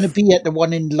Tish is going to be at the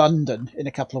one in London in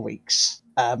a couple of weeks.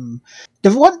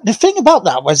 The thing about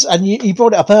that was, and you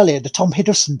brought it up earlier, the Tom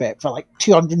Hiddleston bit for like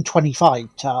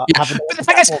 $225 to have. But the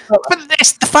thing is,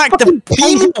 it's the fact that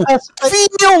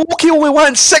female Loki only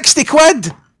wants 60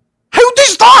 quid. How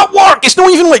does that work? It's not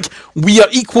even like we are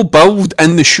equal build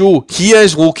in the show. He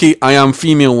is Loki, I am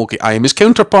female Loki. I am his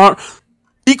counterpart.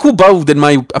 Equal build, in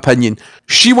my opinion.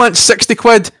 She wants 60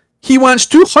 quid. He wants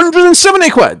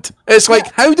 270 quid. It's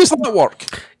like, how does that work?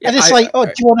 And it's do you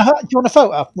want a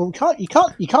photo? Well, you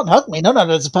can't hug me. No,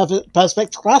 there's a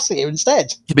perfect class here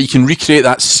instead. Yeah, but you can recreate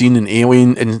that scene in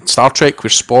Alien in Star Trek where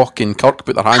Spock and Kirk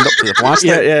put their hand up to the plastic.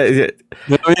 Yeah. You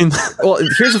know what I mean? Well,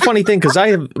 here's a funny thing, because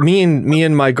me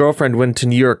and my girlfriend went to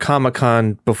New York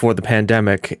Comic-Con before the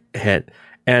pandemic hit,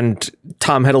 and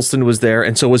Tom Hiddleston was there,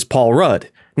 and so was Paul Rudd.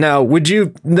 Now,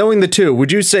 knowing the two,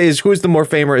 would you say who's the more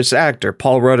famous actor,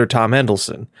 Paul Rudd or Tom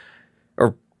Hiddleston?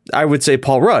 Or I would say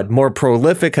Paul Rudd, more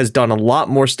prolific, has done a lot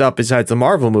more stuff besides the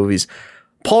Marvel movies.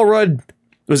 Paul Rudd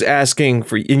was asking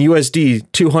for, in USD,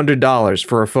 $200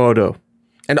 for a photo,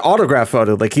 an autograph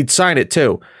photo, like he'd sign it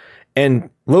too. And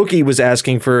Loki was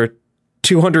asking for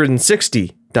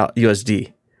 $260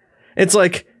 USD. It's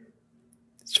like,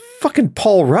 it's fucking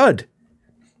Paul Rudd.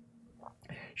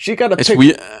 She got a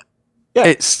pick. Yeah.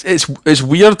 It's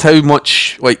weird how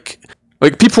much like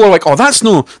people are like, oh, that's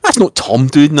not Tom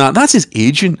doing that. That's his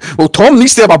agent. Well, Tom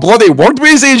needs to have a bloody word with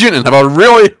his agent and have a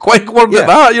really quick word at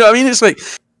that. You know what I mean? It's like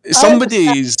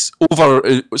somebody's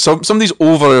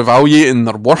over-evaluating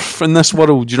their worth in this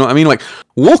world. You know what I mean? Like,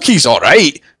 Loki's all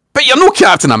right, but you're no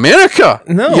Captain America.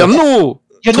 No,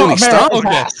 you're Tony not Stark.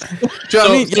 Okay. Do you know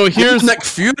what I mean? So here's Nick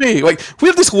Fury. Like,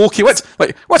 where does Loki? Let's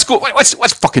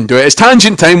fucking do it. It's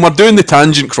tangent time. We're doing the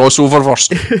tangent crossover verse.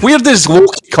 Where does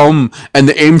Loki come in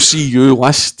the MCU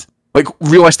list? Like,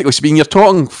 realistically speaking, you're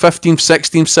talking 15th,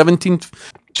 16th, 17th.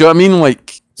 Do you know what I mean?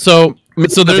 Like, so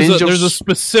there's a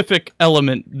specific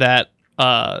element that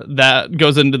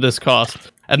goes into this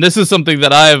cost, and this is something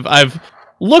that I've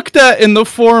looked at in the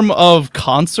form of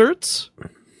concerts,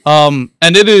 and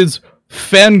it is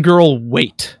fangirl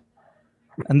weight.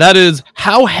 And that is,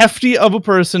 how hefty of a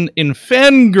person in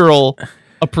fangirl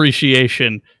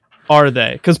appreciation are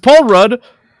they? Because Paul Rudd,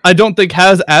 I don't think,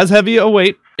 has as heavy a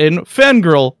weight in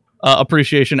fangirl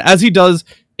appreciation as he does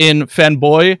in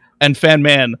fanboy and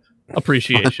fanman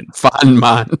appreciation. Fan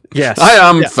man. Yes. I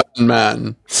am fan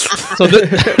man. So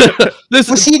this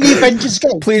Was he in the Avengers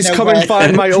game? Please come and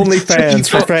find my OnlyFans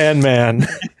for fan man.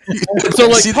 So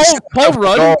like Paul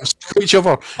Rudd, each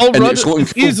other, Paul Rudd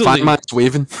is easily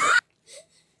waving.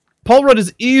 Paul Rudd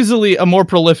is easily a more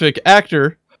prolific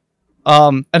actor,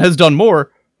 and has done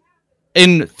more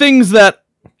in things that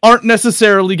aren't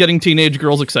necessarily getting teenage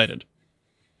girls excited.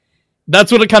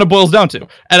 That's what it kind of boils down to.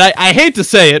 And I hate to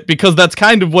say it because that's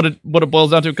kind of what it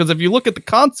boils down to. Because if you look at the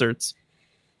concerts,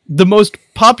 the most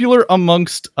popular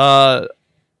amongst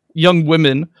young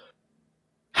women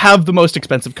have the most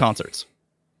expensive concerts.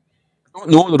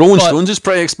 No, the Rolling Stones is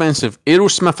pretty expensive.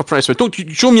 Aerosmith are pretty expensive. Don't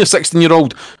you show me a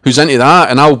 16-year-old who's into that,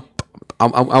 and I'll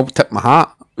tip my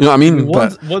hat. You know what I mean?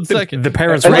 One second. The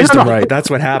parents raised them right. That's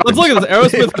what happened. Let's look at this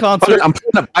Aerosmith concert.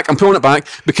 I'm pulling it back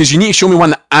because you need to show me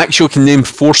one that actually can name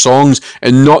 4 songs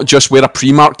and not just wear a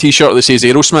Primark t-shirt that says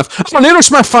Aerosmith. I'm an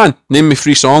Aerosmith fan. Name me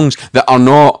 3 songs that are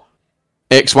not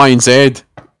X, Y, and Z.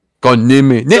 God, name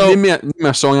me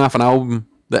a song off an album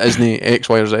that isn't X,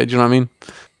 Y, or Z. Do you know what I mean?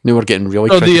 They were getting really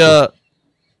critical.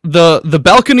 The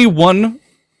Balcony 1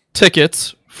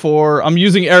 tickets for... I'm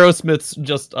using Aerosmith's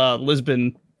just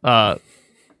Lisbon...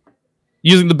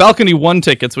 using the Balcony 1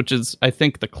 tickets, which is, I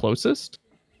think, the closest.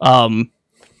 That'd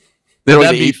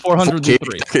be 403.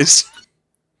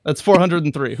 That's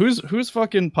 403. Who's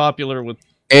fucking popular with...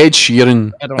 Ed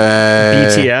Sheeran.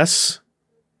 BTS?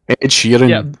 Ed Sheeran.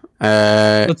 Yeah.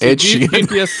 Ed Sheeran.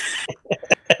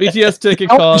 BTS ticket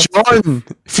cost... John,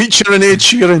 featuring Ed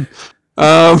Sheeran.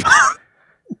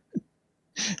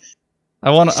 I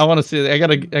want to see it. I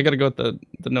gotta go with the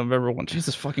November one.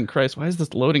 Jesus fucking Christ! Why is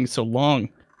this loading so long?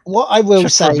 What I will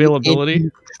say availability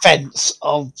in defense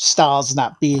of stars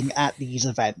not being at these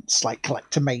events like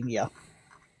Collectomania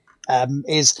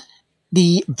is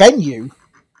the venue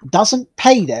doesn't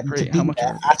pay them to be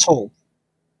there at all.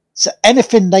 So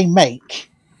anything they make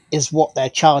is what they're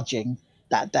charging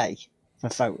that day for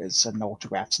photos and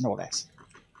autographs and all this.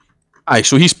 Aye,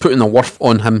 so he's putting the worth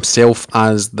on himself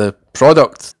as the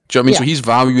product. Do you know what I mean? Yeah. So he's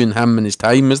valuing him and his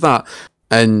time as that.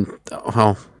 And,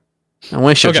 well,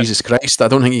 unless you're Jesus Christ, I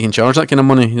don't think you can charge that kind of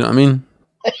money. You know what I mean?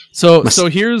 So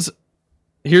here's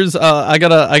I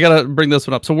gotta bring this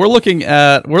one up. So we're looking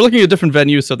at different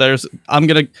venues. So I'm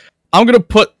gonna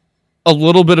put a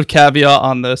little bit of caveat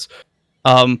on this.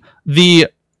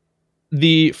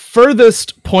 The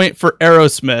furthest point for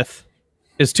Aerosmith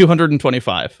is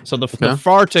 225. So the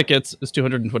far tickets is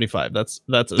 225. That's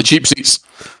the cheap seats.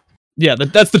 Yeah,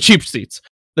 that's the cheap seats.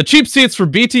 The cheap seats for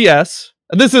BTS.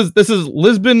 And this is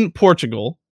Lisbon,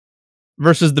 Portugal,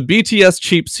 versus the BTS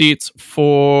cheap seats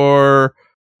for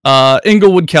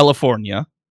Inglewood, California,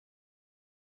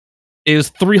 is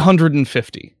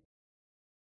 $350.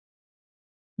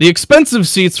 The expensive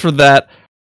seats for that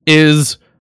is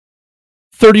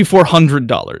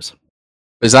 $3,400.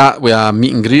 Is that with a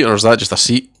meet and greet, or is that just a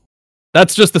seat?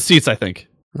 That's just the seats, I think.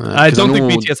 I don't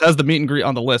think BTS has the meet and greet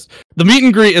on the list. The meet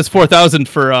and greet is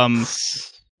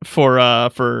 $4,000 for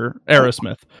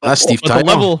Aerosmith. That's Steve Tyler.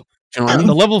 The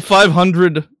level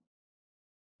 500.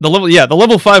 The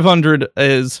level 500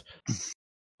 is.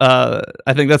 I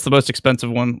think that's the most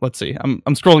expensive one. Let's see. I'm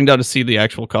scrolling down to see the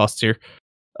actual costs here.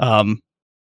 Oh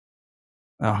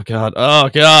god. Oh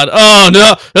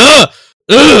no.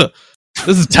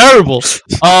 This is terrible. Is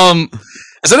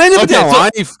there anybody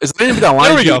alive? Is there anybody alive?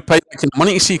 There we go. Pay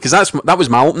money to see, because that was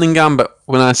my opening gambit.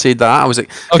 When I said that, I was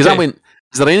like, because I went,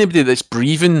 is there anybody that's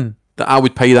breathing that I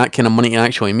would pay that kind of money to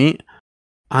actually meet?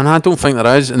 And I don't think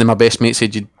there is. And then my best mate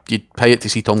said you'd pay it to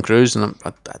see Tom Cruise, and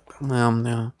that's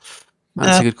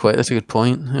a good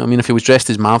point. I mean, if he was dressed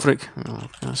as Maverick,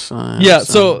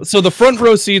 so the front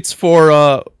row seats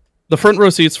for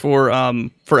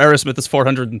Aerosmith is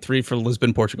 403 for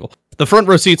Lisbon, Portugal. The front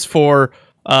row seats for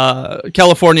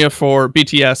California for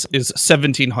BTS is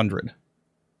 1,700.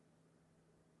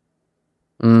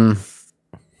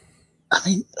 I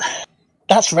mean,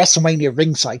 that's WrestleMania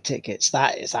ringside tickets.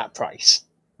 That is that price.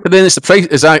 But then it's the price.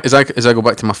 As I go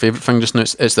back to my favorite thing just now,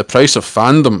 it's the price of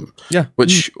fandom. Yeah,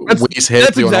 which weighs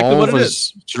heavily on all of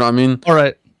us. Do you know what I mean? All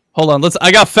right, hold on.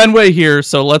 I got Fenway here,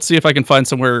 so let's see if I can find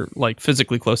somewhere like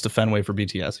physically close to Fenway for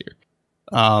BTS here.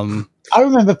 I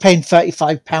remember paying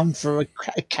 £35 for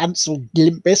a cancelled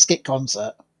Limp Bizkit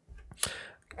concert.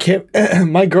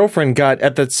 My girlfriend got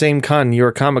at that same con, New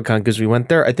York Comic Con, because we went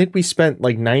there. I think we spent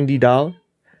like $90.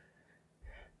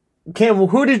 Cam,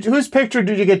 whose picture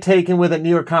did you get taken with at New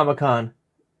York Comic Con?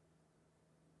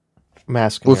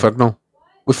 Mask. With Frignal.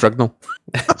 Which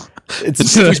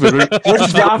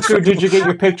doctor did you get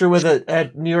your picture with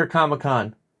at New York Comic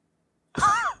Con?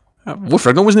 Wolf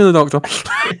Frignal wasn't the doctor.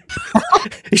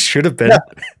 He should have been. Yeah.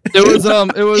 It was.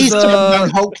 He's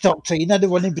the Hulk Doctor. You know, the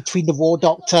one in between the War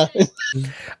Doctor. He's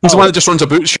the one that just runs a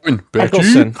boot showing.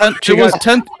 Eccleston. It was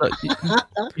 10th.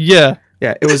 Yeah.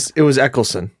 Yeah. It was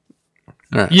Eccleston.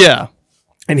 Right. Yeah.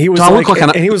 And he was like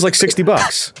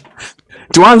 $60.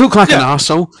 Do I look like an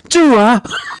arsehole? Do I?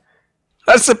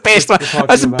 That's the best.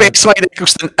 That's the best line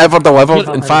Eccleston ever delivered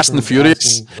in Fast and the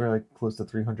Furious. We're like close to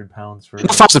 300 pounds for.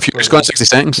 Fast and the Furious gone 60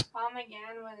 seconds. Tom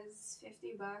again was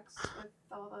 $50 with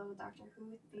all the Doctor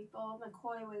Who people.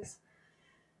 McCoy was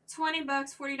 $20,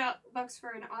 $40 for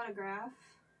an autograph.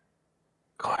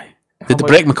 Did they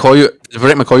break McCoy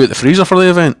out the freezer for the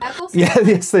event? Yeah,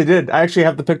 yes, they did. I actually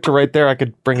have the picture right there. I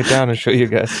could bring it down and show you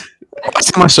guys.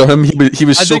 Last time I saw him, he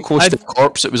was so close to the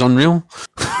corpse, it was unreal.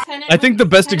 I think the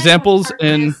best examples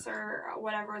in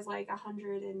whatever was like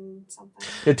 100 and something.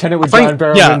 Yeah, Tenet with John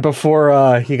Barrowman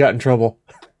before he got in trouble.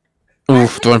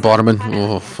 Oh, John Barrowman. I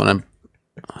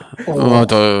don't know about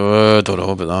that.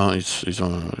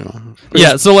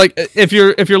 Yeah, so like if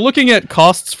you're looking at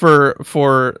costs for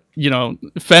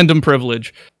fandom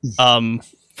privilege,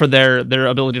 for their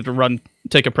ability to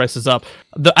take prices up,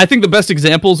 I think the best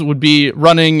examples would be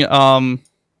running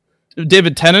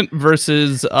David Tennant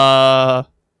versus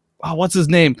what's his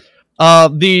name?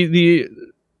 The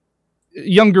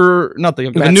younger, not the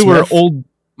younger, Matt the newer Smith? old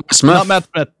Smith. Not Matt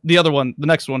Smith, the other one, the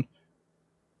next one.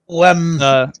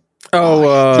 Jodie.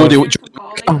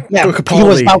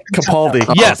 Capaldi.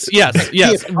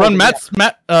 Yes.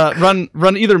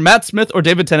 Run either Matt Smith or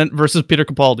David Tennant versus Peter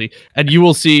Capaldi, and you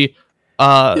will see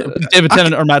David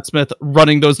Tennant or Matt Smith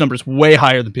running those numbers way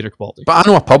higher than Peter Capaldi. But I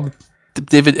know a pub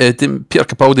Peter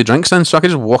Capaldi drinks in, so I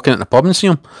could just walk in at the pub and see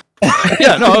him.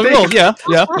 Yeah, no, I will. Yeah,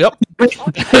 yep.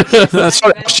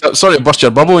 sorry to bust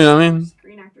your bubble, you know what I mean?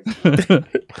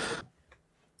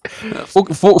 Folk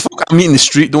I meet in the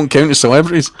street don't count as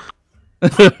celebrities.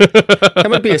 That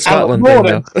might be a Scotland thing,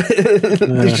 though.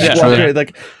 Yeah,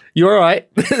 like, you all right?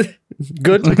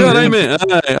 Good, I mean,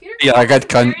 yeah, I got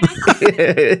cunt.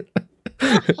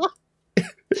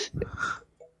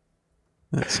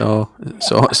 It's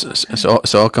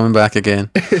all coming back again.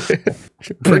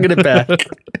 Bringing it back.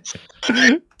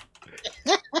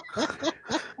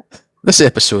 This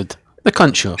episode, the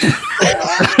cunt show.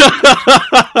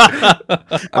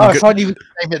 I thought you would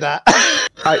name it that.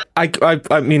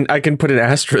 I mean, I can put an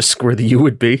asterisk where the U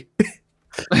would be.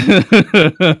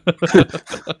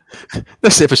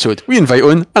 This episode, we invite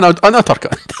on an utter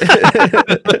cunt.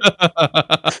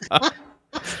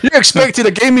 You expected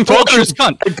a gaming talk show?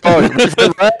 Cunt.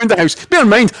 Around the house. Bear in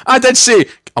mind, I did say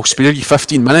I'll spare you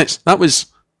 15 minutes. That was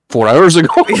 4 hours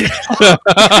ago.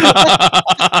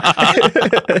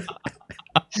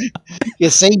 You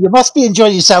see, you must be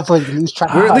enjoying yourself when you lose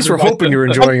track. At least we're hoping you're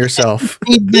enjoying yourself.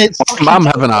 I'm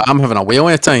having a whale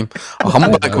of a time. A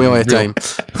humbug whale of a time.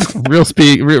 Real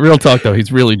talk though.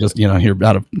 He's really just here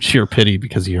out of sheer pity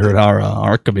because he heard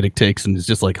our comedic takes and is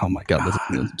just like, oh my god, this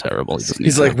is terrible.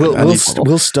 He's like,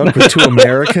 we'll stuck with two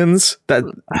Americans. That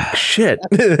shit.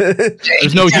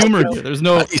 There's no humor. There's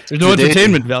no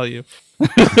entertainment value.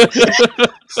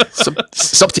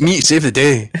 It's up to me to save the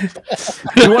day.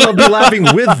 You want to be laughing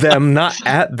with them, not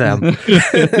at them.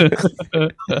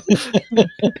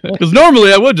 Because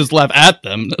normally I would just laugh at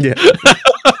them. Yeah.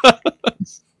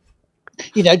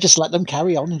 Just let them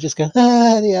carry on and just go,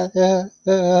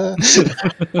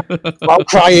 while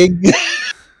crying.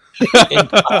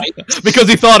 Because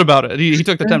he thought about it. He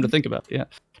took the time to think about it. Yeah.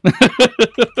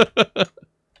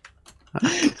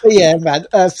 Yeah, man.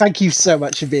 Thank you so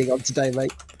much for being on today,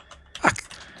 mate.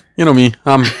 You know me.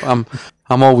 I'm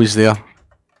always there.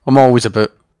 I'm always about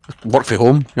work from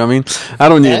home. You know what I mean? I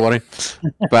don't need to worry.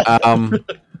 But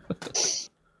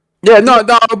yeah, no,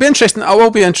 it'll be interesting. I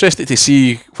will be interested to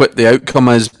see what the outcome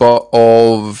is, but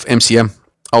of MCM.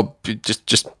 I'll be just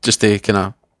to kind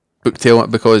of booktail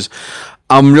it because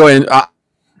I'm really. I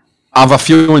have a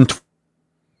feeling.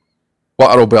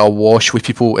 Twitter will be awash with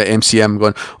people at MCM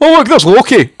going, oh look, there's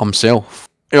Loki himself.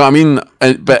 You know what I mean?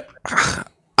 But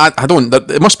I don't.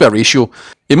 It must be a ratio.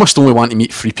 He must only want to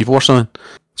meet 3 people or something.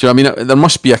 So I mean, there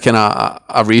must be a kind of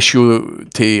a ratio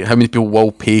to how many people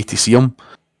will pay to see him.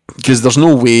 Because there's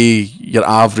no way your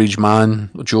average man,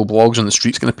 Joe Blogs on the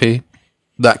street's going to pay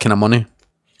that kind of money.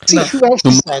 See who else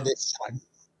is there this time?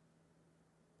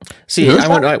 See,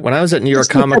 when I was at New York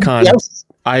Comic Con,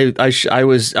 I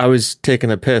was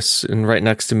taking a piss, and right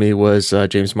next to me was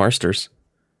James Marsters,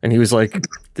 and he was like,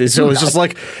 so it was just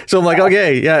like, so I'm like,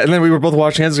 okay, yeah, and then we were both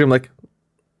watching hands. I'm like,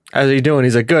 how's he doing?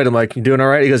 He's like, good. I'm like, you doing all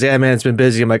right? He goes, yeah, man, it's been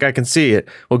busy. I'm like, I can see it.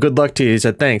 Well, good luck to you. He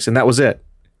said, thanks, and that was it.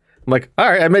 I'm like, all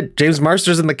right, I met James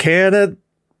Marsters in the can at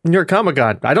New York Comic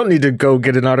Con. I don't need to go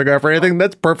get an autograph or anything.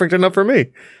 That's perfect enough for me.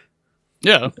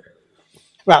 Yeah.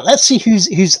 Right, let's see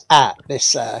who's at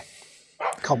this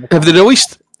Comic Con. Have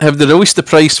they released the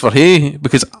price for Hay?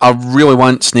 Because I really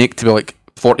want Snake to be like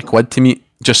 40 quid to meet,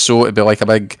 just so it'd be like a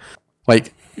big,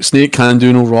 like, Snake can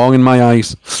do no wrong in my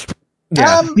eyes.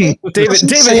 Yeah,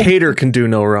 David Hayter can do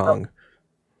no wrong.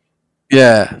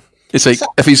 Yeah. It's like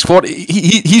if he's 40,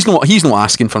 he's not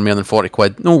asking for more than 40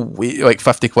 quid. No way, like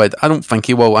 50 quid. I don't think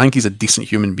he will. I think he's a decent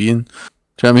human being.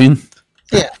 Do you know what I mean?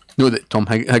 Yeah. No, that Tom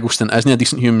Hiddleston isn't a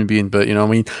decent human being, but you know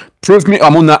what I mean. Prove me.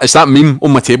 I'm on that. It's that meme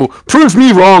on my table. Prove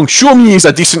me wrong. Show me he's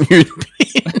a decent human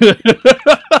being.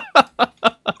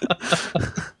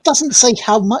 Doesn't say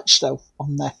how much though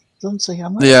on there. Doesn't say how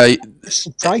much. Yeah,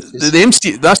 the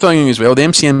MC. That's the thing as well. The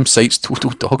MCM site's total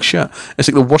dog shit. It's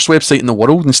like the worst website in the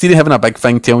world. Instead of having a big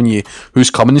thing telling you who's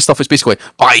coming and stuff, it's basically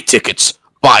buy tickets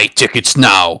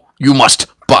now. You must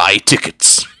buy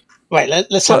tickets. Right,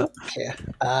 let's have a look here.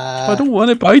 I don't want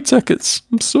to buy tickets.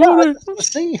 I'm sorry. No,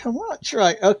 let's see how much.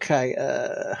 Right, okay.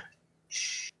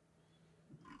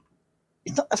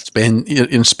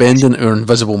 You're spending our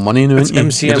invisible money now. It's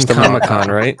MCM Comic Con,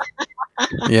 right?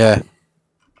 Yeah.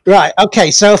 Right,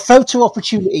 okay, so a photo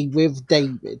opportunity with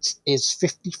David is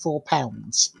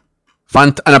 £54.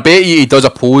 And I bet you he does a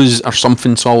pose or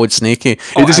something solid snaky.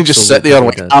 He doesn't just sit there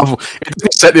like Avril. He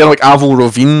doesn't sit there like Avril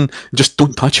Lavigne. Just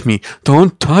don't touch me.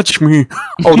 Don't touch me.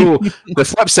 Although the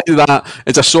flip side of that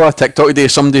is I saw a TikTok today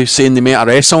somebody saying they met a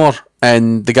wrestler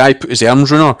and the guy put his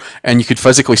arms around her and you could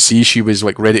physically see she was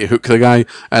like ready to hook the guy.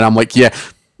 And I'm like, yeah,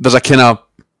 there's a kind of,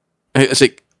 it's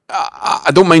like,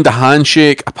 I don't mind a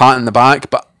handshake, a pat in the back,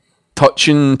 but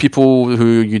touching people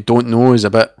who you don't know is a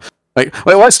bit... Like,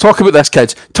 let's talk about this,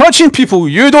 kids. Touching people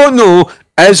you don't know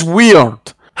is weird.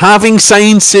 Having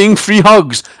signs saying free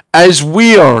hugs is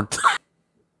weird.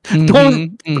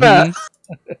 Don't...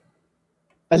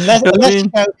 Unless you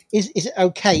go, is it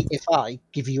okay if I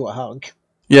give you a hug?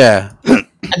 Yeah.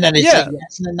 And then it's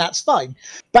yes, and then that's fine.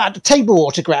 But a table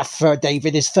autograph for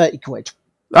David is 30 quid.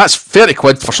 That's 30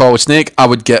 quid for Solid Snake. I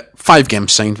would get 5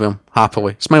 games signed with him,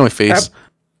 happily. Smiley face.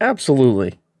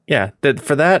 Absolutely. Yeah,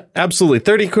 for that, absolutely.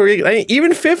 30 quid,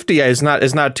 even 50 is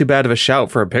not too bad of a shout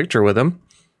for a picture with him.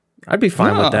 I'd be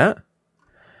fine with that.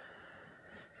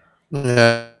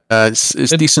 Yeah, it's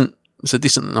decent. It's a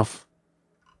decent enough.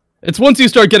 It's once you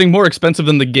start getting more expensive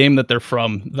than the game that they're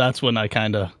from, that's when I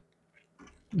kind of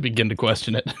begin to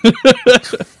question it.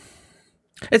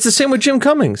 It's the same with Jim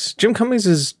Cummings. Jim Cummings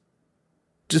is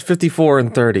just 54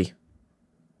 and 30.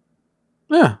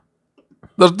 Yeah.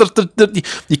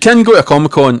 You can go to a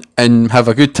Comic-Con and have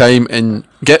a good time and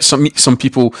meet some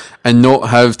people and not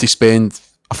have to spend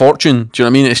a fortune. Do you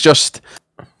know what I mean? It's just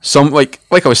some like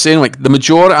I was saying, like I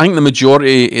think the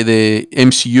majority of the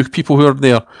MCU people who are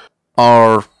there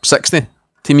are 60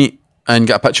 to meet and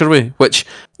get a picture with. Which,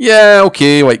 yeah,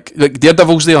 okay, like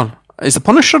Daredevil's there. Is the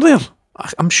Punisher there?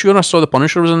 I'm sure I saw the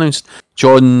Punisher was announced.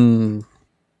 John,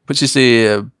 what's he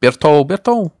say?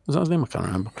 Bertol? Is that his name? I can't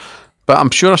remember. But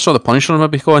I'm sure I saw the Punisher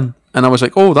maybe going, and I was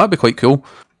like, oh, that'd be quite cool.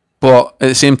 But at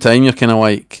the same time, you're kind of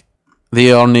like,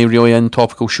 they aren't really in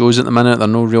topical shows at the minute. They're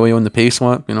not really on the pace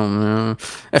lap, you know.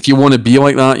 If you want to be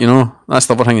like that, you know, that's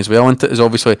the other thing as well, isn't it? Is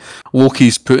obviously we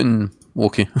call him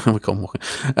Loki. Tom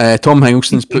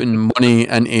Hiddleston's putting money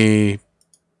into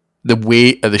the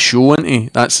weight of the show, isn't he?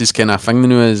 That's his kind of thing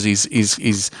now. Is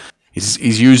he's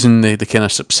using the kind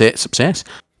of success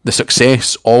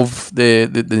of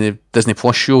the Disney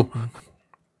Plus show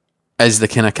is the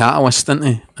kind of catalyst, isn't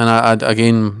he? And I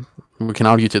again, we can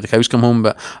argue till the cows come home,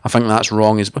 but I think that's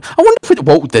wrong. I wonder what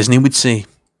Walt Disney would say.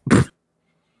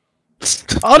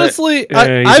 Honestly,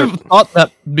 I've thought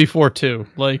that before too.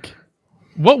 Like,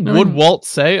 what would Walt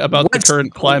say about the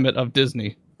current climate of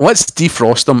Disney? Let's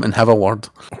defrost him and have a word.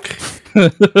 You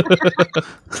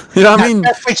know what I mean?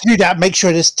 Best way to do that, make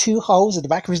sure there's 2 holes at the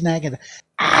back of his neck, and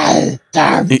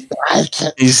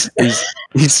he's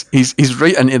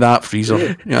right into that freezer. You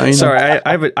know what I mean? Sorry,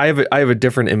 I have a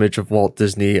different image of Walt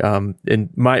Disney. And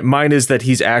mine is that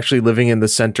he's actually living in the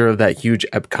center of that huge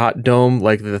Epcot dome,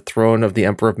 like the throne of the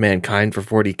Emperor of Mankind for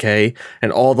 40K,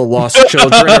 and all the lost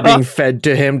children are being fed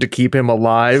to him to keep him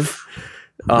alive.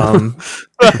 That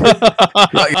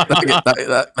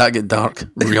get dark,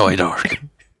 really dark.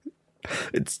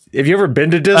 Have you ever been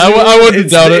to Disney? I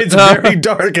wouldn't doubt it. It's very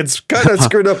dark. It's kind of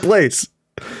screwed up place.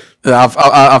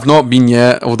 I've not been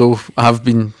yet, although I have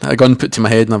been a gun put to my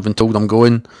head and I've been told I'm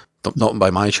going. Not by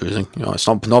my choosing. You know, it's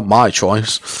not my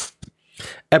choice.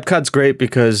 Epcot's great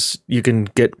because you can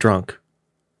get drunk.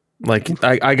 Like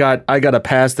I got a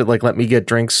pass that like let me get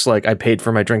drinks. Like I paid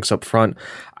for my drinks up front.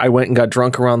 I went and got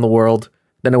drunk around the world.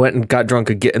 Then I went and got drunk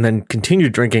again, and then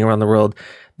continued drinking around the world.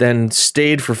 Then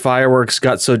stayed for fireworks.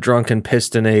 Got so drunk and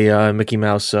pissed in a Mickey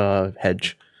Mouse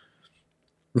hedge.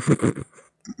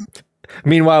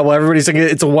 Meanwhile, while everybody's singing,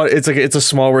 it's a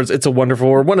small words. It's a wonderful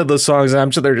word. One of those songs, and I'm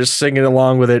sure they're just singing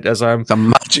along with it as I'm. The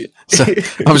magic. I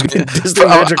was gonna, Disney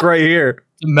magic right here.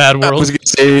 Mad World. I was going to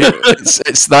say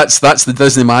that's the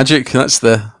Disney magic. That's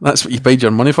what you paid your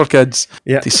money for, kids.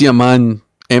 Yeah. To see a man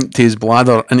empty his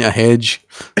bladder into a hedge.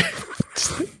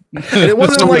 And it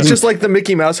wasn't like just like the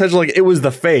Mickey Mouse hedge. Like it was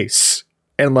the face,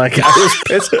 and like I was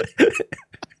pissed.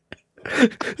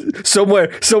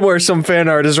 Somewhere, some fan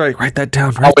art is right. Write that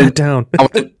down. Write that down. I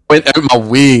went out my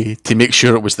way to make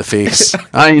sure it was the face.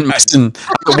 I ain't missing.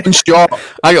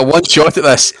 I got one shot at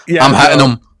this. Yeah, I'm hitting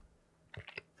him.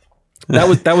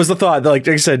 That was the thought. Like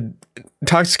I said,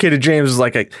 Intoxicated James was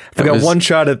like, I got one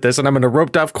shot at this, and I'm in a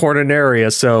roped off corner area.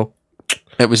 So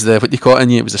it was what you caught in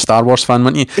you. It was a Star Wars fan,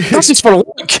 wasn't you? That's just for a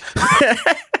look.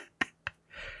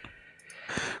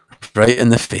 Right in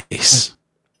the face.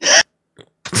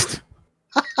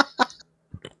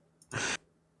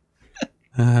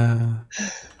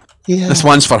 This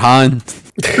one's for Han.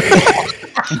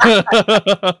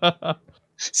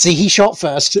 See, he shot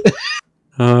first.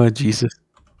 Oh, Jesus.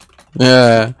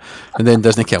 Yeah, and then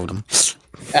Disney killed him.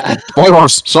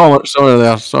 Spoilers. Sorry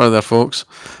there, folks.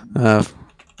 I've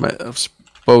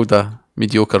spoiled a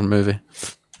mediocre movie.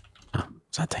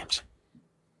 Sad times.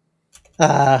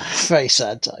 Very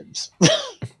sad times.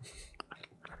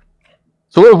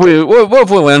 So what have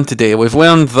we learned today? We've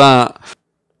learned that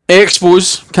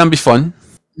expos can be fun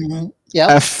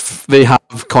if they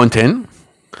have content.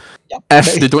 Yep.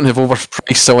 If they don't have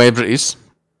overpriced celebrities.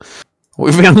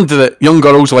 We've learned that young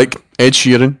girls like Ed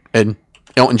Sheeran and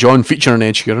Elton John featuring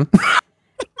Ed Sheeran.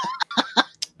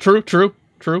 True.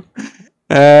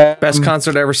 Best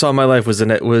concert I ever saw in my life was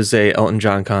a Elton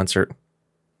John concert.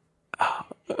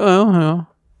 Oh,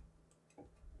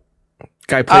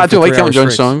 Guy played I do like Elton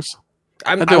John straight. songs.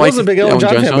 I wasn't a big Elton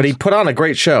John fan, but he put on a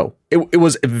great show. It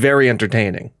was very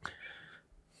entertaining.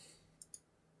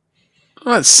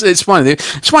 Well, it's one of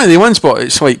the ones, but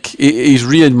it's like he's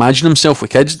reimagining himself with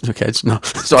kids. No,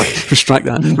 sorry, retract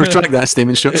that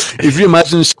statement. Sure. He's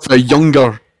reimagining himself with a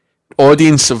younger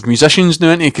audience of musicians now,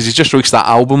 isn't he? Because he's just released that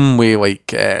album with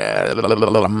like her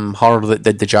that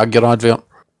did the Jaguar advert.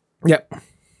 Yep.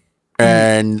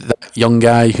 And that young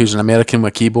guy who's an American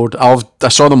with a keyboard. I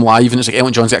saw them live, and it's like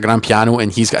Elton John's got a grand piano,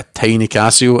 and he's got a tiny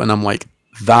Casio, and I'm like,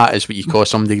 that is what you call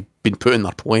somebody being put in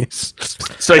their place.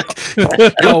 It's like,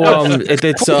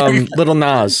 it's Little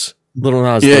Nas.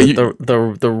 Yeah,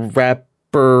 the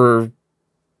rapper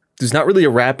who's not really a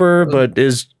rapper, but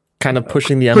is kind of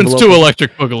pushing the envelope. Prince 2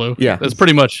 Electric Boogaloo. Yeah. That's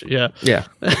pretty much, yeah.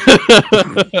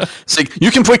 It's like,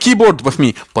 you can play keyboard with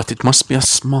me, but it must be a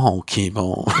small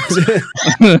keyboard.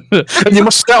 And you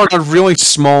must sit on a really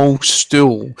small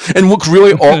stool and look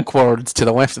really awkward to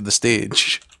the left of the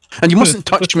stage. And you mustn't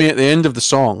touch me at the end of the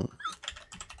song.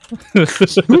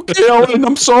 Okay, Alan,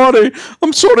 I'm sorry.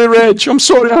 I'm sorry, Reg. I'm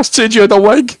sorry I said you had a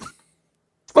wig.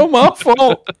 It's not my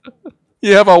fault.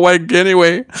 You have a wig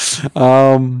anyway.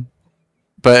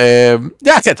 But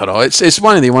yeah, I don't know. It's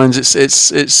one of the ones.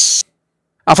 It's.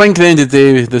 I think at the end of the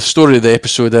day, the story of the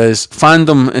episode is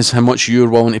fandom is how much you're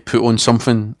willing to put on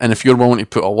something, and if you're willing to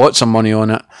put lots of money on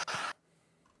it,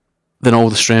 then all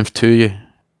the strength to you,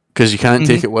 because you can't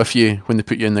take it with you when they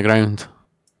put you in the ground,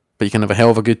 but you can have a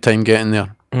hell of a good time getting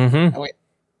there. Oh, wait.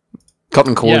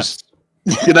 Curtain closed.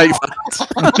 Yeah. Good night, fans.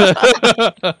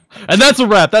 And that's a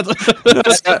wrap. That was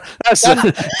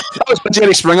my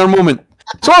Jerry Springer moment.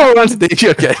 So all around today,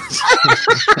 here, guys.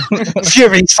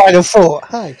 Fury's final thought.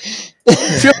 Hi.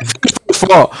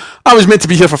 I was meant to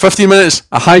be here for 15 minutes.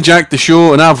 I hijacked the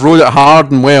show and I've rode it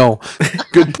hard and well.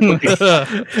 Good.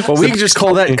 Well, we can just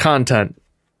call that content.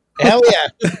 Hell yeah.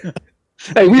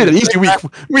 Hey, we had an easy week.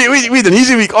 We had an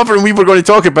easy week offering we were going to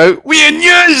talk about. We had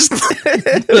news.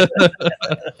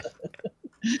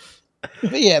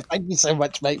 But yeah, thank you so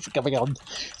much, mate, for coming on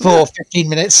for 15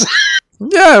 minutes.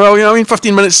 Yeah, well,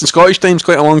 15 minutes in Scottish time is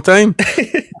quite a long time.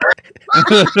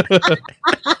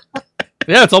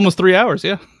 Yeah, it's almost 3 hours,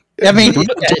 yeah. I mean, do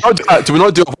we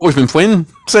not do what we've been playing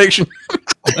section?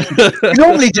 We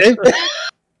normally do.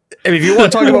 And if you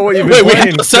want to talk about what you've been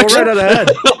playing, go right ahead.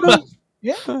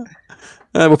 Yeah.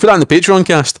 We'll put that in the Patreon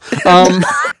cast.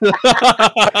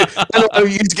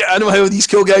 I know how these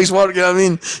cool guys work, you know what I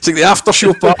mean? It's like the after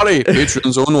show party.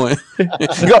 Patreon's only.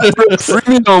 You got to put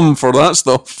premium for that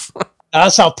stuff.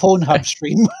 That's our Pornhub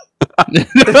stream.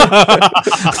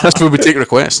 That's where we take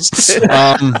requests.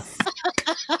 I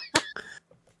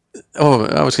was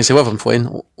going to say, what have I been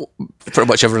playing? Pretty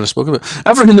much everything I spoke about.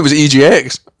 Everything that was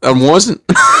EGX and wasn't.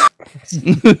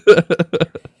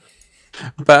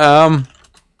 But,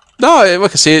 no,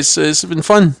 like I say, it's been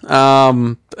fun.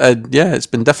 yeah, it's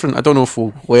been different. I don't know if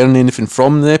we'll learn anything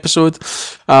from the episode.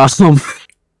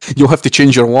 You'll have to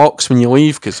change your locks when you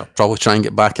leave, because I'll probably try and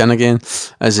get back in again,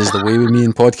 as is the way with me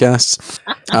in podcasts.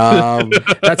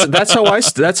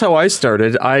 That's how I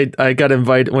started. I got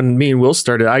invited when me and Will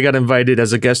started. I got invited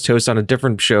as a guest host on a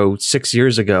different show 6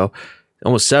 years ago,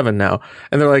 almost 7 now,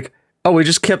 and they're like, "Oh, we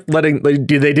just kept they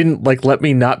didn't let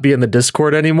me not be in the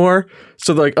Discord anymore."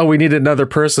 So they're like, "Oh, we need another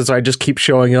person." So I just keep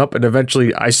showing up, and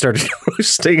eventually I started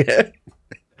hosting it.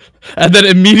 And then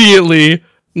immediately.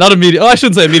 Not immediately. I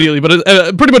shouldn't say immediately, but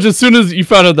pretty much as soon as you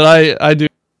found out that I do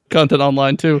content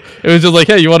online too, it was just like,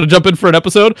 hey, you want to jump in for an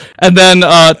episode? And then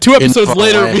 2 episodes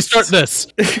later, we start this.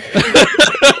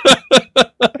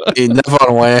 He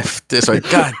never left. It's like,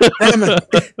 God damn it!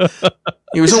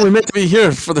 He was only meant to be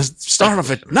here for the start of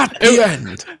it, not the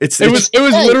end. It was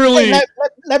literally.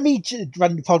 Let me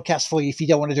run the podcast for you if you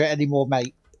don't want to do it anymore,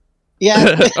 mate.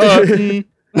 Yeah.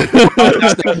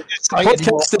 Podcasting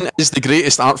is the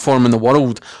greatest art form in the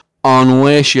world,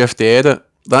 unless you have to edit.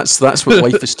 That's what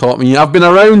life has taught me. I've been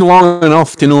around long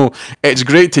enough to know it's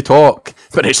great to talk,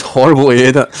 but it's horrible to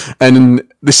edit. And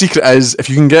the secret is, if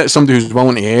you can get somebody who's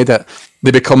willing to edit,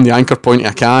 they become the anchor point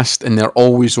of a cast, and they're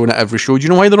always on at every show. Do you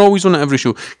know why they're always on at every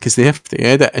show? Because they have to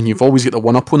edit, and you've always got the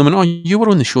one up on them. And oh, you were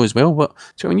on the show as well. What?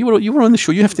 So when you were on the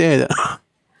show, you have to edit.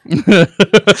 you're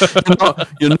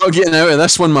not getting out of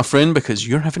this one, my friend, because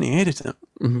you're having to edit it.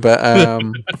 But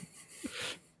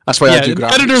that's why I do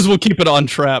graphics. Editors will keep it on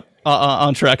track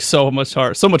so much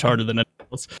harder than anything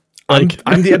else. I'm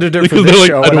the editor for this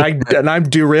show, and I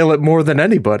derail it more than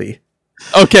anybody.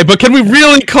 Okay, but can we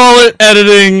really call it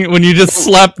editing when you just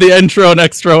slap the intro and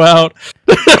extra out?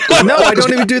 No, I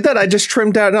don't even do that. I just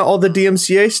trimmed out all the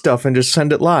DMCA stuff and just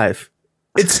send it live.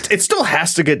 It still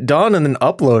has to get done and then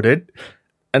uploaded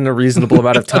in a reasonable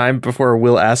amount of time before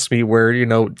Will asks me where,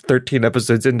 13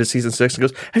 episodes into season 6 and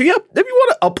goes, have you want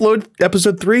to upload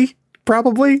episode 3?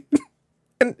 Probably.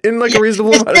 in like a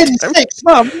reasonable amount of time. 6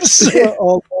 months.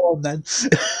 Oh, go on then.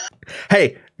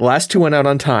 Hey, the last 2 went out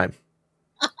on time.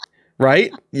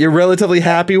 Right? You're relatively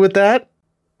happy with that?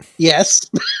 Yes.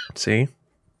 See?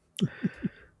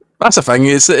 That's the thing.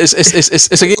 It's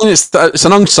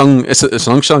an unsung. It's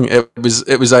an unsung. It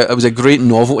was a great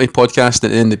novelty podcast,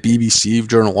 and then the BBC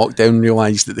during lockdown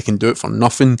realised that they can do it for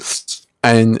nothing,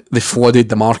 and they flooded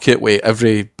the market with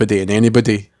everybody and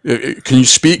anybody. Can you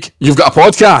speak? You've got a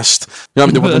podcast. You know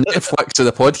what I mean? The Netflix of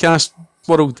the podcast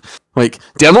world. Like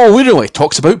Dermot O'Leary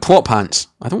talks about plot pants.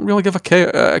 I don't really give a care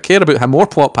about him or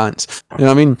plot pants. You know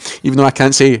what I mean? Even though I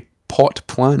can't say pot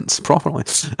plants properly,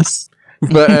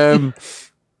 but.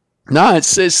 No,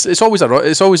 it's always a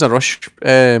rush. What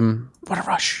a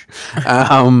rush!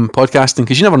 Podcasting,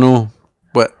 because you never know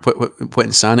what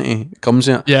insanity comes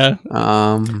in. Yeah.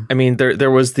 I mean,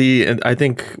 there was I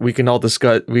think we can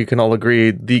all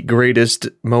agree the greatest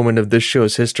moment of this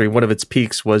show's history. One of its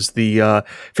peaks was the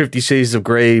 50 Shades of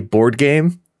Grey board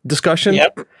game discussion.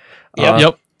 Yep.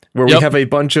 Where we have a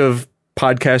bunch of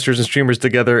podcasters and streamers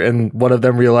together, and one of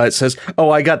them says, "Oh,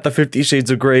 I got the 50 Shades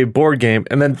of Grey board game,"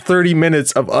 and then 30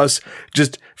 minutes of us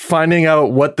just finding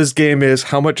out what this game is,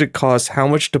 how much it costs, how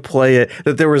much to play it,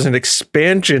 that there was an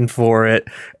expansion for it,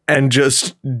 and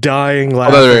just dying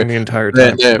laughing the entire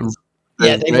time. They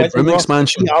went an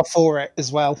expansion for it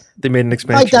as well. They made an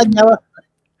expansion. Hi, Daniela.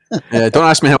 Yeah, don't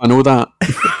ask me how I know that.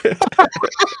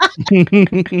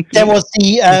 There was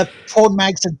the porn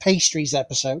mags and pastries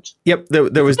episode. Yep,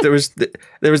 there was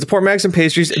the porn mags and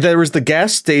pastries. There was the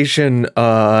gas station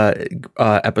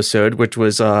episode, which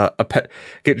was get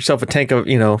yourself a tank of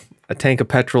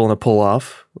petrol and a pull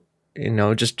off.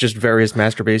 Just various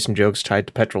masturbation jokes tied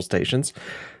to petrol stations.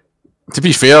 To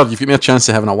be fair, you've given me a chance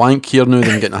of having a wank here now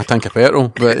than getting a tank of petrol.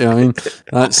 But you know what I mean,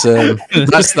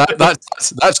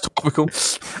 that's topical.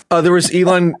 There was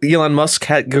Elon Musk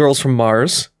Hat Girls from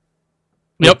Mars.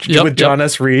 With John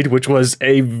S. Reed, which was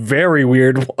a very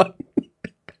weird one.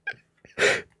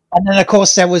 And then, of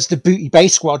course, there was the Booty Bay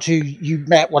Squad, who you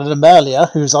met one of them earlier,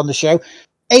 who was on the show.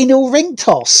 Anal Ring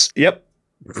Toss. Yep.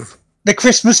 The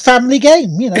Christmas family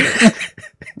game,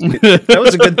 That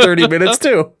was a good 30 minutes,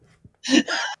 too.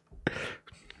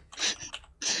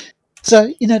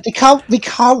 So, we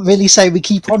can't really say we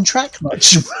keep on track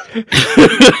much.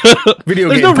 Video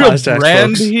There's game no real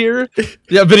brand folks. Here.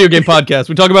 Yeah, video game podcast.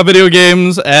 We talk about video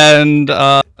games and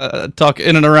talk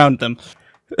in and around them.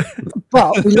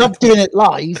 But we love doing it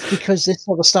live because this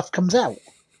sort of stuff comes out.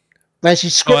 Whereas you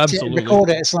script it and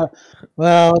record it, it's like,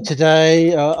 well,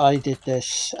 today I did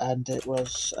this and it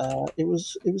was all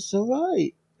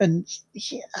right. And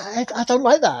I don't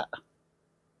like that.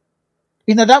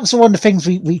 that was one of the things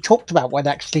we talked about when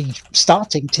actually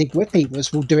starting TIG Whippy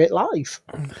was we'll do it live.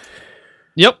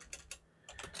 Yep.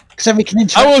 Because then we can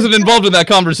I wasn't involved in that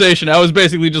conversation. I was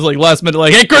basically just like last minute,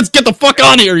 like, hey, Chris, get the fuck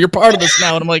on here. You're part of this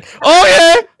now. And I'm like,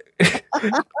 oh, yeah.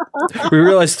 We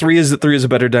realized 3 is a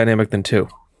better dynamic than 2.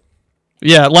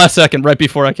 Yeah, last second, right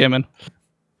before I came in.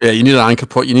 Yeah, you need an anchor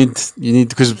point. You need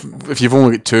because if you've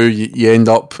only got 2, you end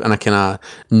up in a kind of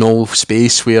null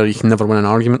space where you can never win an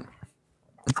argument.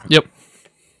 Yep.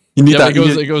 You need that.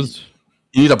 It goes.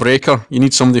 You need a breaker. You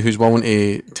need somebody who's willing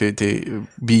to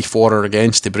be for or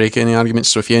against to break any arguments.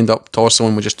 So if you end up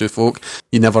tossing with just 2 folk,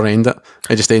 you never end it.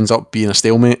 It just ends up being a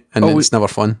stalemate, and it's never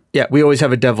fun. Yeah, we always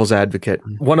have a devil's advocate.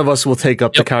 One of us will take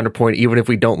up the counterpoint, even if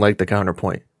we don't like the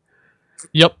counterpoint.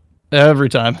 Yep, every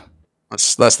time.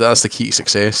 That's the key to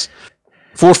success.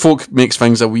 4 folk makes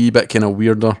things a wee bit kind of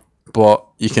weirder, but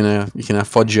you can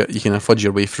fudge it. You can fudge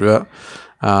your way through it,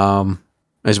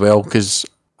 as well. Because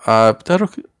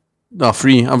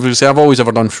free. I've always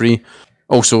ever done free.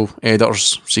 Also,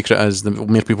 editor's secret is the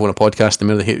more people on a podcast, the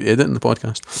more they hate editing the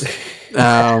podcast.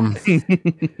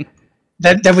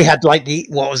 Then we had like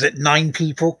 9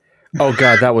 people. Oh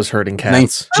god, that was hurting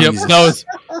cats. Yep, that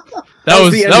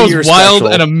was wild special.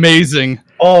 And amazing.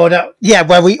 Oh no, yeah,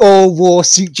 where we all wore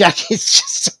suit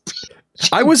jackets.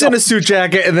 I was in a suit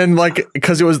jacket, and then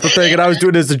because it was the thing, and I was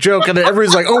doing it as a joke, and then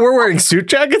everybody's like, "Oh, we're wearing suit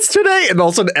jackets today," and all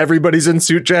of a sudden, everybody's in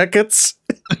suit jackets.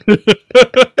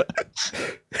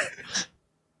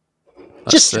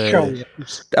 Just to show you.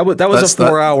 That was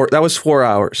 4 hour. That was 4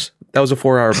 hours. That was a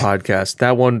 4-hour podcast.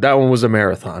 That one was a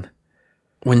marathon.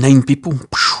 With 9 people.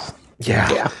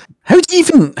 Yeah. How do you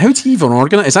even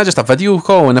organize? Is that just a video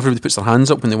call and everybody puts their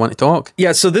hands up when they want to talk?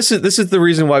 Yeah. So this is the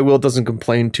reason why Will doesn't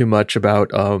complain too much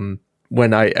about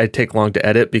when I take long to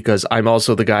edit, because I'm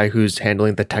also the guy who's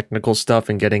handling the technical stuff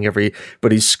and getting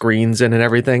everybody's screens in and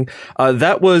everything.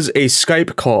 That was a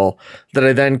Skype call that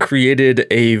I then created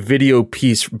a video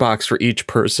piece box for each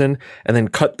person and then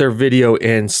cut their video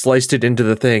and sliced it into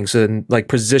the thing. So then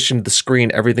positioned the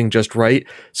screen, everything just right.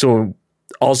 So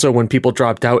also when people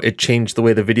dropped out, it changed the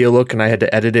way the video looked and I had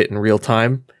to edit it in real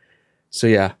time. So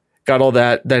yeah, got all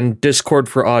that. Then Discord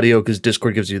for audio, because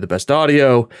Discord gives you the best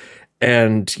audio.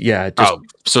 And yeah,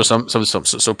 so some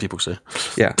people say.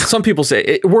 Yeah, some people say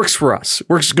it works for us.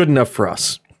 Works good enough for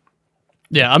us.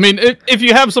 Yeah, I mean, if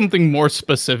you have something more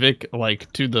specific,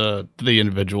 to the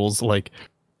individuals,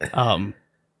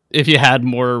 if you had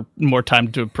more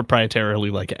time to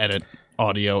proprietarily edit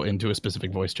audio into a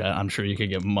specific voice chat, I'm sure you could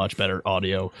get much better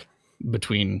audio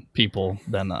between people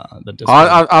than the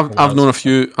Discord. I've known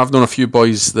a few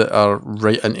boys that are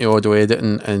right into audio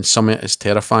editing, and some of it is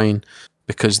terrifying.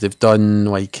 Because they've done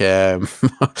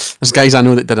there's guys I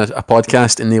know that did a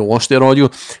podcast and they lost their audio,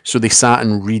 so they sat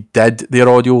and redid their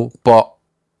audio, but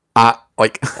at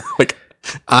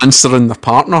answering their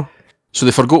partner, so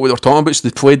they forgot what they were talking about. So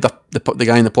they played the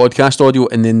guy in the podcast audio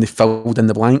and then they filled in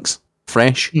the blanks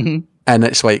fresh, and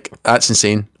it's that's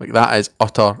insane. That is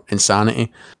utter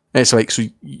insanity. It's so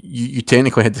you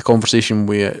technically had the conversation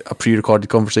with a pre-recorded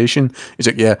conversation. It's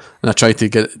yeah, and I tried to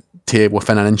get it to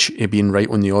within an inch of being right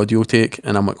on the audio take,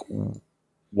 and I'm like,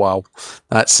 wow,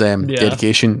 that's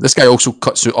dedication. This guy also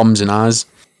cuts out ums and ahs.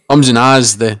 Ums and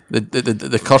ahs,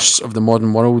 the curse of the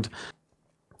modern world.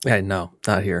 Yeah, no,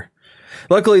 not here.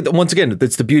 Luckily, once again,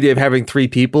 it's the beauty of having 3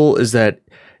 people is that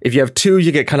if you have 2,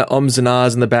 you get kind of ums and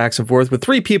ahs and the backs and forth. With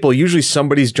 3 people, usually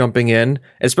somebody's jumping in,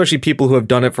 especially people who have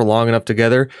done it for long enough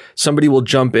together. Somebody will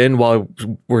jump in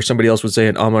where somebody else would say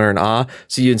an or an ah.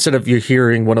 So instead of you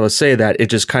hearing one of us say that,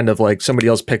 it just kind of somebody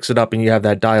else picks it up and you have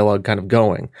that dialogue kind of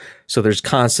going. So there's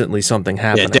constantly something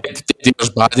happening. Yeah, there's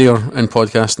barrier in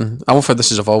podcasting. I love how this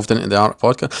has evolved into the art of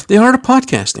podcast. The art of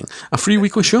podcasting, a free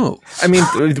weekly show. I mean,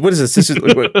 what is this? This is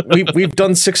we've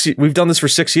done this for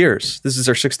 6 years. This is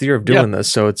our 6th year of doing this,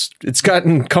 so it's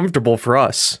gotten comfortable for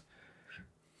us.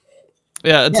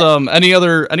 Yeah, it's any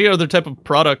other type of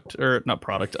product or not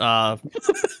product.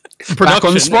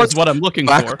 Production is what I'm looking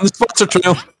for. On the sponsor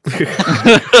trail.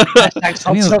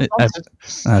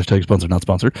 Hashtag sponsor, not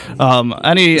sponsored.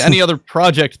 Any other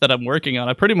project that I'm working on,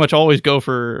 I pretty much always go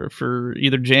for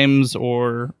either James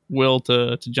or Will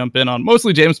to jump in on.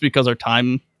 Mostly James because our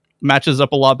time matches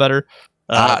up a lot better.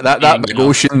 That big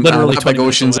ocean, literally big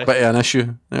ocean's a bit of an issue. You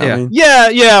know what I mean?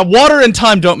 Yeah. Water and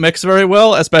time don't mix very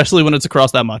well, especially when it's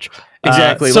across that much.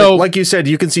 Exactly. So, like you said,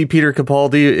 you can see Peter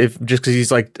Capaldi just because he's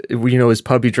his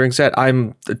pub he drinks at.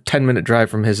 I'm a 10-minute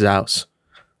drive from his house.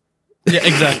 Yeah,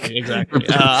 exactly.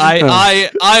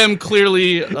 I am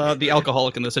clearly the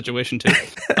alcoholic in this situation too.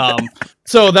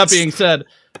 So that being said,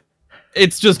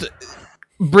 it's just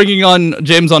bringing on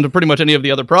James onto pretty much any of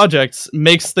the other projects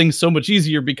makes things so much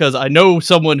easier because I know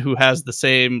someone who has the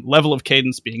same level of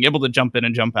cadence, being able to jump in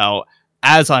and jump out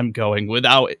as I'm going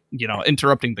without,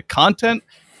 interrupting the content,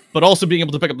 but also being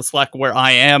able to pick up the slack where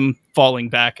I am falling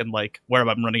back and like where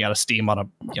I'm running out of steam on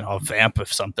a vamp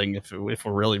of something. If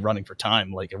we're really running for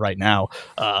time, like right now,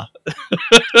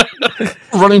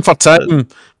 running for time,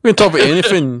 we can talk about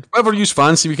anything, whatever you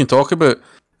fancy. We can talk about.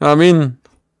 I mean,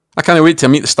 I can't wait to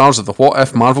meet the stars of the What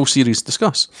If Marvel series.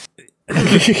 Discuss.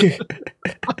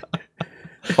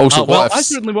 Also, I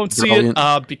certainly won't see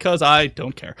it because I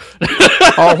don't care.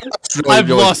 I've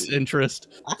lost interest.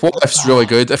 What If's really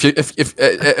good. If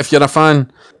you're a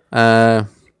fan,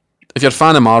 if you're a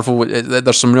fan of Marvel,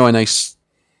 there's some really nice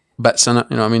bits in it.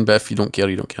 You know what I mean? But if you don't care,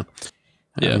 you don't care.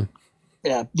 Yeah.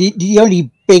 Yeah. The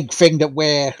only big thing that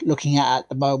we're looking at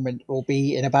the moment will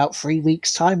be in about 3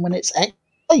 weeks' time when it's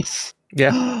Life.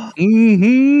 Yeah.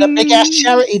 The big ass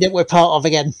charity that we're part of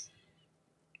again.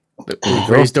 We've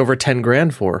raised over 10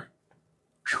 grand for.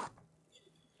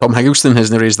 Tom Hiddleston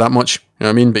hasn't raised that much, you know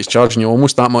what I mean? But he's charging you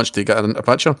almost that much to get a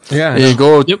picture. Yeah. There you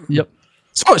go. Yep.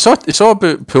 It's all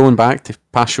about pulling back to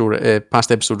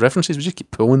past episode references. We just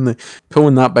keep pulling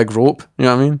that big rope. You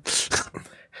know what I mean?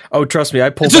 Oh, trust me, I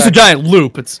pulled. It's just a giant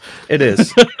loop. It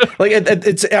is. Like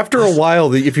it's after a while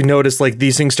that if you notice, like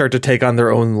these things start to take on their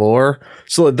own lore.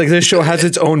 So like this show has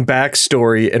its own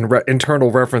backstory and internal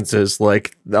references,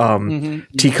 like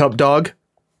Teacup Dog.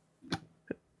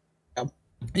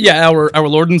 Yeah, our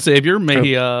Lord and Savior, may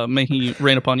he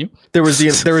reign upon you. There was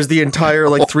the entire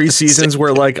like 3 seasons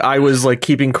where like I was like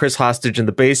keeping Chris hostage in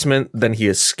the basement, then he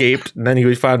escaped, and then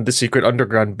he found the secret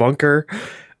underground bunker.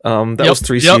 That was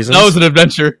 3 seasons. That was an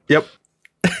adventure. Yep.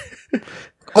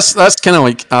 That's kind of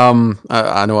like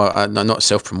I know I'm not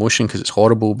self-promotion because it's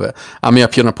horrible, but I may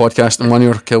appear on a podcast and one of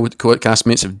your co-cast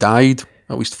mates have died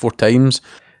at least 4 times,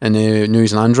 and now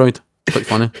he's an android. It's quite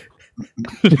funny.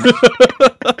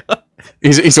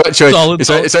 He's actually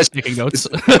it's actually taking notes.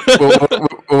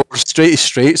 we're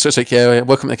straight, so it's like, yeah,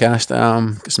 welcome to the cast.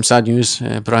 Got some sad news.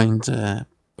 Brian's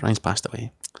passed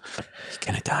away. He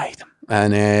kind of died.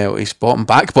 And he's bought him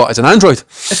back, but as an android,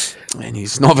 and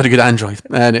he's not a very good android.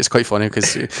 And it's quite funny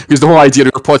because the whole idea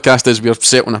of our podcast is we're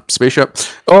set on a spaceship.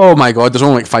 Oh my god, there's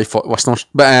only like 5 listeners,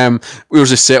 but we were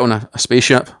just set on a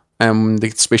spaceship.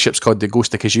 The spaceship's called the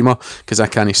Ghost of Kojima because I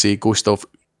can't say Ghost of.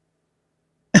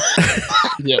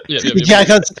 Yeah,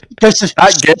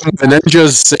 That game, the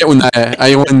ninjas set on the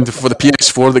island for the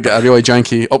PS4 that got a really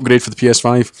janky upgrade for the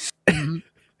PS5,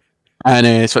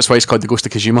 and so that's why it's called the Ghost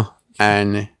of Kojima.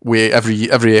 And we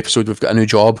every episode we've got a new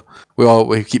job.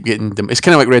 We keep getting them. It's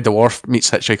kind of like Red Dwarf meets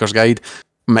Hitchhiker's Guide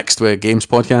mixed with a games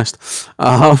podcast.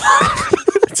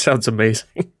 It sounds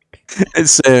amazing.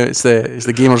 It's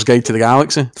the Gamer's Guide to the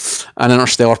Galaxy, an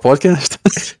interstellar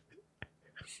podcast.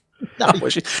 I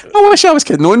wish I was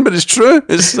kidding on, but it's true.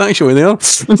 It's actually there.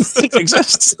 It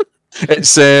exists.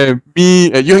 It's me.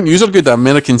 You think yous are good at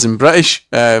Americans and British.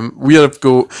 We have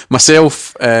got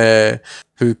myself,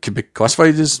 who could be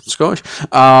classified as Scottish.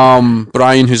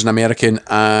 Brian, who's an American,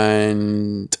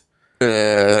 and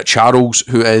Charles,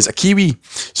 who is a Kiwi.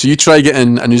 So you try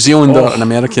getting a New Zealander, an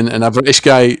American, and a British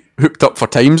guy hooked up for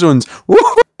time zones.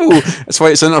 Woo-hoo! That's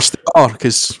why it's interstellar,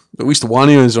 because at least one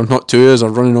of us, or not 2 of us, are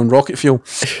running on rocket fuel.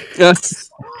 Yeah.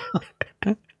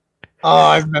 Oh,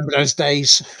 I remember those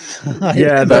days.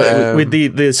 Yeah, with the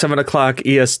 7:00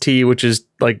 EST, which is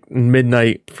like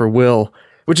midnight for Will,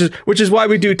 which is why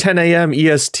we do 10 a.m.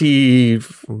 EST,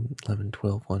 11,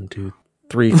 12, 1, 2,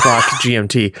 3 o'clock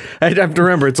GMT. I have to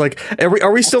remember. It's like,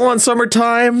 are we still on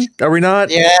summertime? Are we not?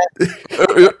 Yeah.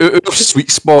 Our sweet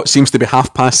spot seems to be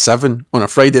 7:30 on a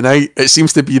Friday night. It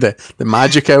seems to be the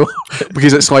magic hour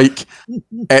because it's like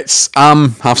it's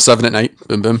 7:30 at night.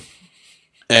 Boom boom.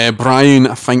 Brian,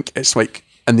 I think it's like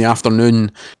in the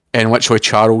afternoon, in which way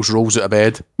Charles rolls out of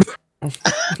bed.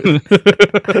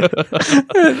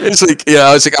 It's like,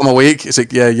 yeah, it's like I'm awake. It's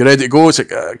like, yeah, you ready to go? It's like,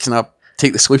 can I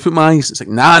take the sleep with my eyes? It's like,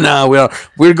 nah,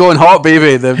 we're going hot,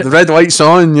 baby. The red light's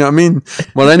on. You know what I mean?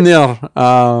 We're in there.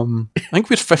 I think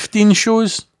we're 15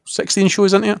 shows, 16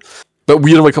 shows into it. But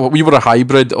we were a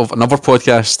hybrid of another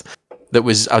podcast that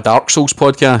was a Dark Souls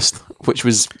podcast, which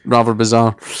was rather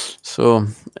bizarre. So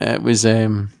it was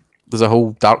there's a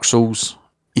whole Dark Souls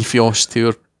ethos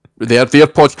to their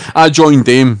pod. I joined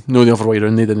them, no the other way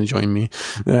around. They didn't join me.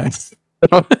 I've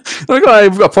got a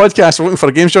podcast. We're looking for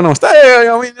a games journalist. Hey,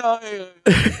 I mean,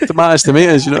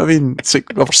 tomatoes. You know what I mean? It's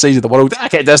like other side of the world.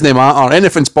 It doesn't matter.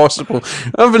 Anything's possible.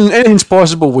 Anything's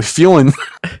possible with feeling.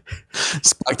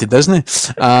 It's back to Disney.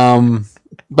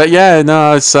 But yeah,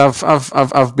 no,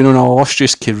 I've been on an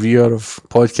illustrious career of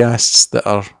podcasts that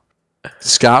are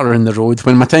scatter in the road.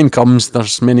 When my time comes,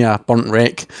 there's many a burnt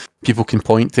wreck people can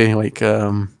point to. Like,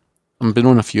 I've been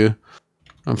on a few.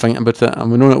 I'm thinking about it. I've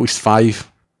been on at least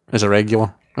 5 as a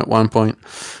regular at one point.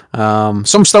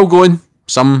 Some still going,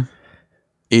 some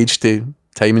age to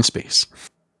time and space.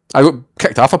 I got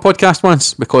kicked off a podcast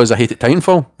once because I hated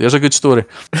Titanfall. There's a good story.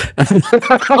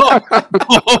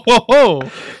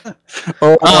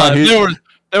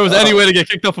 There was any way to get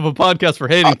kicked off of a podcast for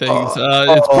hating things.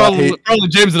 It's probably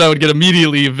James and I would get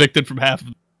immediately evicted from half of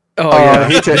them.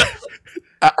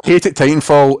 I hated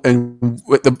Titanfall, and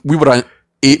we were an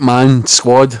 8-man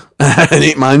squad, an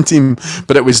 8-man team,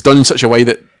 but it was done in such a way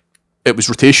that it was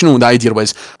rotational. The idea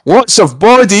was lots of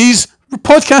bodies,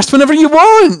 podcast whenever you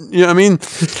want. You know what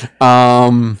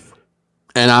I mean?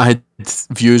 And I had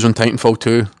views on Titanfall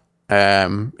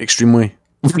 2, extremely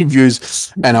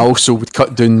views, and I also would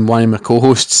cut down one of my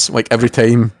co-hosts like every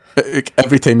time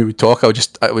he would talk.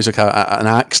 It was like an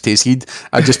axe to his head.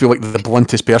 I'd just be like the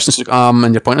bluntest person, so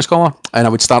and your pointer scholar, and I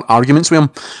would start arguments with him.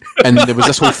 And there was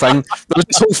this whole thing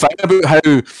about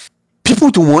how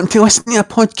people don't want to listen to a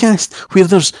podcast where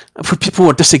people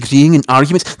are disagreeing in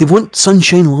arguments. They want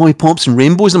sunshine, lollipops, and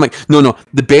rainbows. And I'm like, no.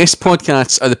 The best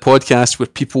podcasts are the podcasts where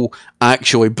people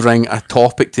actually bring a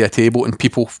topic to a table and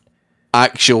people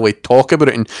actually talk about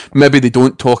it. And maybe they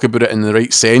don't talk about it in the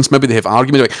right sense. Maybe they have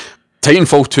arguments like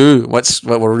Titanfall 2. We're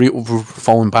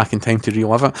falling back in time to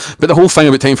relive it. But the whole thing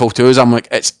about Titanfall 2 is I'm like,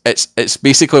 it's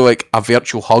basically like a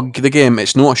virtual hug. The game.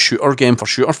 It's not a shooter game for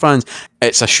shooter fans.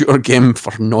 It's a shooter game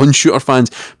for non-shooter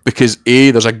fans because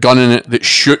there's a gun in it that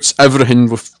shoots everything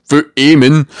without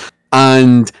aiming,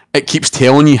 and it keeps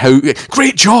telling you how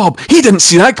great job. He didn't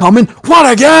see that coming.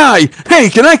 What a guy! Hey,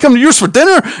 can I come to yours for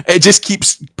dinner? It just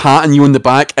keeps patting you on the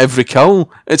back every kill.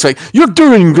 It's like, you're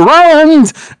doing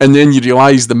grand! And then you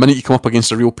realise the minute you come up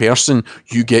against a real person,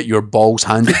 you get your balls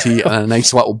handed to you in a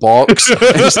nice little box.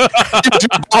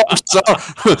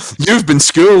 You've been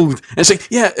schooled. And it's like,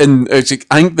 yeah, and it's like,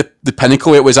 I think the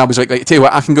pinnacle it was, I was like, tell you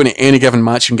what, I can go into any given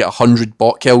match and get 100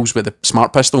 bot kills with a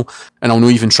smart pistol, and I'll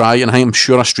not even try. And I'm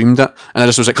sure I streamed it, and I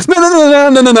just was like, no.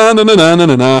 And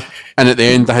at the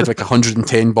end, I had like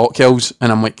 110 bot kills,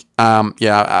 and I'm like,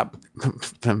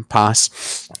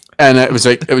 pass. And it was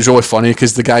really funny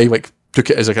because the guy like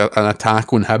took it as like an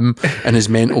attack on him and his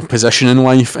mental position in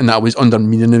life, and that was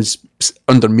undermining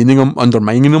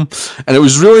him, and it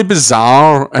was really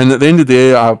bizarre. And at the end of the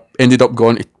day, I ended up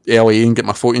going to LA and get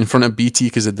my photo in front of BT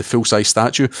because of the full-size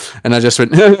statue, and I just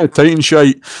went Titan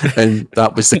shite, and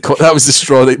that was the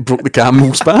straw that broke the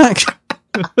camel's back.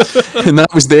 And that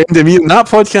was the end of me in that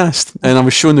podcast. And I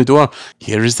was showing the door.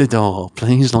 Here is the door.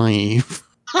 Please leave.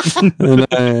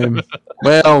 And,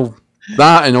 well,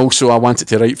 that, and also I wanted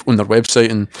to write on their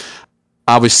website, and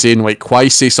I was saying like, why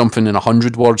say something in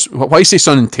 100 words? Why say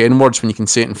something in 10 words when you can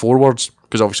say it in 4 words?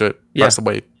 Because obviously that's the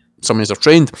way some of us are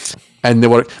trained. And they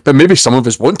were, but maybe some of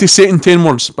us want to say it in 10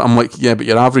 words. But I'm like, yeah, but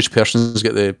your average person's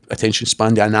got the attention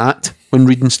span of a gnat when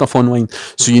reading stuff online.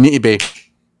 So you need to be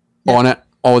on it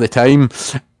all the time.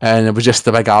 And it was just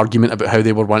a big argument about how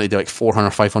they were wanting to do like 400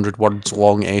 or 500 words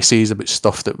long essays about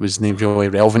stuff that was not really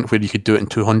relevant, where you could do it in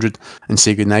 200 and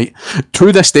say goodnight.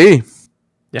 To this day,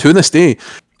 two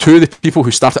of the people who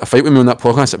started a fight with me on that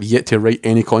podcast have yet to write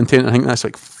any content. I think that's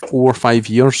like 4 or 5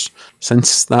 years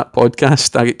since that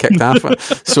podcast I get kicked off it.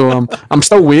 So I'm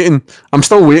still waiting. I'm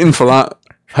still waiting for that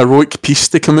heroic piece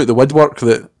to come out the woodwork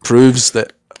that proves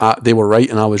that they were right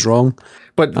and I was wrong.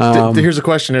 But here's a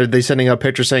question: are they sending out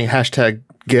pictures saying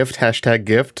 #gift?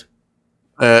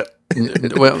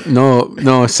 Well,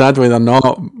 no. Sadly, they're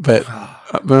not. But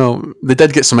well, they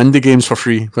did get some indie games for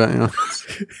free. But you know,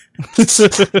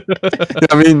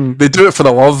 I mean, they do it for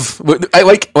the love. I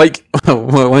like.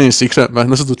 Well, ain't a secret, man.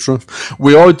 This is the truth.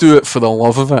 We all do it for the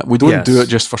love of it. We don't do it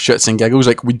just for shits and giggles.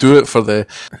 Like, we do it for the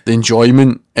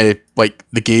enjoyment, like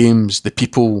the games, the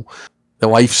people, the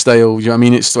lifestyle. You know what I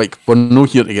mean? It's like, we're not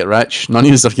here to get rich. None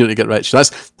of us are here to get rich. That's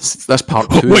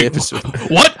part 2 of the episode.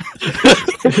 What?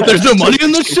 There's no money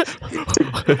in this shit?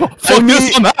 Fuck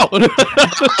this, I'm out.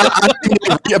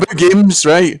 I about games,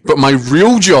 right? But my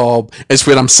real job is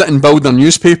where I'm sitting building a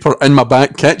newspaper in my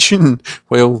back kitchen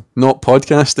while not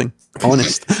podcasting.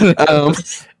 Honest.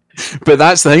 But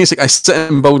that's the thing. It's like, I sit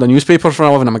and build a newspaper for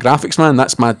a living. I'm a graphics man.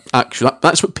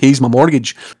 That's what pays my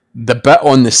mortgage. The bit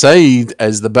on the side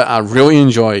is the bit I really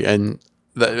enjoy, and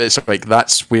it's like,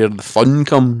 that's where the fun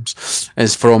comes,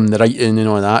 is from the writing and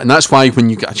all that. And that's why when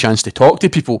you get a chance to talk to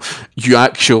people, you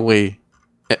actually,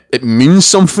 it means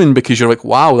something, because you're like,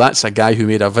 wow, that's a guy who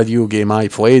made a video game I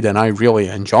played and I really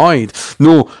enjoyed.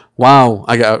 No, wow,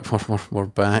 we're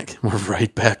back. We're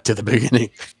right back to the beginning.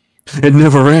 It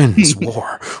never ends.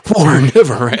 War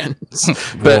never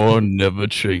ends. But war never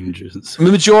changes.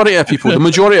 The majority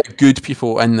of good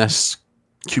people in this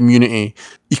community,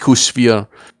 ecosphere,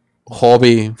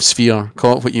 hobby sphere,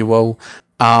 call it what you will,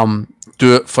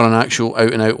 do it for an actual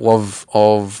out and out love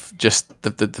of just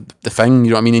the thing,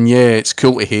 you know what I mean? And yeah, it's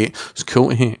cool to hate.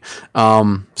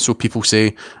 So people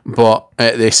say, but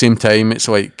at the same time, it's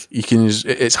like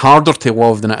it's harder to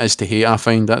love than it is to hate. I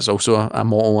find that's also a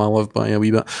motto I live by a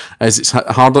wee bit. Is it's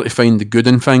harder to find the good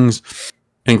in things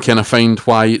and kind of find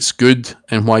why it's good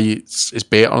and why it's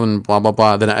better and blah blah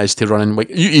blah than it is to run in like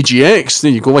EGX.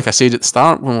 There you go. Like I said at the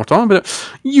start when we were talking about it,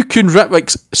 you can rip like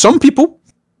some people,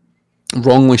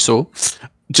 wrongly so,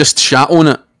 just shat on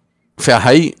it for a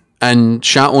height and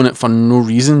shat on it for no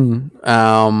reason.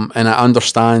 And I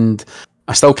understand.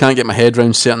 I still can't get my head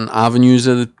around certain avenues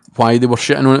of why they were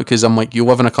shitting on it, because I'm like, you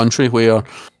live in a country where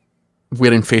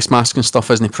wearing face masks and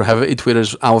stuff isn't prohibited,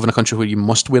 whereas I live in a country where you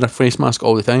must wear a face mask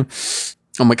all the time.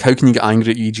 I'm like, how can you get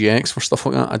angry at EGX for stuff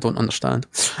like that? I don't understand.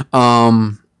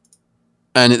 And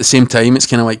at the same time, it's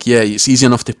kind of like, yeah, it's easy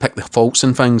enough to pick the faults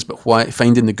in things, but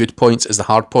finding the good points is the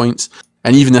hard points.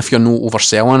 And even if you're no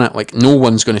overselling it, like, no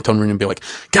one's going to turn around and be like,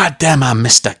 God damn, I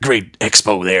missed a great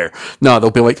expo there. No, they'll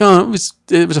be like, oh,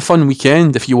 it was a fun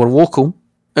weekend. If you were local,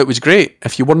 it was great.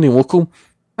 If you weren't local,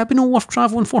 maybe not worth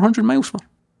travelling 400 miles for.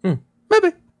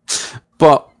 Maybe.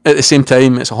 But at the same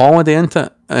time, it's a holiday, isn't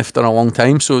it? After a long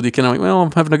time, so they kind of like, well,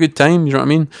 I'm having a good time, you know what I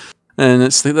mean? And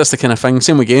that's the kind of thing.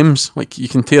 Same with games. Like, you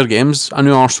can tear games. I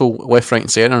know Arsehole left, right,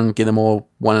 and centre and give them all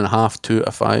 1.5, 2 out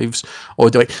of 5s. Or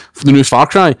like for the new Far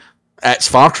Cry, it's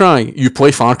Far Cry. You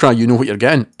play Far Cry, you know what you're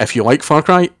getting. If you like Far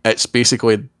Cry, it's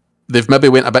basically they've maybe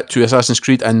went a bit too Assassin's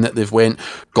Creed in that they've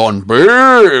gone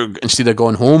big instead of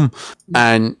gone home.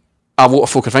 And a lot of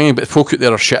folk are thinking, but folk out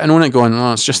there are shitting on it, going,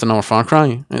 "Oh, it's just another Far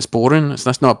Cry. It's boring.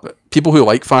 That's not." But people who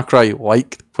like Far Cry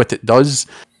like what it does: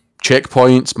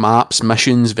 checkpoints, maps,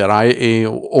 missions, variety,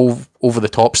 all over the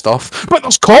top stuff. But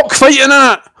there's cockfighting in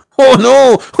it.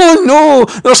 Oh no!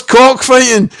 There's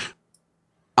cockfighting.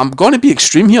 I'm going to be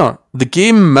extreme here. The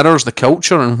game mirrors the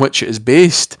culture in which it is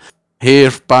based.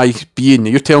 Hereby being,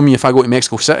 you're telling me if I go to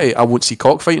Mexico City, I won't see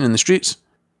cockfighting in the streets?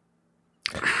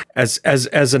 As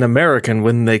an American,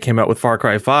 when they came out with Far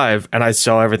Cry 5 and I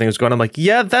saw everything was going, I'm like,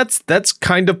 yeah, that's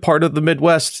kind of part of the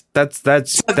Midwest. That's the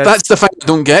thing I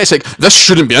don't get. It's like, this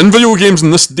shouldn't be in video games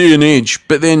in this day and age.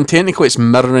 But then technically it's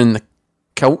mirroring the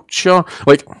culture.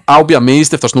 Like, I'll be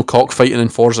amazed if there's no cockfighting in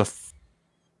Forza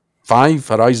 5,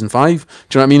 Horizon 5. Do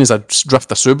you know what I mean? As I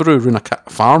drift a Subaru around a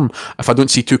farm, if I don't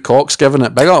see two cocks giving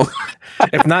it big up.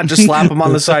 If not, just slap them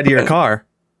on the side of your car.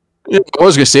 Yeah, what I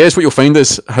was going to say is what you'll find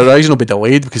is Horizon will be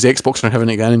delayed because Xbox are having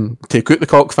to go in and take out the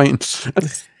cockfighting.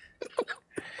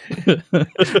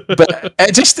 But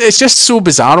it's just so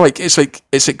bizarre. Like it's like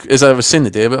as I was saying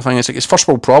the day about the thing, it's like it's first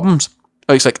world problems.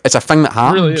 It's like it's a thing that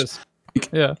happens. It really is. Like,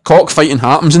 yeah, cockfighting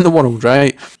happens in the world,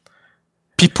 right?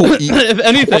 People eat if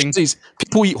anything, horses.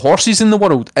 People eat horses in the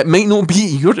world. It might not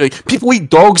be your. Like, people eat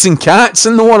dogs and cats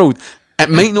in the world. It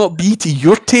might not be to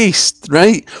your taste,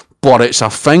 right? But it's a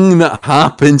thing that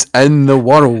happens in the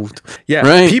world. Yeah,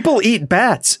 right? People eat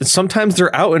bats, and sometimes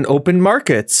they're out in open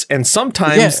markets, and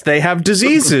sometimes they have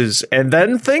diseases, and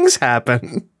then things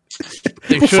happen.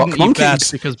 They shouldn't eat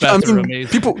bats because bats are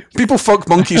amazing. People fuck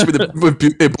monkeys with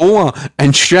Ebola,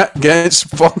 and shit gets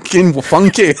fucking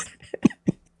funky.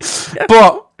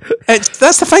 But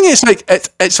that's the thing. It's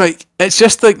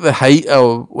just like the height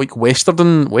of like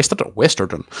Western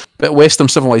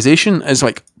civilization is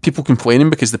like people complaining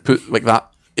because they put like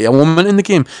that element in the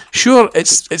game. Sure,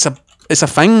 it's a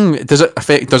thing. Does it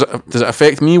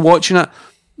affect me watching it?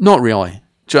 Not really.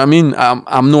 Do you know what I mean?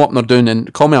 I'm not up nor down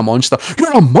and call me a monster.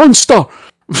 You're a monster.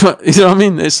 You know what I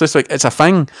mean? It's just like it's a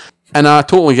thing, and I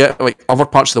totally get like other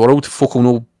parts of the world. Folk will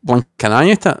know blink an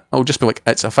eye at it. I'll just be like,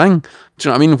 it's a thing. Do you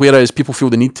know what I mean? Whereas people feel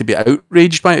the need to be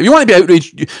outraged by it. If you want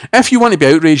to be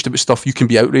outraged about stuff, you can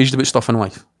be outraged about stuff in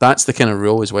life. That's the kind of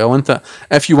rule as well, isn't it?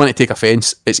 If you want to take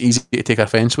offence, it's easy to take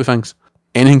offence with things.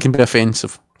 Anything can be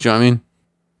offensive. Do you know what I mean?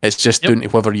 It's just down to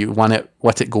whether you want to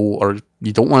let it go or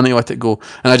you don't want to let it go.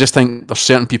 And I just think there's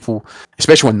certain people,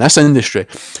 especially in this industry,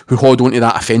 who hold onto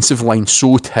that offensive line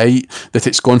so tight that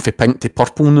it's gone from pink to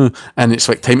purple now, and it's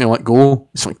like time to let go.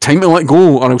 It's like time to let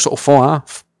go, or else it'll fall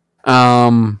off.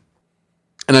 And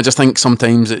I just think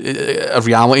sometimes a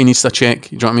reality needs a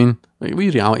check. You know what I mean? Like,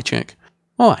 we reality check.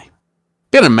 Oh, aye.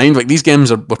 Bear in mind, like these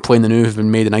games we're playing the new have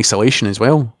been made in isolation as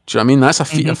well. Do you know what I mean? That's a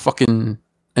feat of fucking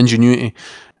ingenuity.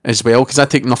 as well, because I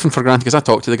take nothing for granted, because I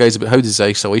talk to the guys about how does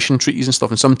isolation treaties and stuff,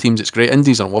 and some teams it's great.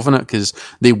 Indies are loving it because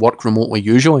they work remotely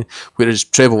usually, whereas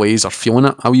treble A's are feeling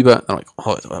it a wee bit. They're like,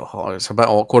 it's a bit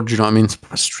awkward, you know what I mean? It's a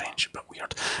bit strange, a bit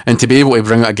weird. And to be able to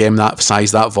bring out a game that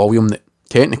size, that volume, that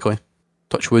technically,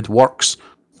 touch wood, works,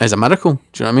 is a miracle.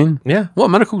 Do you know what I mean? Yeah. What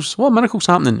miracles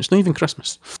happening? It's not even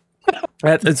Christmas.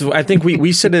 I think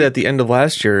we said it at the end of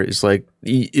last year. Is like,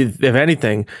 if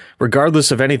anything, regardless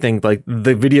of anything, like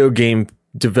the video game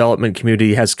development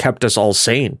community has kept us all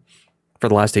sane for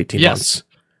the last 18 months.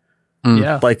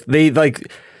 Yeah. Like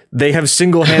they have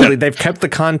single-handedly, they've kept the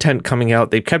content coming out,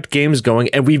 they've kept games going,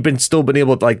 and we've still been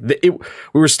able to,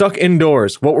 we were stuck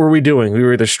indoors. What were we doing? We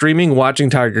were either streaming, watching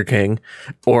Tiger King,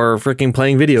 or freaking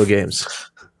playing video games.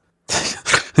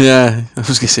 Yeah, I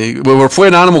was going to say, we were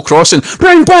playing Animal Crossing.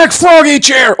 Bring back Froggy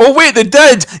Chair! Oh wait, they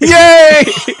did! Yay!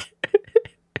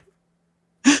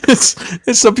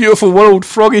 It's a beautiful world.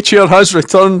 Froggy Chair has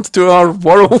returned to our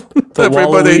world. But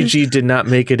Waluigi did not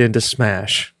make it into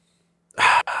Smash.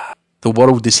 The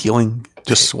world is healing,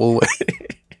 just slowly.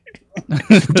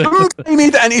 He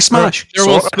made it into Smash. There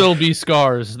will still be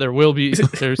scars. There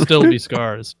still be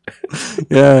scars.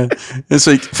 Yeah, it's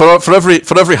like for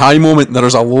every high moment there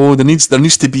is a low. There needs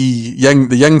to be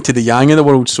the yin to the yang in the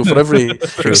world. So for every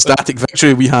ecstatic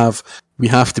victory we have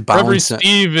to balance for every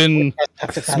Steve in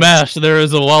Smash, there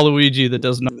is a Waluigi that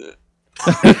does not.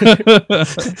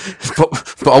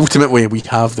 but ultimately we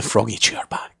have the Froggy Chair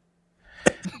back.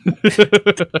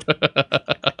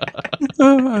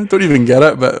 I don't even get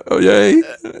it, but yay!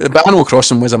 But Animal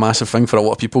Crossing was a massive thing for a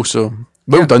lot of people, so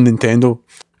well done Nintendo.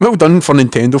 Well done for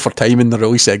Nintendo for timing the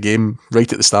release of a game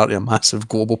right at the start of a massive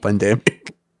global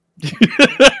pandemic.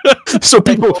 so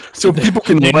people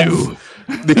can live.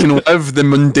 They can live the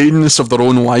mundaneness of their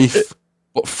own life,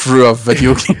 but through a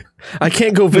video game. I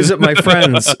can't go visit my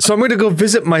friends, so I'm going to go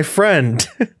visit my friend.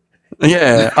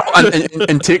 Yeah,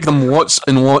 and take them lots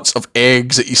and lots of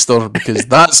eggs at Easter, because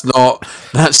that's not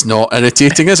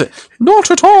irritating, is it? Not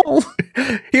at all.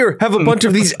 Here, have a bunch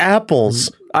of these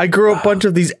apples. I grew a bunch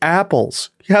of these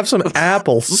apples. You have some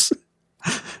apples.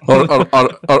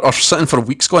 or sitting for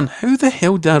weeks going, how the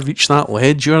hell did I reach that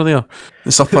ledge earlier?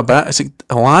 It's up a bit. It's like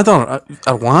a ladder.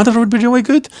 A ladder would be really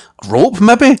good. A rope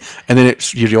maybe, and then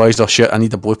you realise, oh shit, I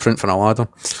need a blueprint for a ladder.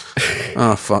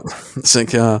 Oh fuck! It's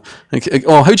like oh,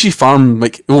 how do you farm?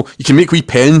 Like, oh, you can make wee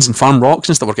pens and farm rocks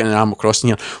and stuff. We're getting an Animal Crossing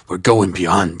here. We're going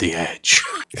beyond the edge.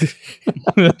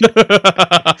 We're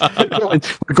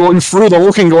going through the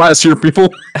looking glass here, people.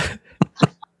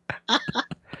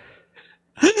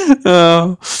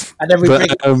 And then we bring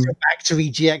it back to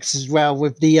EGX as well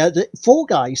with the Fall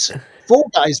Guys. Fall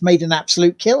Guys made an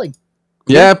absolute killing.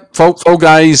 Yeah, Fall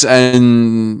Guys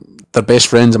and they're best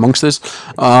friends amongst us.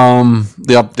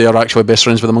 They are actually best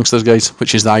friends with amongst us guys,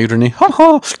 which is the irony.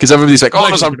 Because everybody's like, oh,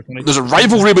 there's a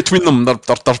rivalry between them. They're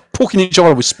poking each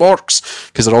other with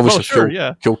sporks because they're obviously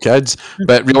cool kids.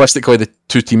 But realistically, the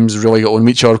two teams really get on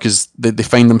each other because they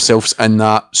find themselves in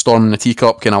that storm in a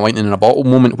teacup, kind of lightning in a bottle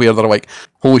moment where they're like,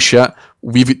 holy shit,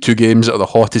 we've got two games that are the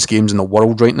hottest games in the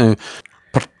world right now.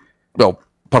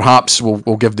 Perhaps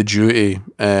we'll give the due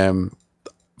to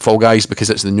Fall Guys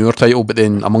because it's the newer title, but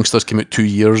then amongst us came out 2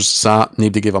 years, sat,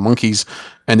 nobody gave a monkeys,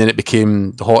 and then it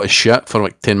became the hottest shit for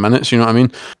like 10 minutes, you know what I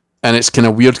mean? And it's kind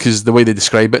of weird because the way they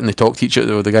describe it and they talk to each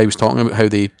other, the guy was talking about how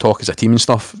they talk as a team and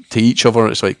stuff to each other,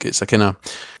 it's like, it's a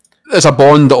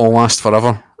bond that'll last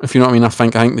forever, if you know what I mean. I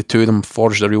think the two of them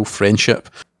forged a real friendship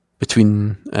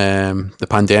between the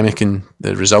pandemic and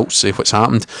the results of what's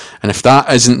happened. And if that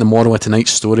isn't the moral of tonight's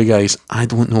story, guys, I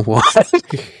don't know what.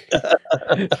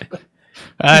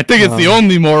 I think it's the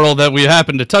only moral that we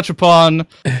happen to touch upon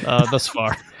thus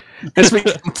far. It's like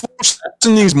I'm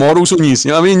forcing these morals on you. You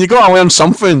know what I mean? You got to learn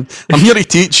something. I'm here to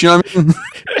teach. You know what I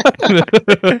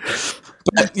mean?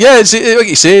 But yeah, it's like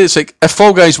you say. It's like if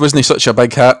Fall Guys wasn't such a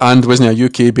big hit and wasn't a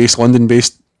UK-based,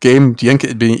 London-based game, do you think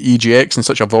it'd be EGX in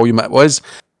such a volume it was?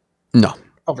 No.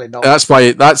 Probably not. That's why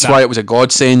it was a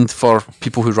godsend for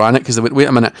people who ran it, because they went, wait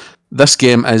a minute, this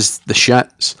game is the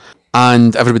shits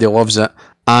and everybody loves it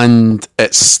and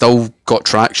it's still got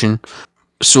traction,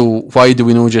 so why do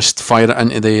we not just fire it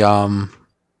into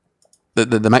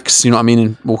the mix, you know what I mean?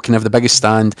 And we can have the biggest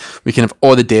stand, we can have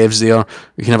all the devs there,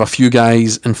 we can have a few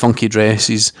guys in funky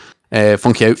dresses,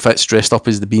 funky outfits dressed up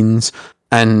as the beans,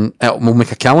 and we'll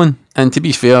make a killing. And to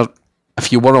be fair,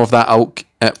 if you were of that ilk,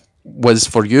 it was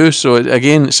for you. So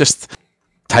again, it's just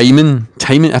timing,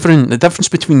 everything. The difference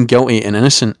between guilty and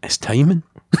innocent is timing.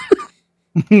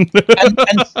 and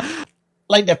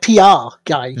like the PR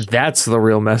guy. That's the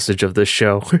real message of this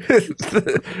show.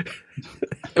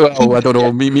 Well, I don't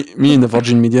know. Me and the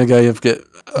Virgin Media guy have got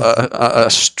a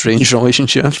strange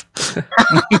relationship.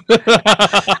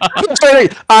 Sorry,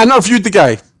 I interviewed the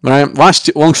guy.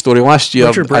 Right, long story. Last year,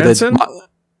 Richard Branson?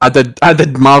 I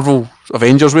did Marvel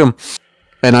Avengers with him,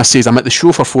 and I says I'm at the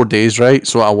show for 4 days, right?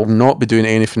 So I will not be doing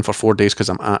anything for 4 days because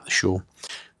I'm at the show.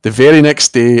 The very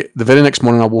next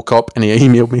morning, I woke up and he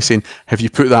emailed me saying, "Have you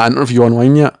put that interview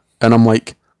online yet?" And I'm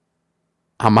like,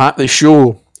 "I'm at the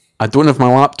show. I don't have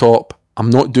my laptop. I'm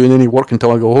not doing any work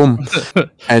until I go home."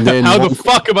 And then how the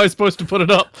fuck am I supposed to put it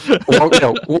up?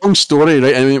 long story,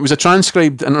 right? I mean, it was a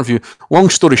transcribed interview. Long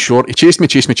story short, he chased me,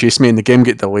 and the game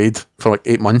got delayed for like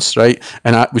 8 months, right?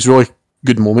 And it was a really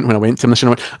good moment when I went to him and I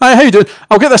went, "Hi, how you doing?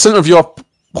 I'll get this interview up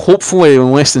hopefully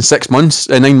in less than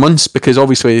 9 months, because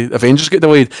obviously Avengers get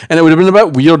delayed." And it would have been a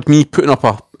bit weird me putting up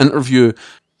an interview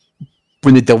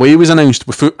when the delay was announced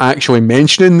without actually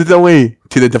mentioning the delay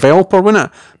to the developer, wouldn't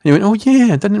it? And he went, "Oh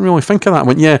yeah, I didn't really think of that." I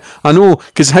went, "Yeah, I know,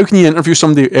 because how can you interview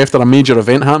somebody after a major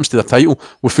event happens to their title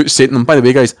without saying them, by the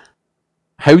way guys,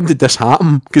 how did this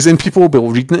happen?" Because then people will be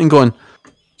reading it and going,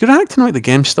 "You're acting like the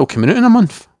game's still coming out in a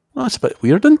month." Well, that's a bit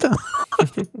weird, isn't it?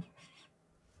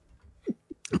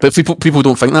 But people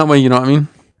don't think that way, you know what I mean?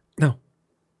 No.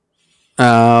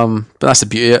 But that's the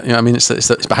beauty of it, you know what I mean? It's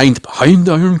behind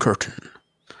the Iron Curtain.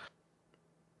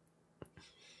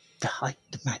 Behind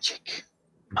the magic.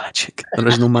 Magic. There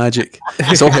is no magic.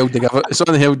 It's all held together. It's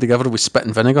all held together with spit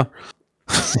and vinegar.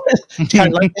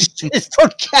 Don't like this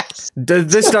podcast.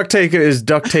 This duct tape is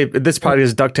duct tape. This party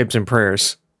is duct tapes and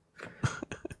prayers.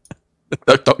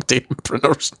 Duct tape and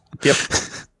printers. Yep.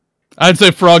 I'd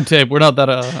say frog tape. We're not that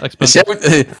expensive.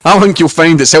 I think you'll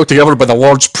find it's held together by the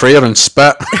Lord's Prayer and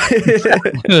spit.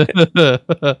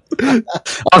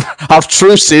 our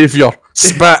true saviour,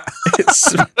 spit.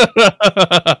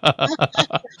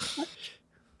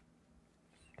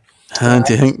 And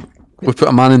do you think we put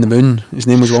a man in the moon? His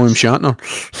name was William Shatner.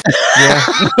 Yeah.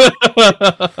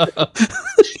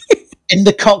 In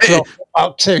the cocktail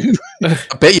Mark 2. I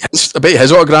bet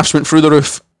his autographs went through the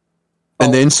roof.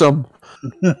 And then some.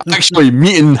 Actually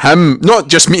meeting him, not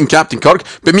just meeting Captain Kirk,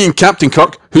 but meeting Captain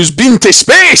Kirk, who's been to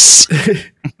space.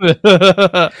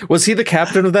 Was he the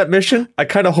captain of that mission? I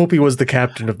kind of hope he was the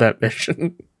captain of that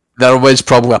mission. There was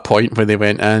probably a point where they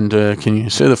went, "And can you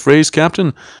say the phrase,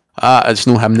 Captain?" It's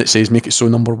no him that says "make it so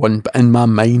number one," but in my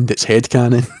mind it's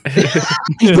headcanon.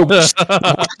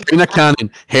 In a cannon,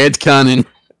 headcanon.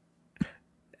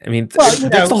 I mean,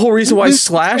 that's the whole reason why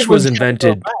Slash was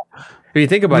invented. If you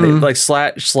think about it, like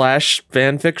Slash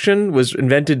fan fiction was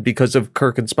invented because of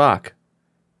Kirk and Spock.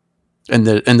 And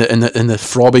the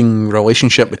throbbing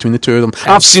relationship between the two of them.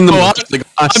 I've seen them.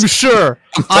 I'm sure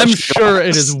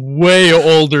it is way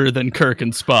older than Kirk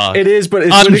and Spock. It is, but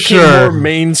it became more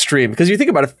mainstream. Because you think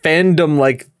about a fandom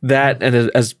like that,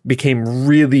 and as became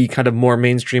really kind of more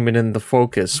mainstream and in the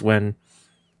focus when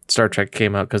Star Trek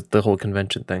came out, because the whole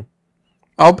convention thing.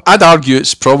 I'd argue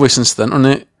it's probably since the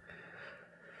internet.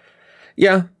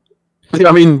 Yeah.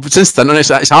 I mean, since the internet,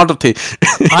 it's harder to...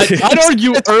 I'd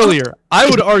argue earlier. I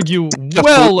would argue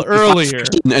well earlier.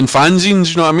 And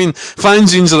fanzines, you know what I mean?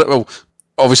 Fanzines are... Well,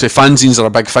 obviously fanzines are a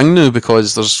big thing now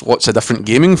because there's lots of different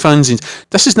gaming fanzines.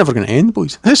 This is never going to end,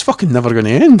 boys. This is fucking never going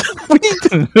to end.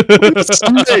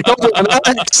 Someday,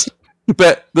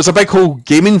 but there's a big whole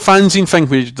gaming fanzine thing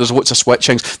where there's lots of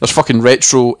switchings. There's fucking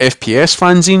retro FPS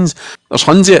fanzines. There's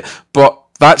hundreds of it. But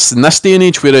that's in this day and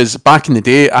age, whereas back in the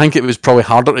day, I think it was probably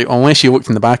harder to, unless you looked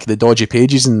in the back of the dodgy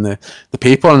pages in the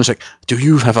paper and it's like, "Do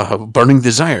you have a burning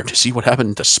desire to see what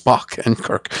happened to Spock and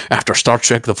Kirk after Star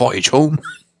Trek The Voyage Home?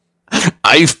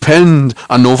 I've penned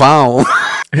a novel."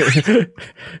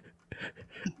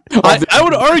 I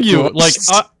would argue,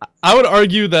 I would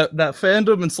argue that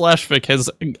fandom and slashfic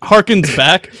harkens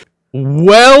back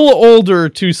well older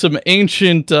to some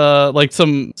ancient,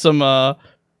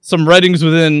 some writings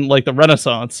within like the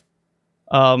Renaissance,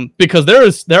 because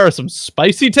there are some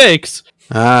spicy takes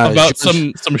about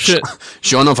some shit.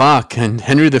 Joan of Arc and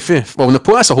Henry V. Well,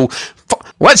 that's a whole.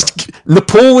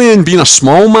 Napoleon being a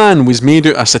small man was made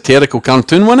out of a satirical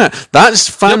cartoon, wasn't it? That's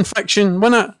fan fiction,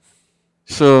 wasn't it?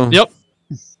 So yep.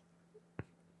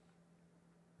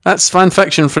 That's fan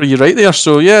fiction for you right there.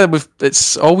 So yeah,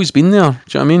 it's always been there.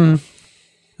 Do you know what I mean?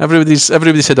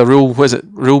 Everybody's had a rule. What is it?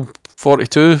 Rule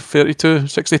 42, 32,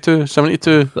 62,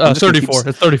 72? 34.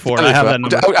 It's 34. I have that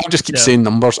number. I'll just keep saying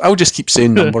numbers. I'll just keep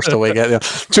saying numbers till I get there.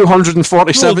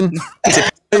 247.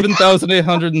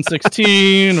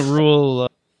 7,816. Rule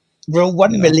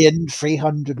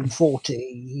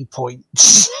 1,340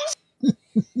 points.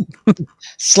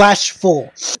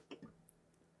 /4.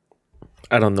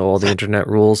 I don't know all the internet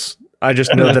rules. I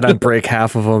just know that I break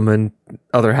half of them and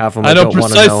other half of them I know don't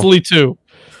want to know. precisely too.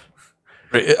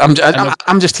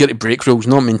 I'm just here to break rules,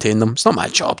 not maintain them. It's not my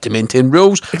job to maintain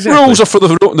rules. Exactly. Rules are for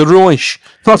the rulish,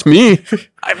 not me.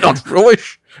 I'm not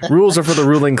rulish. Rules are for the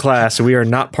ruling class. We are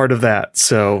not part of that.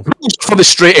 So rules are for the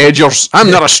straight edgers.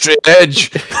 I'm not a straight edge.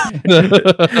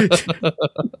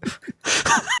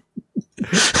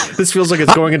 This feels like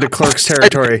it's going into Clerk's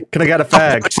territory. Can I get a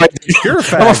fag? You're a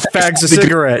fag. Fag's a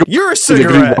cigarette. You're a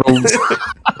cigarette.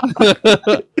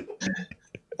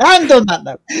 And on that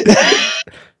note.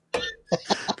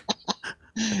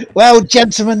 Well,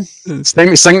 gentlemen. It's time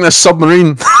to sink this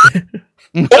submarine.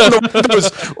 Open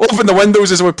the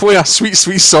windows as we play a sweet,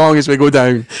 sweet song as we go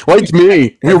down. Like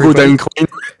me, we'll go down clean.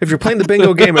 If you're playing the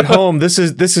bingo game at home, this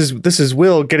is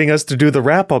Will getting us to do the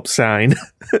wrap up sign.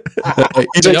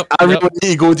 He's like, I really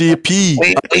need to go to pee.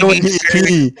 I don't need to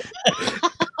pee.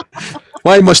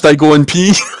 Why must I go and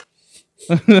pee?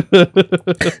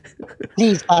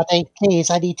 Please, buddy, please,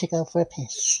 I need to go for a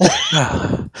piss.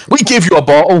 We gave you a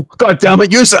bottle. God damn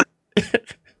it, use it.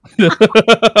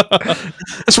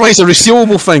 That's why it's a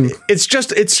resealable thing. It's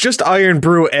just iron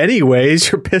brew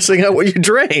anyways. You're pissing out what you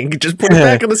drank. Just put it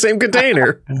back in the same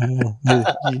container.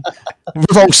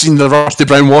 We've all seen the rusty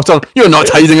brown water. You're not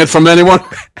hiding it from anyone.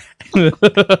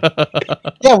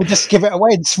 Yeah, we'll just give it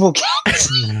away in small cans.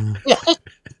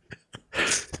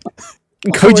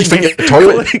 How do you think the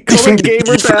toilet?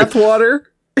 Gamer bathwater?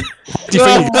 Do you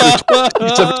think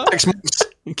every 6 months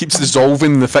it keeps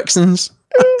dissolving the fixings?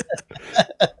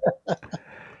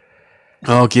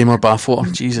 Oh, gamer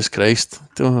bathwater! Jesus Christ!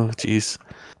 Oh, jeez.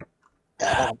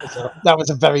 That was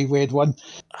a very weird one.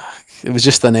 It was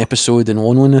just an episode in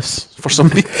loneliness for some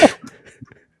people.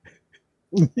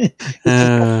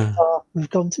 We've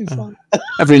gone too far.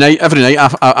 Every night,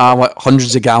 I let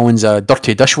hundreds of gallons of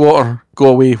dirty dishwater go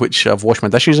away, which I've washed my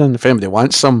dishes in. If anybody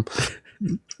wants some,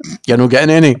 you're not getting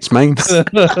any. It's mine. It's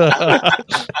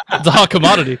a hot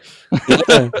commodity.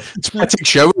 Yeah. I take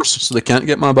showers, so they can't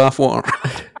get my bath water.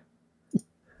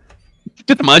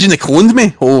 Just imagine they cloned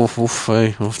me.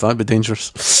 That'd be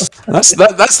dangerous. That's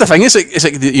the thing. It's like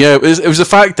it was the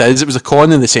fact is it was a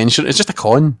con in the century. It's just a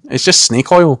con. It's just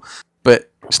snake oil, but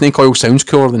snake oil sounds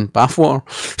cooler than bathwater.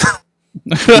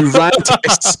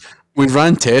 We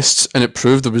ran tests, and it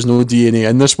proved there was no DNA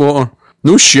in this water.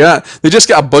 No shit. They just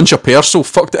got a bunch of Persil,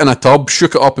 fucked it in a tub,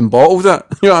 shook it up, and bottled it.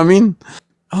 You know what I mean?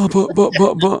 Oh,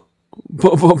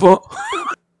 but.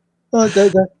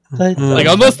 Like,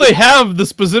 unless they have the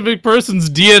specific person's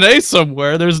DNA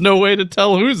somewhere, there's no way to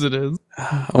tell whose it is.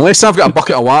 Unless I've got a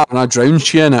bucket of water and I drown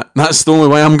you in it, that's the only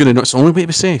way I'm going to know. It's the only way to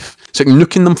be safe. It's like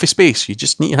nuking them for space. You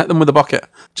just need to hit them with a bucket.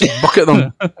 Just bucket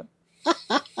them.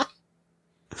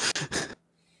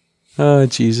 Oh,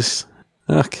 Jesus.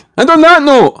 Okay. And on that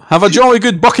note, have a jolly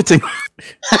good bucketing.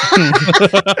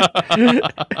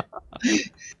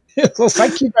 Well,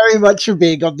 thank you very much for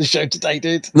being on the show today,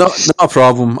 dude. Not a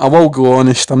problem. I will go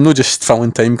honest. I'm not just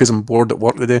filling time because I'm bored at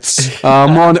work today.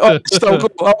 I'm on. I'll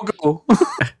go.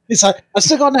 It's like, I've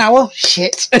still got an hour.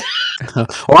 Shit. Well,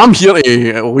 I'm here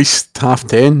to at least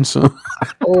 10:30, so.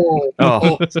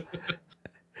 Oh.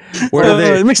 Where do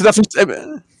they? It makes a difference.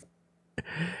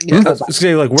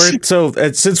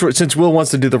 Since Will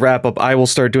wants to do the wrap up, I will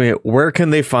start doing it. Where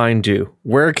can they find you?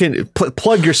 Where can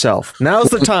plug yourself? Now's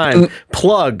the time.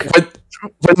 Plug.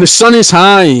 When the sun is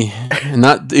high in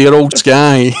that old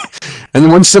sky,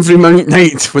 and once every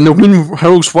night when the moon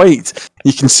hurls white,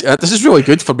 you can see. This is really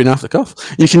good for being off the cuff.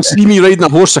 You can see me riding a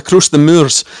horse across the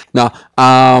moors. Now,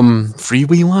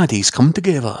 freeway laddies come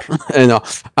together.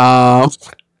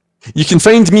 You can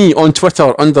find me on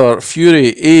Twitter under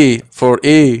Fury A for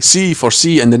A, C for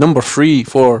C, and the number 3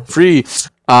 for free.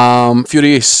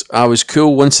 Furious. I was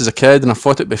cool once as a kid, and I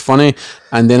thought it'd be funny,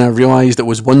 and then I realised it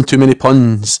was one too many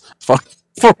puns for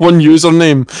one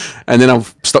username, and then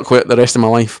I've stuck with it the rest of my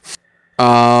life.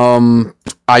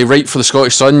 I write for the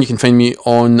Scottish Sun. You can find me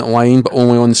online, but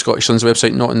only on the Scottish Sun's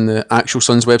website, not on the actual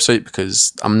Sun's website,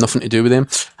 because I'm nothing to do with them.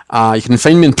 You can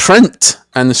find me in print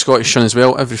and the Scottish Sun as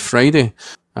well every Friday.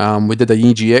 We did a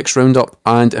EGX roundup,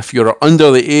 and if you're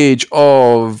under the age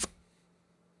of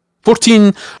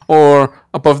 14 or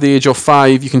above the age of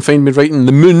 5, you can find me writing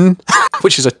The Moon,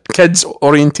 which is a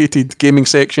kids-orientated gaming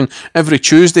section, every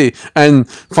Tuesday, and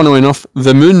funnily enough,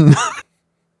 The Moon.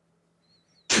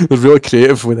 They're really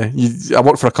creative with it. I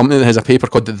work for a company that has a paper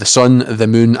called The Sun, The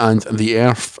Moon, and The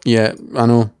Earth. Yeah, I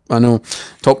know.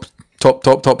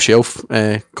 Top shelf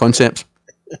concept.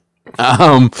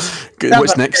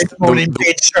 What's next? Morning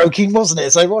bed stroking, wasn't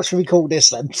it? So what should we call this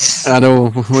then? I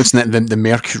know. What's next? The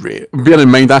Mercury. Bear in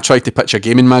mind, I tried to pitch a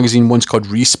gaming magazine once called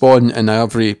Respawn, and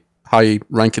every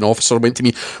high-ranking officer went to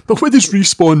me, but what does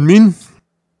respawn mean?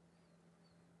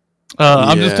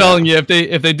 I'm just telling you, if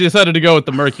they decided to go with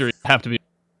the Mercury, it'd have to be a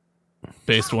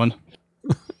based one.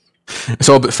 It's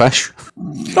all about fish.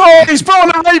 Oh, he's pulling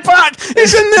it right back!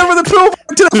 He's in there with the pull back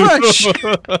to the fish!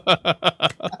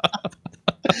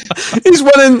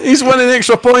 He's winning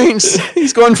extra points.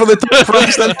 He's going for the top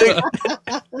prize, I think.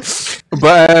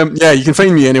 But yeah, you can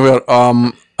find me anywhere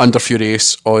under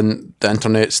Furious on the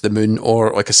internet's the moon,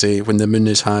 or like I say, when the moon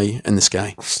is high in the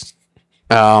sky.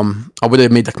 I would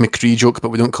have made a McCree joke, but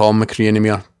we don't call him McCree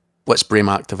anymore. Let's blame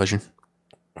Activision.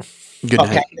 Good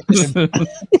night.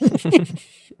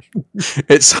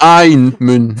 It's high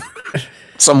moon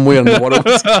somewhere in the world.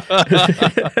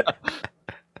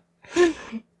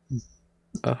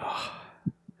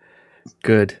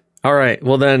 Good. All right.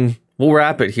 Well, then we'll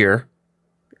wrap it here.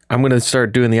 I'm going to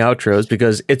start doing the outros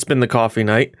because it's been the coffee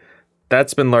night.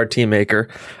 That's been Lard Teammaker.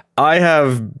 I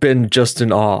have been just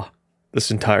in awe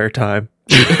this entire time.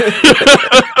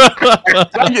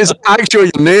 Is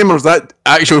actually your name, or is that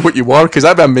actually what you were? Because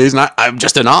that'd be amazing. I'm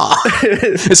just in awe.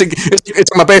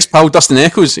 It's my best pal, Dustin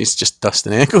Echoes. He's just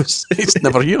Dustin Echoes. He's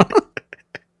never here.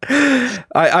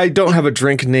 I don't have a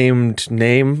drink named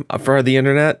name for the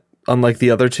internet, unlike the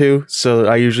other two. So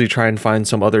I usually try and find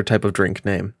some other type of drink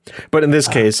name. But in this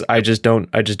case, I just don't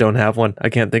have one. I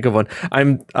can't think of one.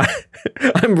 I'm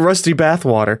Rusty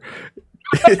Bathwater.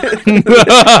 Brings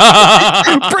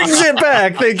it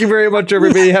back. Thank you very much,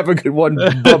 everybody. Have a good one.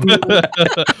 Bye-bye.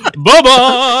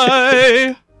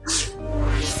 Bye-bye.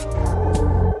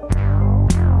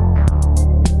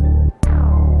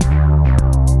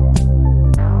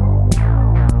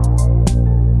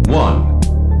 One,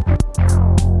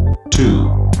 two,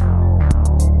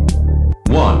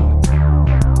 one,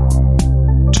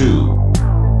 two,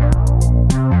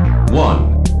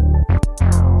 one,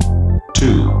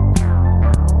 two,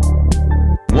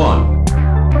 one,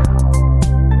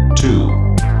 two.